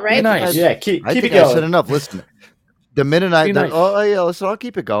her. Yeah, right? Be nice. Yeah, keep it going. I said enough. Listen. The minute listen, I'll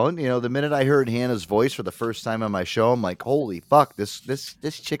keep it going. The minute I heard Hannah's voice for the first time on my show, I'm like, holy fuck, this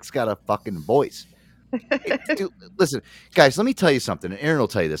chick's got a fucking voice. Dude, listen, guys, let me tell you something, and Aaron will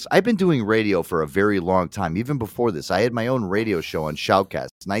tell you this. I've been doing radio for a very long time. Even before this, I had my own radio show on Shoutcast,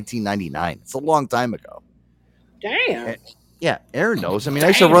 1999. It's a long time ago. Damn. Yeah, Aaron knows. I mean, I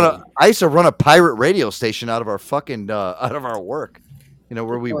used to run a pirate radio station out of our fucking out of our work.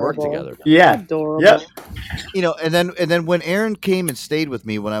 Where we work together. Yeah. Adorable. Yep. And then when Aaron came and stayed with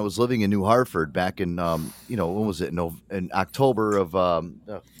me when I was living in New Hartford back in, when was it? In October of, I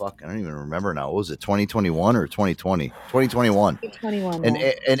don't even remember now. What was it? 2021 or 2020? 2021. 2021.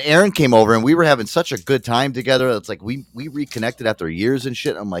 And Aaron came over and we were having such a good time together. It's like we reconnected after years and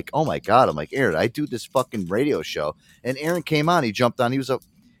shit. I'm like, oh my God. I'm like, Aaron, I do this fucking radio show. And Aaron came on. He jumped on. He was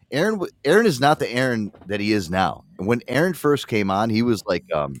Aaron is not the Aaron that he is now. And when Aaron first came on, he was like,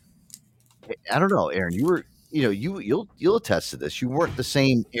 I don't know, Aaron, you were, you'll attest to this. You weren't the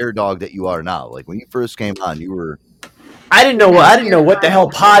same air dog that you are now. Like when you first came on, you were. I didn't know what the hell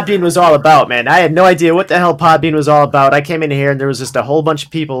Podbean was all about, man. I had no idea what the hell Podbean was all about. I came in here and there was just a whole bunch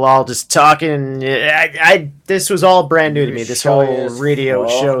of people all just talking. This was all brand new to me. This whole radio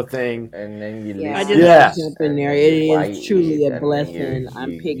show thing. And then you I just want to jump in there. It is truly a blessing.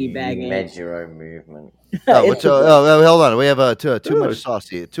 I'm piggybacking. You made your own movement. Hold on. We have too much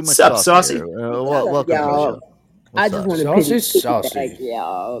saucy. Too much saucy. Welcome, y'all. I just want to piggyback,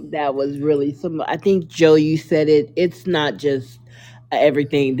 y'all. That was really some. I think Joe, you said it. It's not just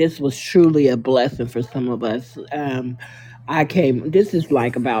everything. This was truly a blessing for some of us. This is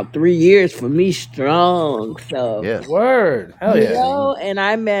like about 3 years for me strong. So yeah. Word. Hell yeah. And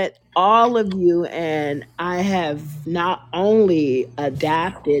I met all of you, and I have not only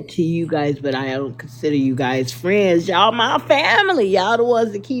adapted to you guys, but I don't consider you guys friends. Y'all my family. Y'all the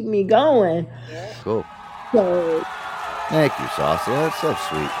ones that keep me going. Cool. So thank you, Saucy. That's so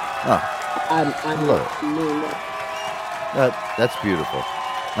sweet. I love it. That's beautiful.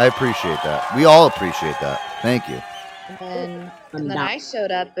 I appreciate that. We all appreciate that. Thank you. And then I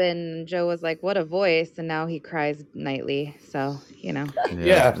showed up and Joe was like, what a voice. And now he cries nightly. So,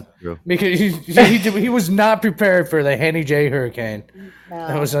 Yeah. Because he was not prepared for the Hanny J hurricane. No.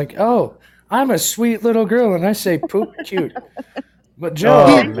 I was like, oh, I'm a sweet little girl. And I say poop cute. But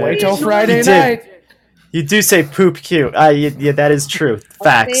Joe, wait till Friday night. You do say poop cute. Yeah, that is true.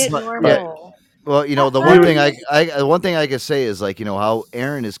 Facts. Well, the one thing I can say is how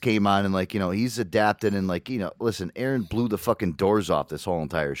Aaron has came on and he's adapted and listen, Aaron blew the fucking doors off this whole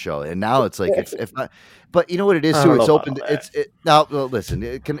entire show, and now it's like if I, but you know what it is too. It's open. Now. Well, listen,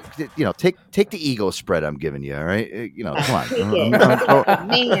 take the ego spread I'm giving you. All right, come on,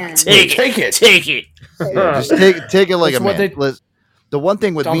 take it. Yeah, just take it like a man. The one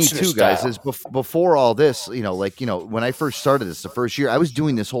thing with me too, guys, is before all this, when I first started this, the first year, I was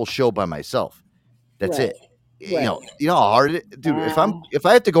doing this whole show by myself. That's it. You know how hard it is? Dude, if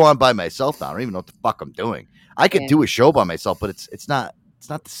I have to go on by myself now, I don't even know what the fuck I'm doing. I could do a show by myself, but it's not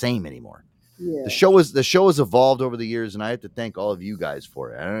the same anymore. Yeah. The show has evolved over the years, and I have to thank all of you guys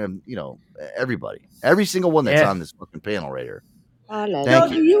for it. And everybody, every single one that's on this fucking panel right here.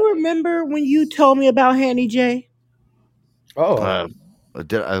 Thank you. Do you remember when you told me about Hanny J? Oh, I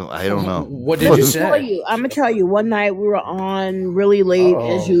don't know. What did you say? I'm gonna tell you. One night we were on really late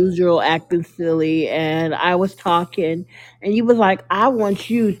as usual, acting silly, and I was talking, and you was like, "I want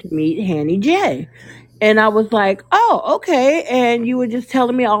you to meet Hanny J." And I was like, "Oh, okay." And you were just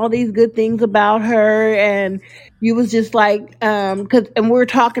telling me all these good things about her, and you was just like, and we were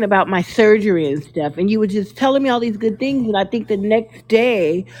talking about my surgery and stuff, and you were just telling me all these good things. And I think the next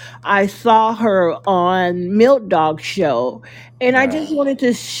day, I saw her on Milk Dog show, and I just wanted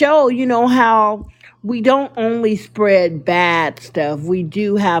to show, how we don't only spread bad stuff. We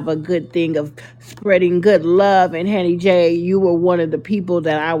do have a good thing of spreading good love. And Hanny J, you were one of the people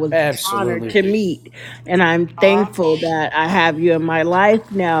that I was honored to meet. And I'm thankful that I have you in my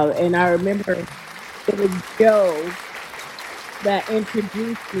life now. And I remember it was Joe that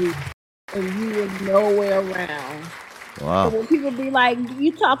introduced me, and you were nowhere around. Wow. So when people be like,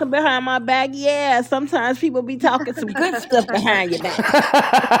 "You talking behind my back?" Yeah, sometimes people be talking some good stuff behind your back.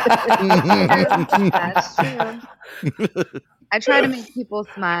 That's true. I try to make people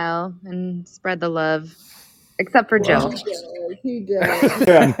smile and spread the love, except for Joe. He does.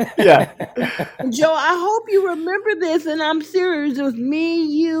 Yeah. Joe, I hope you remember this, and I'm serious. It was me,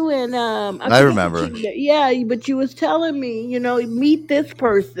 you, and I remember. Yeah, but you was telling me, meet this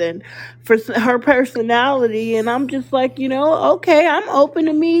person for her personality, and I'm just like, okay, I'm open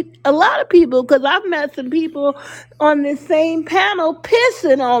to meet a lot of people because I've met some people on the same panel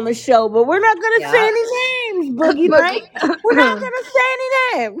pissing on the show, but we're not gonna say any names, Boogie, right? We're not gonna say any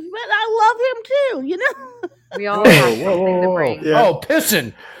names, but I love him too, We all have something to bring. Yeah. Oh,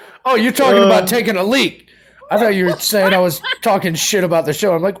 pissing. Oh, you're talking about taking a leak. I thought you were saying I was talking shit about the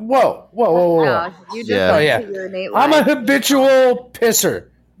show. I'm like, whoa. You just your innate I'm a life. habitual pisser.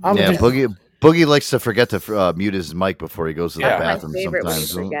 Boogie likes to forget to mute his mic before he goes to the bathroom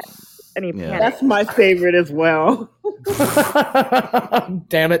sometimes. That's my favorite as well.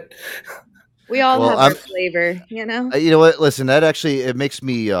 Damn it. We all have our flavor, You know what? Listen, that actually it makes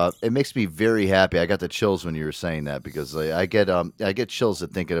me very happy. I got the chills when you were saying that because I get chills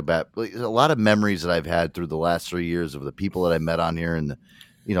at thinking about a lot of memories that I've had through the last 3 years of the people that I met on here and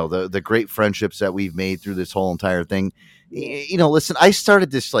the great friendships that we've made through this whole entire thing. Listen, I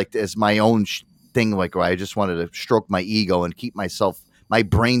started this like as my own thing, like where I just wanted to stroke my ego and keep my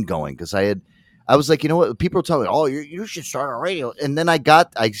brain going because I was like, you know what? People are telling me, oh, you should start a radio. And then I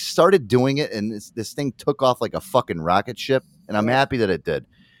started doing it, and this thing took off like a fucking rocket ship. And I'm happy that it did.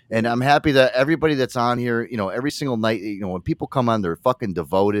 And I'm happy that everybody that's on here, every single night, when people come on, they're fucking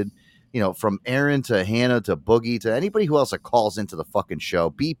devoted. From Aaron to Hannah to Boogie to anybody who else that calls into the fucking show.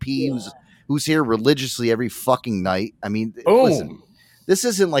 BP, who's here religiously every fucking night. I mean, listen, this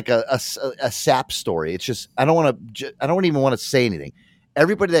isn't like a sap story. It's just I don't even want to say anything.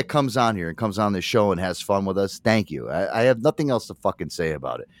 Everybody that comes on here and comes on this show and has fun with us, thank you. I have nothing else to fucking say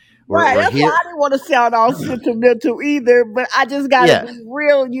about it. That's why I didn't want to sound all sentimental either, but I just got to be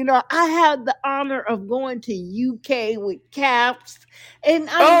real. I had the honor of going to UK with Kapz, and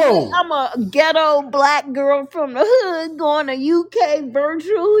I'm a ghetto black girl from the hood going to UK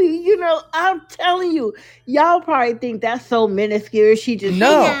virtually. I'm telling you, y'all probably think that's so minuscule. She just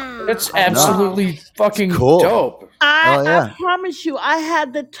it's absolutely fucking cool. Dope. I promise you, I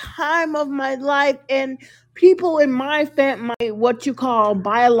had the time of my life, and people in my what you call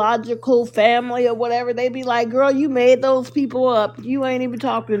biological family or whatever, they be like, "Girl, you made those people up. You ain't even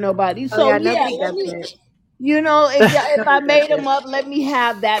talking to nobody." So if I made them up, let me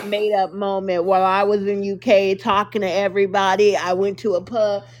have that made up moment while I was in UK talking to everybody. I went to a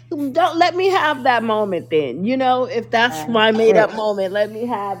pub. Don't let me have that moment then. If that's my made up moment, let me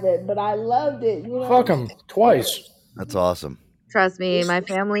have it. But I loved it. Fuck them twice. That's awesome. Trust me, my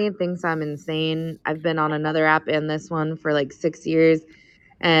family thinks I'm insane. I've been on another app and this one for like 6 years,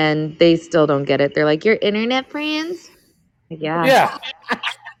 and they still don't get it. They're like, "Your internet friends?" Like, yeah.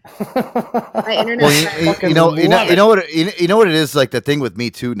 My internet friends. You know what it is, like the thing with me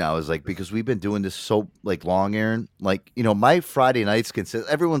too now is like because we've been doing this so like long, Aaron. Like my Friday nights consist.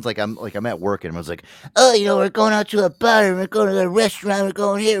 Everyone's like I'm at work and everyone's like, "Oh, we're going out to a bar, we're going to a restaurant, we're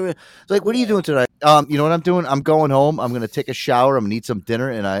going here." It's like, "What are you doing tonight?" You know what I'm doing? I'm going home. I'm gonna take a shower. I'm gonna eat some dinner,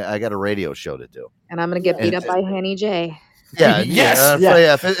 and I got a radio show to do. And I'm gonna get beat up by Hanny J. Yeah,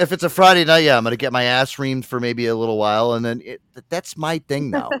 if it's a Friday night, I'm gonna get my ass reamed for maybe a little while, and then that's my thing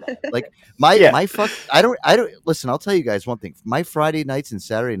now. Like my fuck, I don't listen. I'll tell you guys one thing: my Friday nights and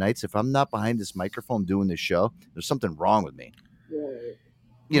Saturday nights, if I'm not behind this microphone doing this show, there's something wrong with me.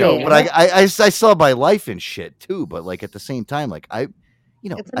 But I still have my life and shit too. But like at the same time, like I'd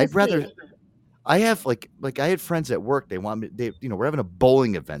rather. I have like I had friends at work. They want me. We're having a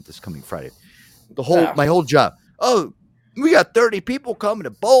bowling event this coming Friday. My whole job. Oh, we got 30 people coming to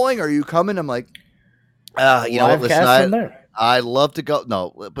bowling. Are you coming? I'm like, you know what? Listen, I love to go.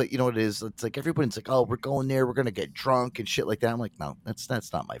 No, but you know what it is? It's like everybody's like, oh, we're going there. We're going to get drunk and shit like that. I'm like, no, that's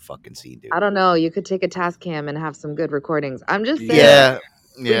not my fucking scene, dude. I don't know. You could take a task cam and have some good recordings. I'm just saying.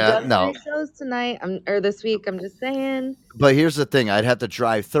 Yeah, no. 3 shows tonight or this week. I'm just saying. But here's the thing. I'd have to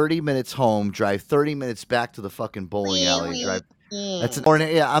drive 30 minutes home, drive 30 minutes back to the fucking bowling alley. Drive. That's an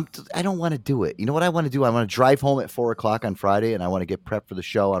morning. Yeah, I don't want to do it. You know what I want to do? I want to drive home at 4:00 on Friday, and I want to get prepped for the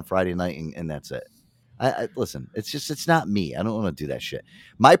show on Friday night, and that's it. I listen. It's not me. I don't want to do that shit.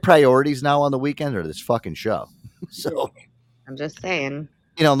 My priorities now on the weekend are this fucking show. So I'm just saying.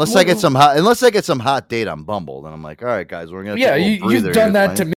 You know, unless I get some hot date on Bumble, then I'm like, all right, guys, we're gonna. Yeah, you've done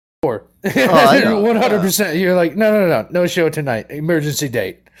that to me before. 100%. You're like, no show tonight. Emergency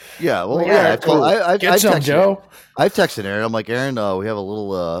date. Yeah, well, Joe. I've texted Aaron. I'm like, Aaron, we have a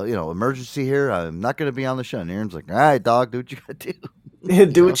little, emergency here. I'm not going to be on the show. And Aaron's like, all right, dog, do what you got to do.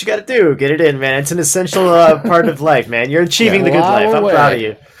 Do what you got to do. Get it in, man. It's an essential part of life, man. You're achieving the good life. I'm proud of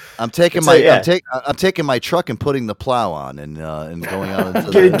you. I'm taking I'm taking my truck and putting the plow on and going out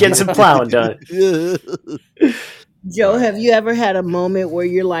into get some plowing done. Joe, have you ever had a moment where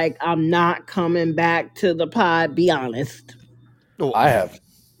you're like, I'm not coming back to the pod? Be honest. Oh, I have.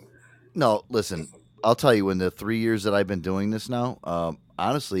 No, listen, I'll tell you, in the 3 years that I've been doing this now,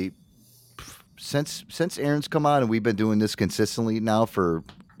 honestly, since Aaron's come on and we've been doing this consistently now for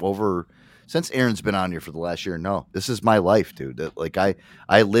since Aaron's been on here for the last year, no, this is my life, dude. Like I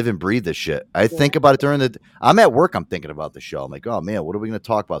live and breathe this shit. I think about it I'm at work. I'm thinking about the show. I'm like, oh man, what are we going to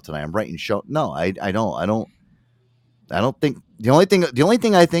talk about tonight? I'm writing show. No, I don't think the only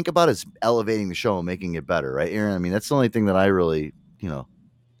thing I think about is elevating the show and making it better. Right, Aaron? I mean, that's the only thing that I really,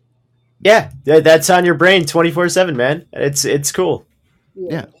 Yeah, that's on your brain 24/7, man. It's cool.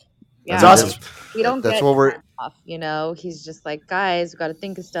 Yeah. That's awesome. We don't get off, He's just like, guys, we got to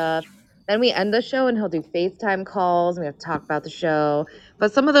think of stuff. Then we end the show and he'll do FaceTime calls. And we have to talk about the show.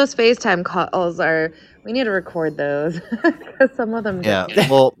 But some of those FaceTime calls we need to record those because some of them. Yeah.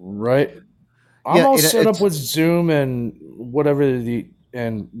 Well, right. I'm all set up with Zoom and whatever the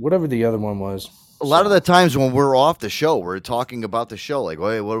other one was. A lot of the times when we're off the show, we're talking about the show. Like,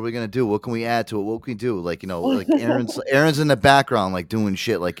 hey, what are we gonna do? What can we add to it? What can we do? Like, like Aaron's in the background, like doing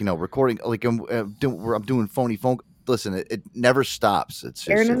shit, like recording. Like I'm doing phony phone. Listen, it never stops. It's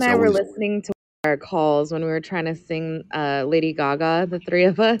Aaron and I were listening to our calls when we were trying to sing Lady Gaga, the three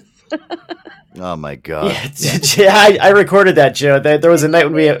of us. Oh my god! Yeah, I recorded that, Joe. There was a night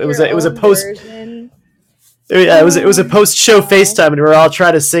when it was a post. It was a post-show FaceTime, and we were all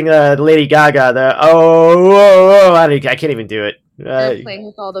trying to sing Lady Gaga. I can't even do it. Playing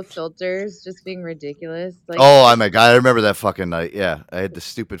with all the filters, just being ridiculous. Like, oh my god, I remember that fucking night. Yeah, I had the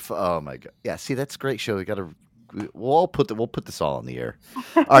stupid. Oh my god. Yeah, see, that's a great show. We'll put this all on the air.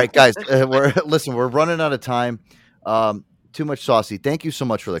 All right, guys. We're running out of time. Too much saucy. Thank you so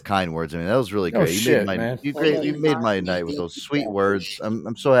much for the kind words. I mean, that was really great. You made my night with those sweet words.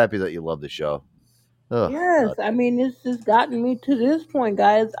 I'm so happy that you love the show. Yes, I mean, this has gotten me to this point,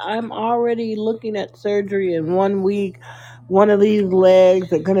 guys. I'm already looking at surgery in 1 week. One of these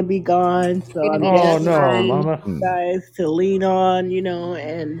legs are gonna be gone, so I'm Mama, guys to lean on,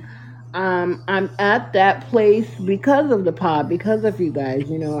 and I'm at that place because of the pod, because of you guys.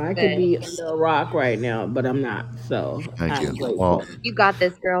 I could be under a rock right now, but I'm not. So thank you. Well, you got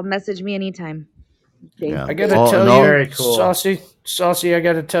this, girl. Message me anytime. Yeah. I gotta tell you, very cool. Saucy, I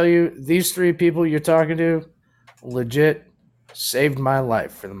gotta tell you, these 3 people you're talking to legit saved my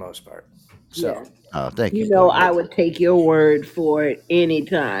life for the most part. So thank you. I would take your word for it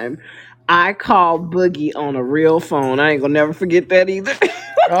anytime. I called Boogie on a real phone. I ain't gonna never forget that either.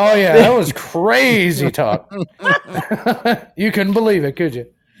 Oh yeah, that was crazy talk. You couldn't believe it, could you?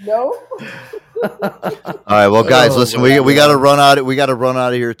 No. All right, well, guys, listen, we got to run out. We got to run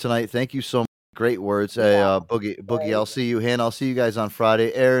out of here tonight. Thank you so much. Great words. Hey, Boogie, I'll see you. Han, I'll see you guys on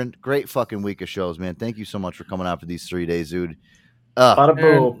Friday. Aaron, great fucking week of shows, man. Thank you so much for coming out for these 3 days, dude. Bada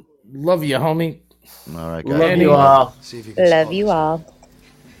boom. Love you, homie. All right, guys. Love you all. Love you all.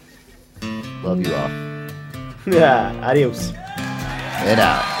 Love you all. Yeah, adios. And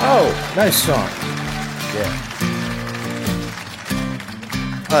out. Oh, nice song. Yeah.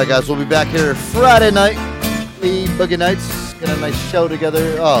 All right, guys, we'll be back here Friday night. The Boogie Nights. Get a nice show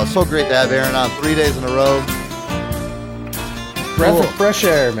together. Oh, so great to have Aaron on 3 days in a row. Breath of fresh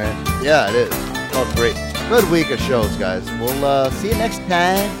air, man. Yeah, it is. Oh, great. Good week of shows, guys. We'll see you next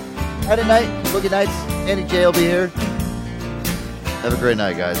time. Friday night, Boogie Nights. Andy J will be here. Have a great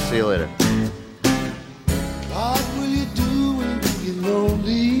night, guys. See you later. What will you do when you're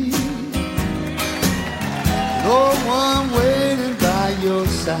lonely? No one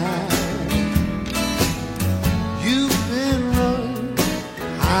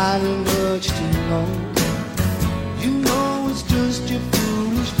hiding much too long. You know it's just your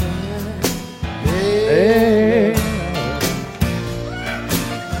foolish mind. Hey,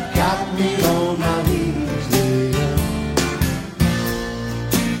 got me on my knees, yeah.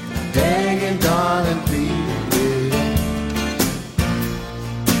 Begging, darling, please, yeah.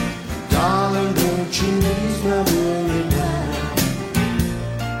 Darling, won't you ease my worry now?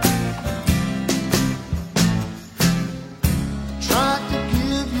 Tried to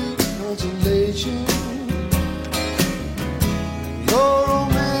give you consolation. Your old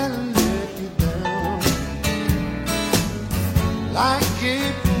man let you down. Like a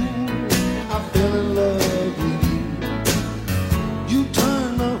fool, I fell in love with you. You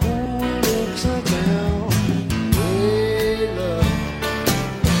turned my whole world upside down. Hey, love,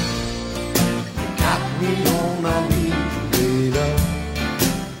 got me on my knees, hey, love.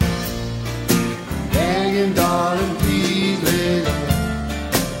 Begging, darling, please, hey, love.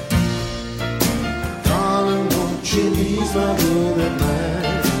 Darling, won't you ease my worry mind?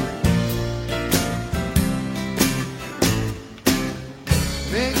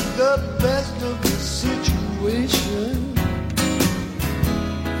 Make the best